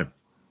the time?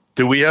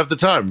 Do we have the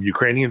time?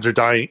 Ukrainians are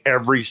dying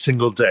every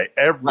single day,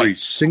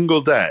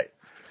 single day.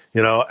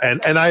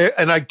 And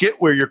I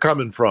get where you're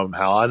coming from,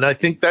 Hal, and I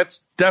think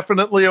that's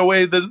definitely a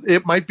way that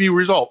it might be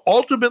resolved.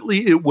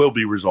 Ultimately, it will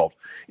be resolved.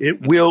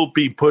 It will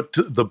be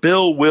the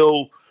bill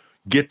will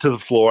get to the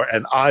floor,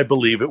 and I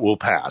believe it will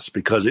pass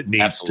because it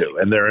needs to.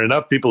 And there are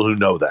enough people who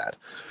know that.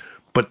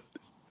 But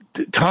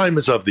time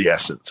is of the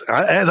essence.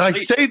 I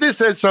say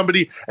this as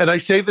somebody, and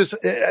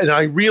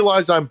I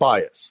realize I'm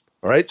biased.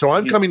 All right, so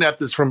I'm coming at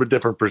this from a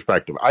different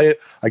perspective. I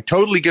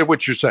totally get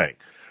what you're saying,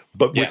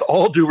 but with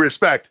all due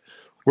respect,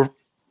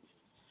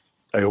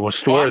 I'm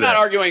not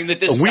arguing that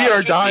this. We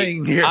are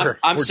dying here.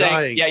 I'm We're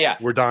saying, dying.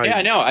 We're dying. Yeah,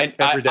 I know.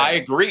 I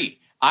agree.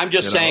 I'm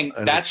just saying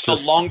that's the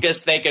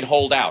longest they can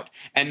hold out.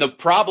 And the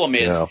problem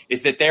is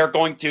that they're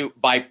going to,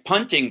 by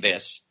punting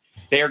this,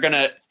 they're going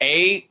to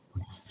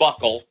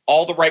buckle.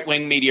 All the right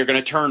wing media are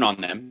going to turn on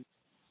them.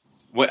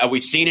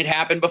 We've seen it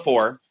happen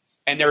before,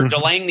 and they're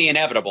delaying the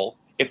inevitable.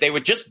 If they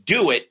would just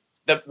do it,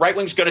 the right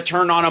wing's going to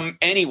turn on them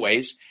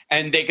anyways,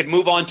 and they could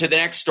move on to the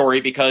next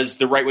story because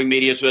the right wing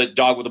media is a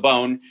dog with a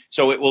bone,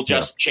 so it will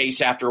just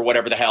chase after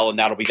whatever the hell, and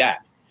that'll be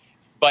that.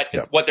 But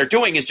what they're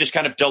doing is just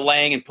kind of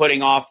delaying and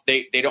putting off.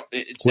 They don't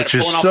instead of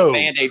pulling off the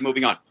Band-Aid,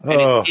 moving on,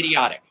 and it's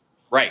idiotic,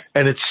 right?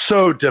 And it's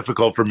so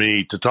difficult for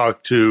me to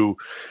talk to,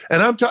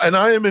 and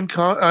I am in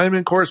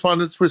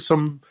correspondence with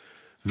some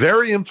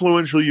very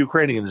influential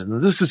Ukrainians, and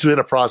this has been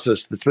a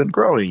process that's been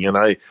growing. And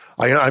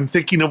I'm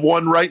thinking of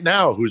one right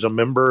now who's a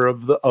member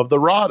of the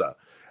Rada,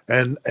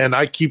 and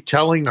I keep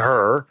telling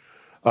her,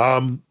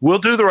 "We'll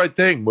do the right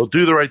thing. We'll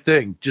do the right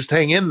thing. Just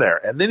hang in there."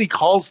 And then he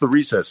calls the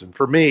recess, and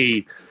for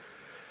me,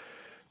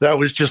 that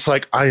was just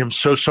like, I am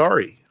so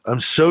sorry. I'm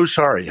so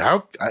sorry.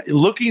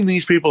 Looking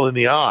these people in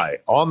the eye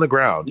on the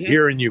ground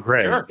here in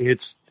Ukraine,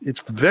 it's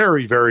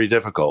very, very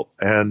difficult.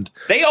 And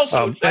they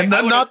also,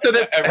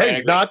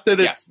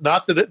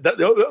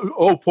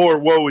 poor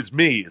woe is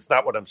me. It's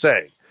not what I'm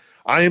saying.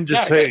 I am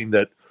just saying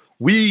that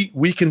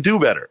we can do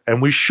better,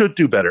 and we should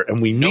do better, and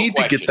we need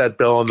to get that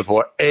bill on the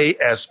floor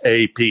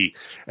ASAP.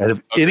 And if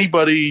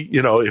anybody,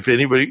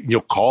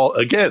 call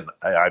again.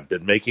 I've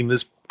been making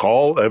this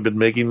call. I've been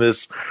making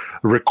this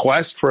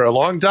request for a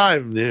long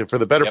time, for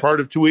the better part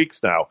of 2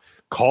 weeks now.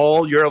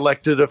 Call your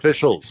elected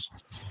officials.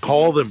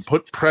 Call them.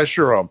 Put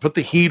pressure on. Put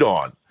the heat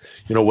on.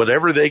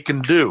 Whatever they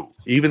can do.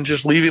 Even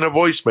just leaving a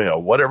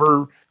voicemail.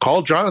 Whatever.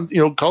 Call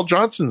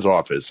Johnson's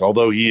office.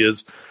 Although he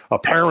is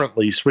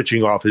apparently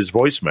switching off his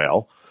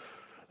voicemail.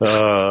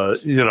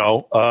 Now's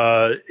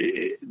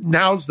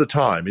the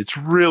time. It's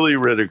really,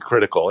 really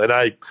critical. And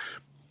I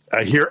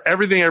hear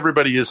everything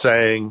everybody is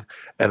saying,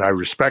 and I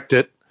respect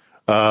it.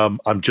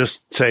 I'm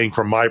just saying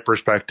from my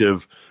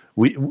perspective,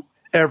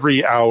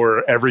 every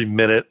hour, every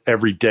minute,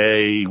 every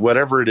day,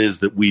 whatever it is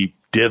that we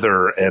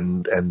dither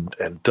and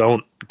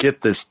don't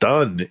get this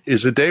done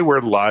is a day where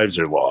lives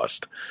are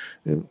lost.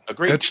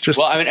 Agreed. That's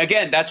just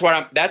again, that's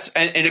what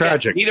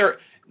tragic. Again,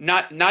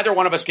 neither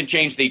one of us can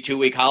change the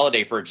 2-week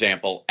holiday, for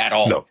example, at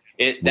all. No,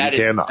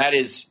 the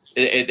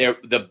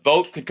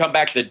vote could come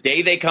back the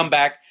day they come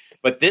back,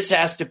 but this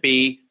has to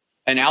be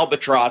an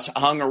albatross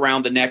hung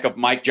around the neck of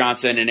Mike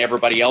Johnson and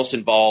everybody else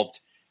involved.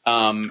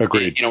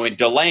 Agreed. In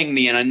delaying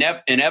the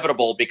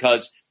inevitable,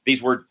 because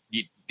these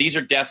these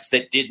are deaths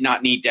that did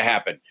not need to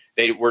happen.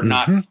 They were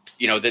not,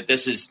 that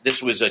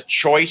this was a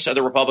choice of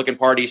the Republican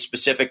Party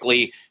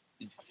specifically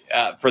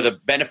for the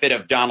benefit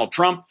of Donald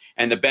Trump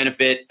and the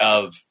benefit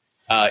of,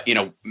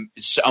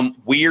 some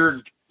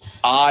weird,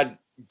 odd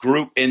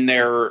group in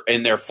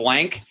their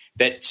flank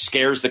that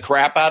scares the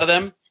crap out of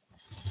them.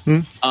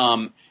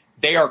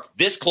 They are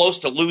this close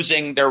to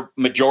losing their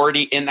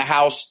majority in the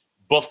House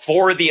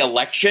before the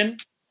election.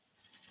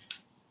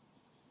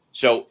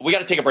 So we got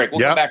to take a break.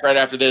 We'll come back right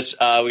after this.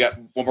 We got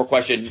one more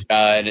question.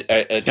 Got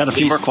a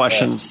few more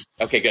questions.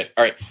 Okay, good.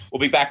 All right. We'll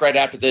be back right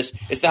after this.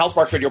 It's the Hal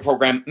Sparks Radio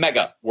program,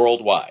 Mega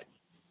Worldwide.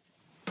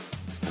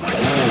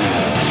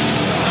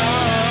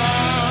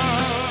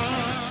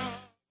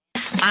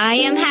 I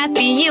am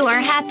happy, you are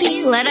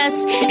happy, let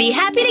us be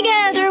happy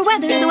together,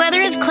 whether the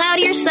weather is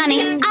cloudy or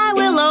sunny. I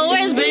will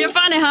always be your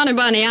funny honey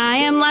bunny. I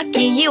am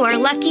lucky, you are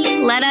lucky,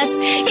 let us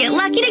get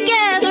lucky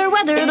together,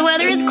 whether the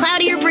weather is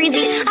cloudy or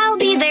breezy. I'll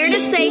be there to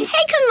say,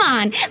 hey, come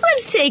on,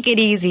 let's take it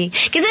easy.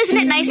 'Cause isn't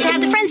it nice to have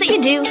the friends that you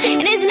do?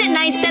 And isn't it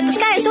nice that the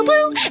sky is so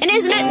blue? And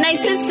isn't it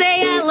nice to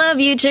say I love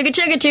you, chugga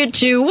chugga choo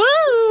choo, woo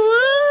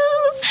woo.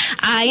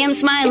 I am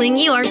smiling,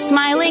 you are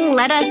smiling,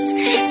 let us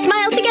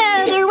smile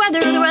together,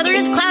 whether the weather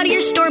is cloudy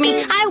or stormy.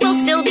 I will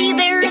still be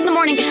there in the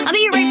morning, I'll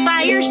be right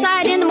by your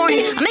side in the morning.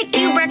 I'll make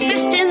you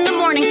breakfast in the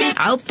morning.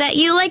 I hope that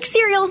you like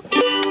cereal.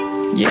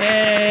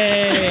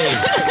 Yay!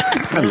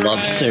 I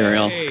love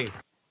cereal.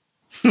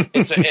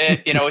 It's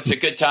a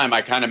good time.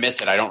 I kind of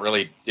miss it. I don't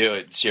really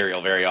do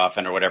cereal very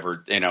often or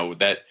whatever.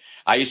 That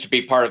I used to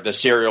be part of the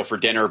cereal for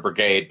dinner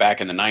brigade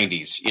back in the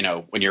 90s.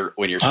 When you're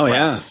oh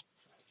yeah.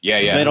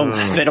 Yeah. They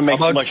don't make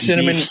so much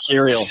cinnamon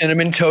cereal.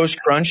 Cinnamon Toast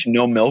Crunch,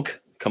 no milk.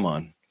 Come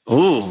on.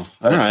 Ooh, all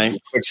right.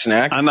 Quick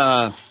snack.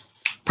 I'm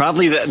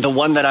probably the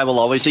one that I will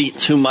always eat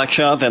too much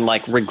of and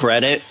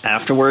regret it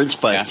afterwards,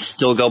 but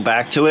still go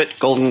back to it.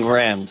 Golden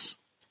Grams.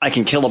 I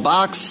can kill a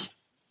box,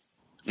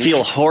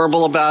 feel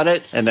horrible about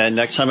it, and then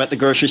next time at the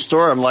grocery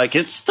store, I'm like,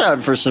 it's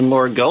time for some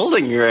more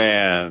Golden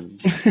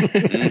Grams. Do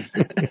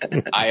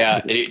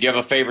you have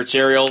a favorite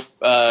cereal?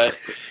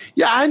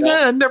 Yeah,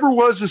 I never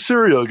was a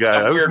cereal guy.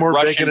 I was more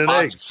Russian bacon and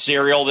eggs.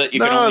 Cereal that you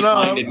can only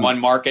find in one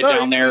market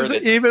down there.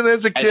 Even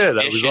as a kid,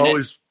 I was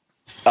always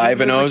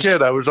Ivanhoe's. As a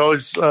kid, I was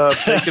always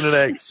bacon and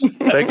eggs.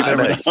 Bacon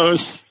and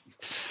eggs.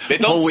 They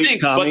don't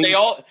sink, but they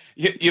all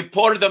you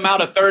pour them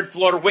out a third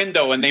floor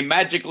window and they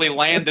magically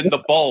land in the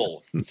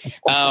bowl.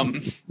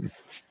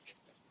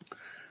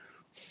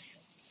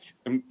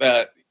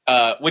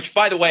 Which,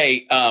 by the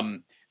way,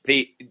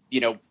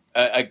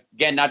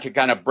 again, not to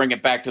kind of bring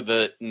it back to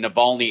the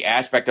Navalny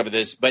aspect of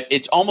this, but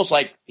it's almost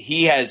like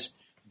he has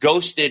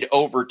ghosted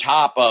over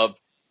top of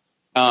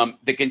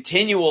the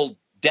continual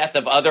death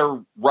of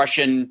other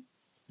Russian,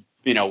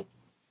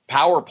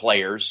 power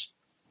players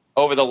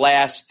over the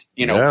last,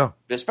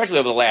 especially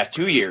over the last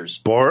 2 years.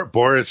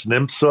 Boris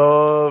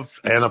Nemtsov,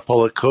 Anna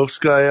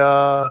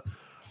Politkovskaya.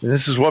 And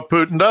this is what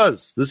Putin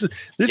does.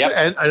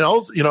 And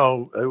also,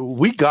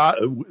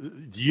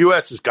 the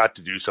U.S. has got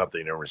to do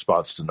something in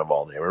response to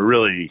Navalny.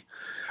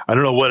 I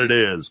don't know what it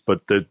is,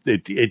 but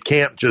it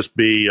can't just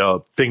be a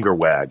finger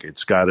wag.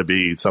 It's got to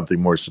be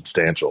something more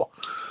substantial.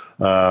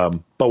 But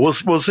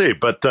we'll see.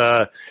 But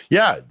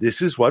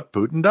this is what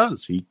Putin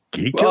does. He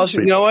kills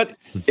people. You know what?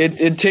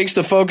 It takes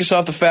the focus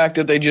off the fact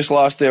that they just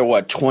lost their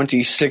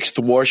 26th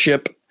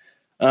warship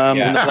in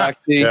the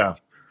Black Sea. Yeah.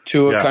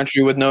 To a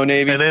country with no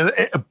navy, and then,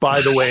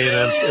 by the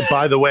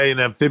way, an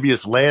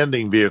amphibious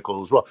landing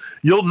vehicle as well.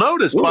 You'll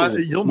notice, with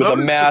a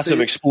massive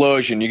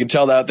explosion, you can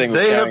tell that thing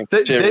was carrying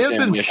serious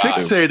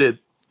ammunition.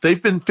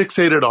 They've been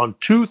fixated on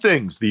two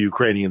things. The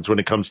Ukrainians, when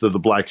it comes to the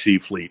Black Sea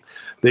Fleet,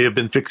 they have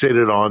been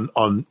fixated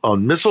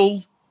on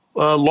missile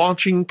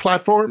launching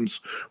platforms,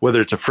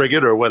 whether it's a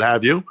frigate or what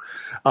have you,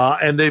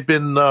 and they've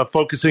been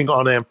focusing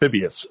on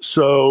amphibious.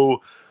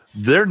 So.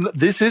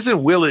 This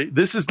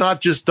is not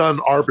just done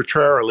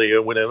arbitrarily.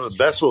 And when a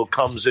vessel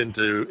comes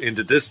into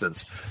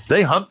distance,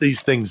 they hunt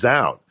these things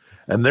down,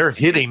 and they're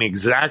hitting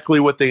exactly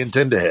what they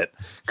intend to hit.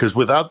 Because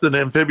without the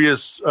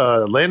amphibious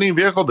landing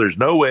vehicle, there's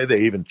no way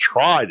they even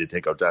try to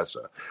take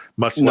Odessa.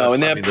 Much less.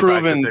 And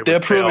they're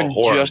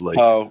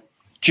proven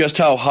just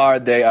how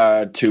hard they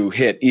are to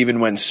hit,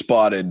 even when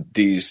spotted.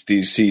 These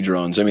sea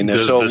drones. I mean, they're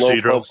so low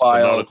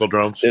profile. The nautical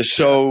drones. They're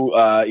so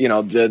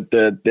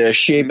their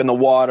shape in the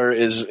water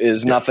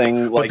is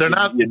nothing like you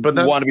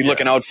want to be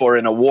looking out for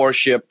in a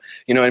warship.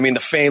 You know what I mean?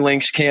 The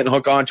phalanx can't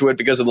hook onto it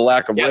because of the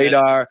lack of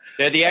radar.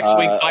 They're the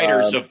X-wing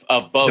fighters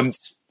of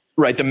boats.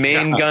 Right, the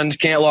main guns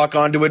can't lock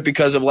onto it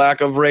because of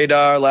lack of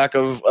radar, lack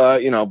of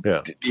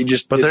you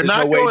just. But they're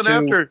not going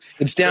after.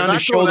 It's down to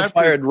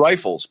shoulder-fired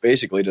rifles,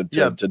 basically, to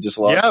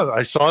dislodge. Yeah,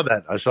 I saw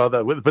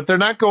that. But they're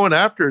not going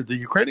after. The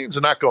Ukrainians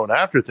are not going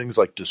after things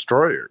like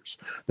destroyers.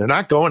 They're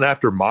not going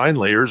after mine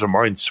layers or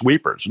mine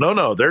sweepers.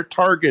 No, they're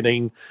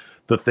targeting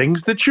the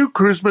things that shoot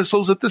cruise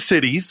missiles at the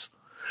cities.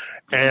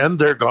 And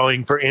they're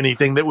going for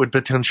anything that would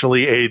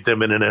potentially aid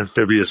them in an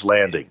amphibious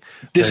landing.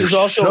 This is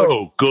also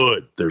so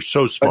good. They're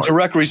so smart. A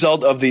direct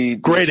result of the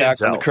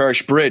attack on the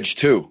Kerch Bridge,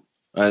 too.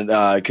 And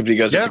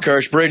because if the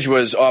Kerch Bridge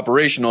was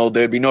operational,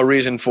 there'd be no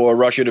reason for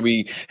Russia to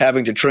be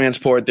having to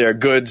transport their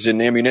goods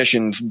and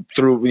ammunition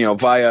through,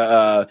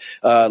 via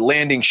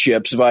landing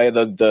ships via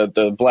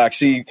the Black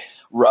Sea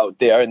route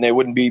there, and they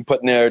wouldn't be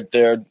putting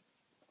their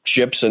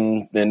ships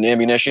and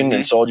ammunition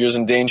and soldiers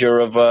in danger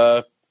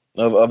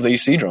of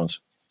these sea drones.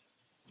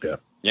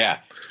 Yeah.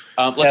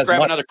 Let's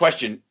grab another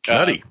question.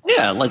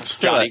 Yeah, let's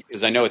do Johnny, it.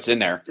 because I know it's in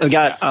there. I've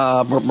got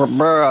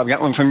I've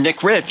got one from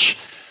Nick Rich.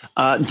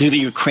 Do the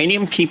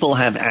Ukrainian people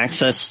have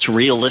access to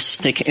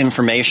realistic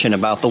information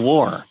about the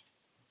war?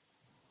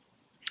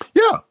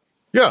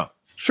 Yeah,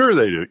 sure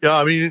they do. Yeah,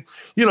 I mean,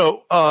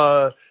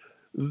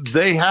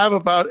 they have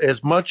about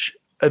as much.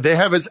 They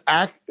have as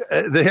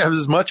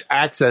much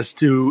access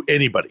to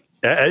anybody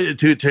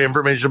to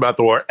information about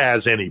the war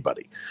as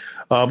anybody.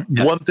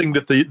 One thing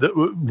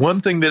that one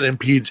thing that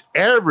impedes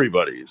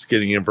everybody's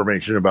getting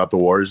information about the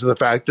war is the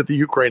fact that the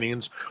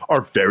Ukrainians are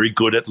very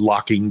good at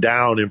locking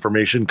down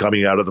information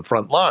coming out of the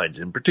front lines.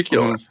 In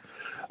particular,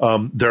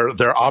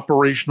 their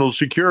operational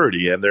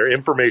security and their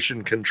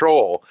information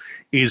control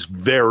is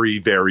very,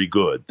 very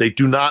good. They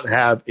do not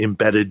have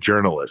embedded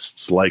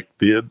journalists but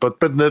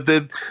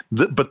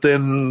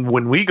then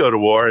when we go to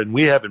war and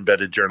we have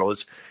embedded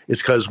journalists,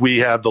 it's because we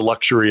have the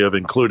luxury of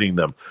including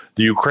them.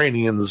 The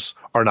Ukrainians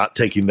are not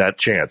taking that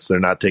chance. They're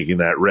not taking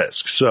that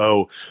risk.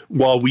 So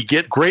while we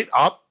get great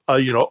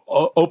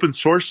open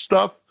source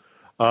stuff,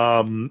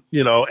 and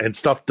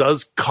stuff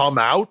does come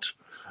out,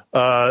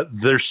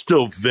 they're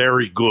still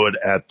very good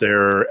at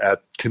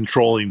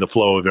controlling the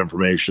flow of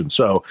information.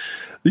 So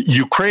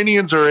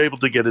Ukrainians are able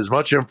to get as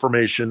much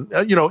information,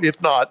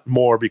 if not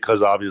more,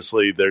 because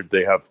obviously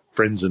they have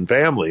friends and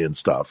family and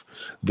stuff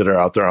that are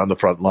out there on the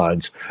front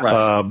lines.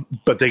 Right.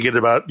 But they get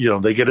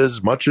they get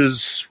as much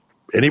as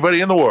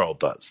anybody in the world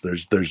does.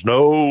 There's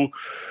no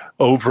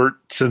overt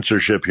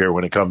censorship here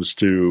when it comes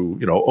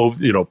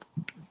to,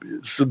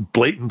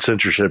 blatant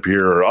censorship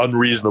here or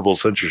unreasonable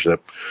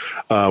censorship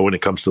when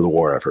it comes to the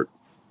war effort.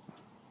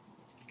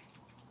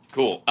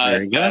 Cool.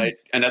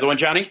 Another one,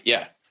 Johnny?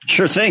 Yeah.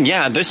 Sure thing.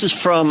 Yeah, this is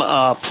from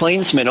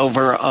Plainsman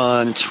over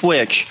on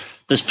Twitch.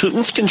 Does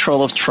Putin's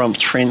control of Trump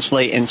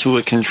translate into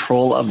a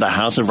control of the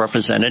House of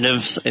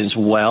Representatives as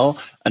well,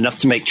 enough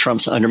to make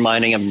Trump's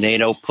undermining of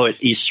NATO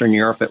put Eastern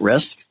Europe at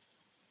risk?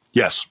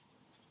 Yes.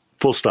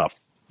 Full stop.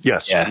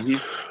 Yes. Yeah.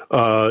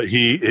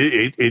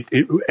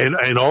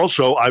 And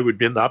also I would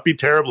not be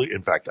terribly,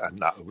 in fact,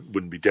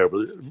 wouldn't be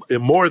terribly,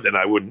 more than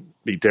I wouldn't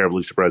be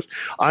terribly surprised.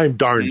 I'm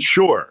darn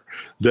sure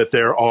that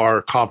there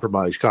are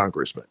compromised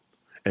congressmen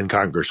and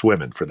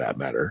congresswomen, for that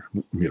matter,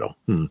 who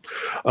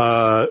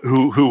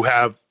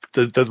have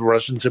the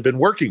Russians have been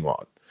working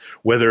on.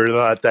 Whether or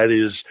not that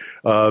is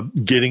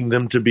getting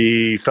them to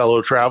be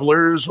fellow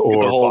travelers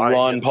or the whole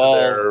Ron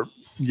Paul,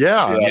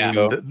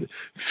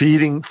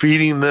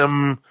 feeding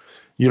them,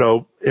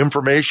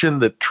 information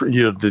that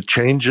that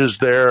changes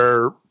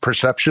their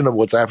perception of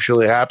what's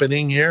actually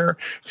happening here,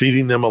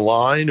 feeding them a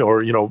line,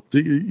 or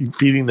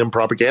feeding them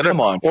propaganda.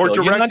 Come on, or Phil.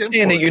 direct You're not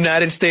saying that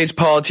United States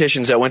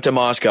politicians that went to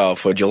Moscow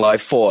for July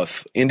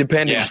 4th,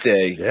 Independence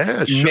Day,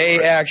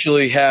 may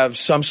actually have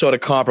some sort of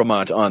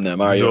compromise on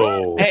them, are you?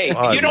 No, hey,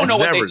 you don't know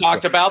what they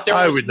talked about. There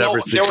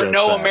were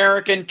no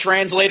American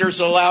translators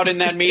allowed in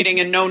that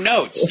meeting and no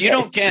notes.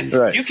 You can't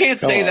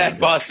say that,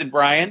 Boston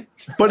Brian.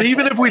 But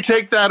even if we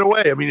take that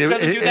away, I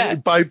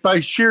mean, by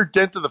sheer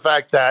dint of the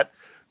fact that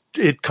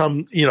it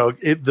comes,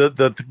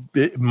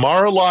 the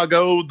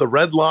Mar-a-Lago, the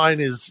red line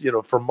is,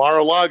 from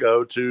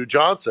Mar-a-Lago to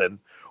Johnson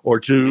or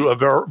to a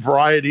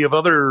variety of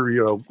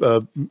other,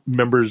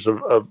 members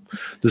of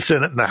the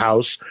Senate and the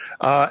House.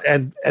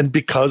 And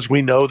because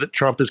we know that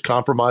Trump is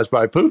compromised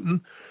by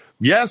Putin,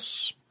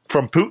 yes,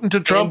 from Putin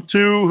to Trump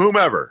to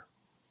whomever.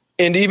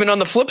 And even on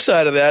the flip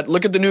side of that,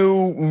 look at the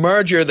new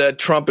merger that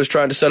Trump is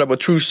trying to set up with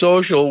True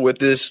Social with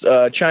this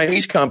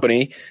Chinese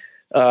company.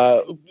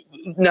 Now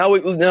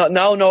not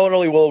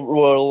only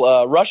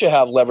will Russia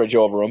have leverage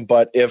over them,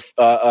 but if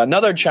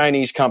another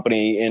Chinese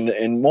company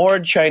and more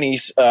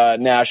Chinese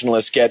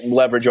nationalists get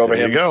leverage over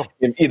him,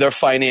 either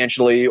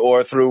financially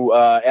or through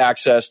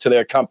access to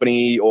their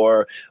company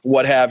or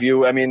what have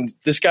you. I mean,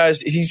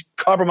 he's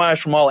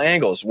compromised from all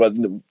angles,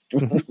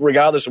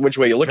 regardless of which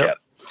way you look at it.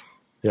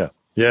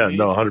 Yeah,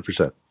 no,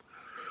 100%.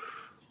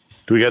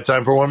 Do we got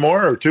time for one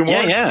more or two more?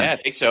 Yeah, I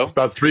think so.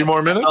 About 3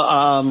 more minutes?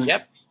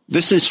 Yep.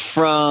 This is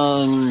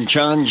from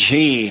John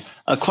G.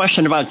 A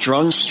question about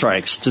drone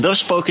strikes. Do those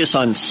focus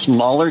on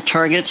smaller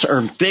targets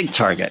or big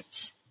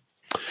targets?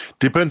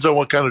 Depends on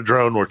what kind of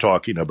drone we're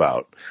talking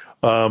about.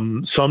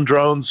 Some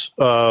drones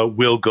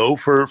will go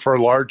for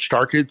large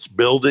targets,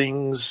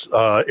 buildings,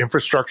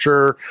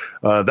 infrastructure,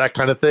 that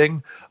kind of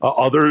thing.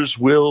 Others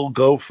will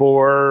go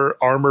for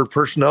armored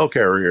personnel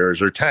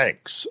carriers or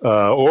tanks,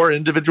 or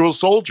individual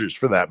soldiers,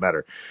 for that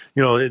matter.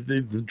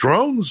 The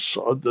drones.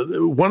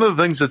 One of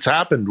the things that's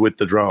happened with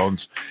the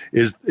drones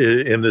is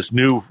in this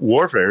new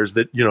warfare is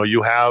that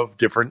you have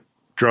different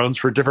drones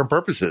for different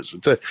purposes.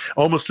 It's it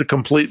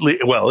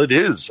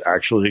is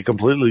actually a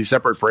completely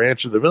separate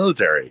branch of the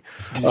military.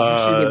 Did you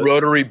see the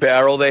rotary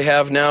barrel they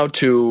have now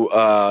to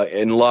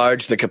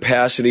enlarge the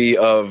capacity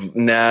of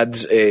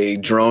nads a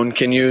drone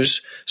can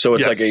use? So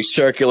it's like a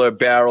circular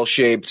barrel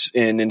shaped,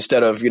 and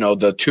instead of,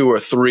 the 2 or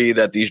 3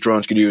 that these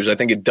drones could use, I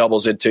think it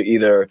doubles it to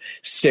either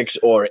 6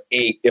 or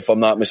 8, if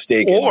I'm not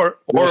mistaken. Or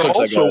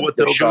also what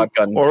they'll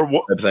shotgun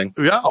do, type thing.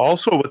 Yeah.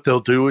 Also what they'll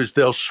do is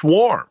they'll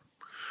swarm.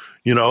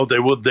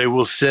 They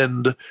will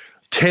send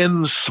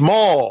 10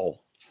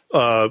 small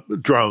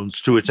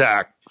drones to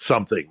attack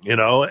something.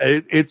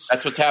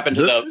 That's what's happened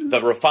to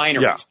the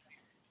refineries.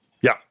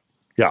 Yeah.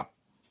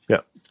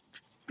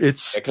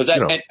 It's because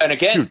and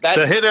again,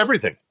 they hit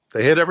everything.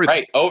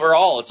 Right.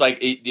 Overall, it's like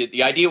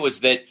the idea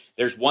was that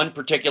there's one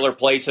particular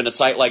place in a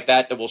site like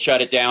that will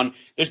shut it down.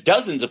 There's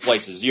dozens of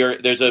places.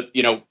 There's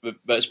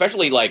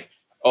especially like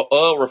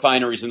oil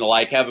refineries and the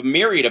like have a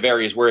myriad of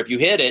areas where if you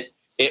hit it,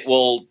 it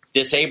will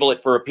disable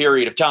it for a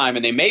period of time,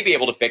 and they may be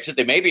able to fix it.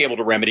 They may be able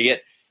to remedy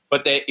it,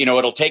 but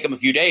it'll take them a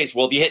few days.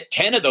 Well, if you hit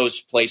 10 of those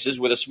places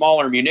with a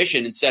smaller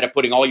munition instead of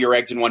putting all your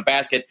eggs in one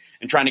basket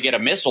and trying to get a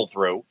missile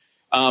through,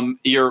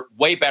 you're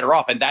way better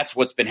off. And that's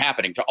what's been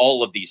happening to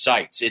all of these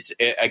sites. It's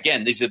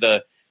again, this is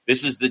the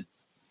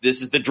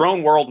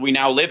drone world we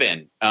now live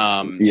in.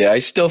 I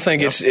still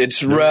think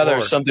it's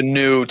rather something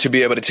new to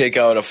be able to take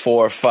out a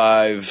 $4,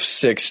 $5,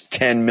 $6,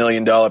 $10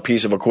 million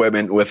piece of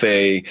equipment with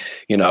a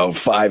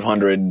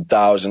 $500,000, $1,500,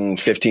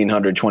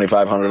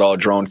 $2,500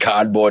 drone,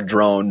 cardboard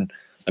drone.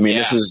 I mean,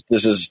 this is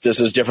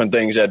different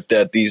things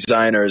that these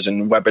designers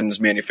and weapons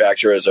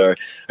manufacturers are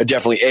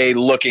definitely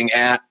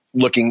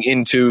looking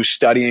into,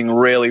 studying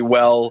really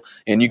well,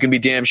 and you can be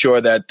damn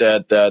sure that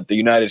the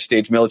United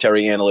States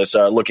military analysts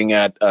are looking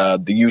at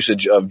the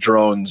usage of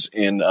drones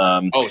in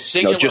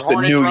singular just the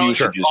new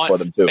usages for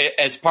them too.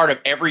 As part of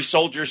every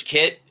soldier's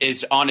kit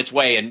is on its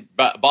way, and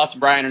Boston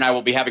Brian and I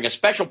will be having a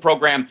special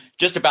program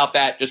just about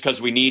that, just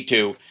because we need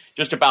to,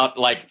 just about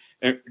like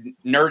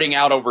nerding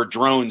out over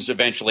drones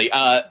eventually.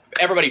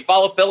 Everybody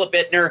follow Philip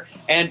Bittner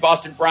and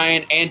Boston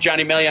Brian and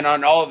Johnny Million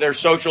on all of their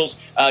socials.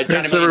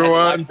 Johnny Million is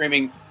live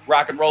streaming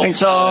Rock and Roll.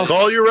 Thanks all.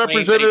 Call your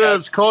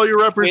representatives.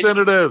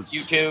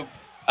 YouTube,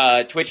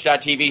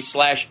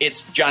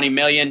 twitch.tv/It's Johnny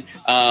Million.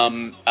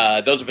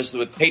 Those of us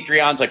with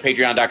Patreons, like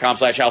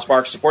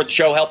patreon.com/HalSparks, support the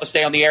show. Help us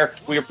stay on the air.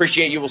 We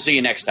appreciate you. We'll see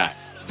you next time.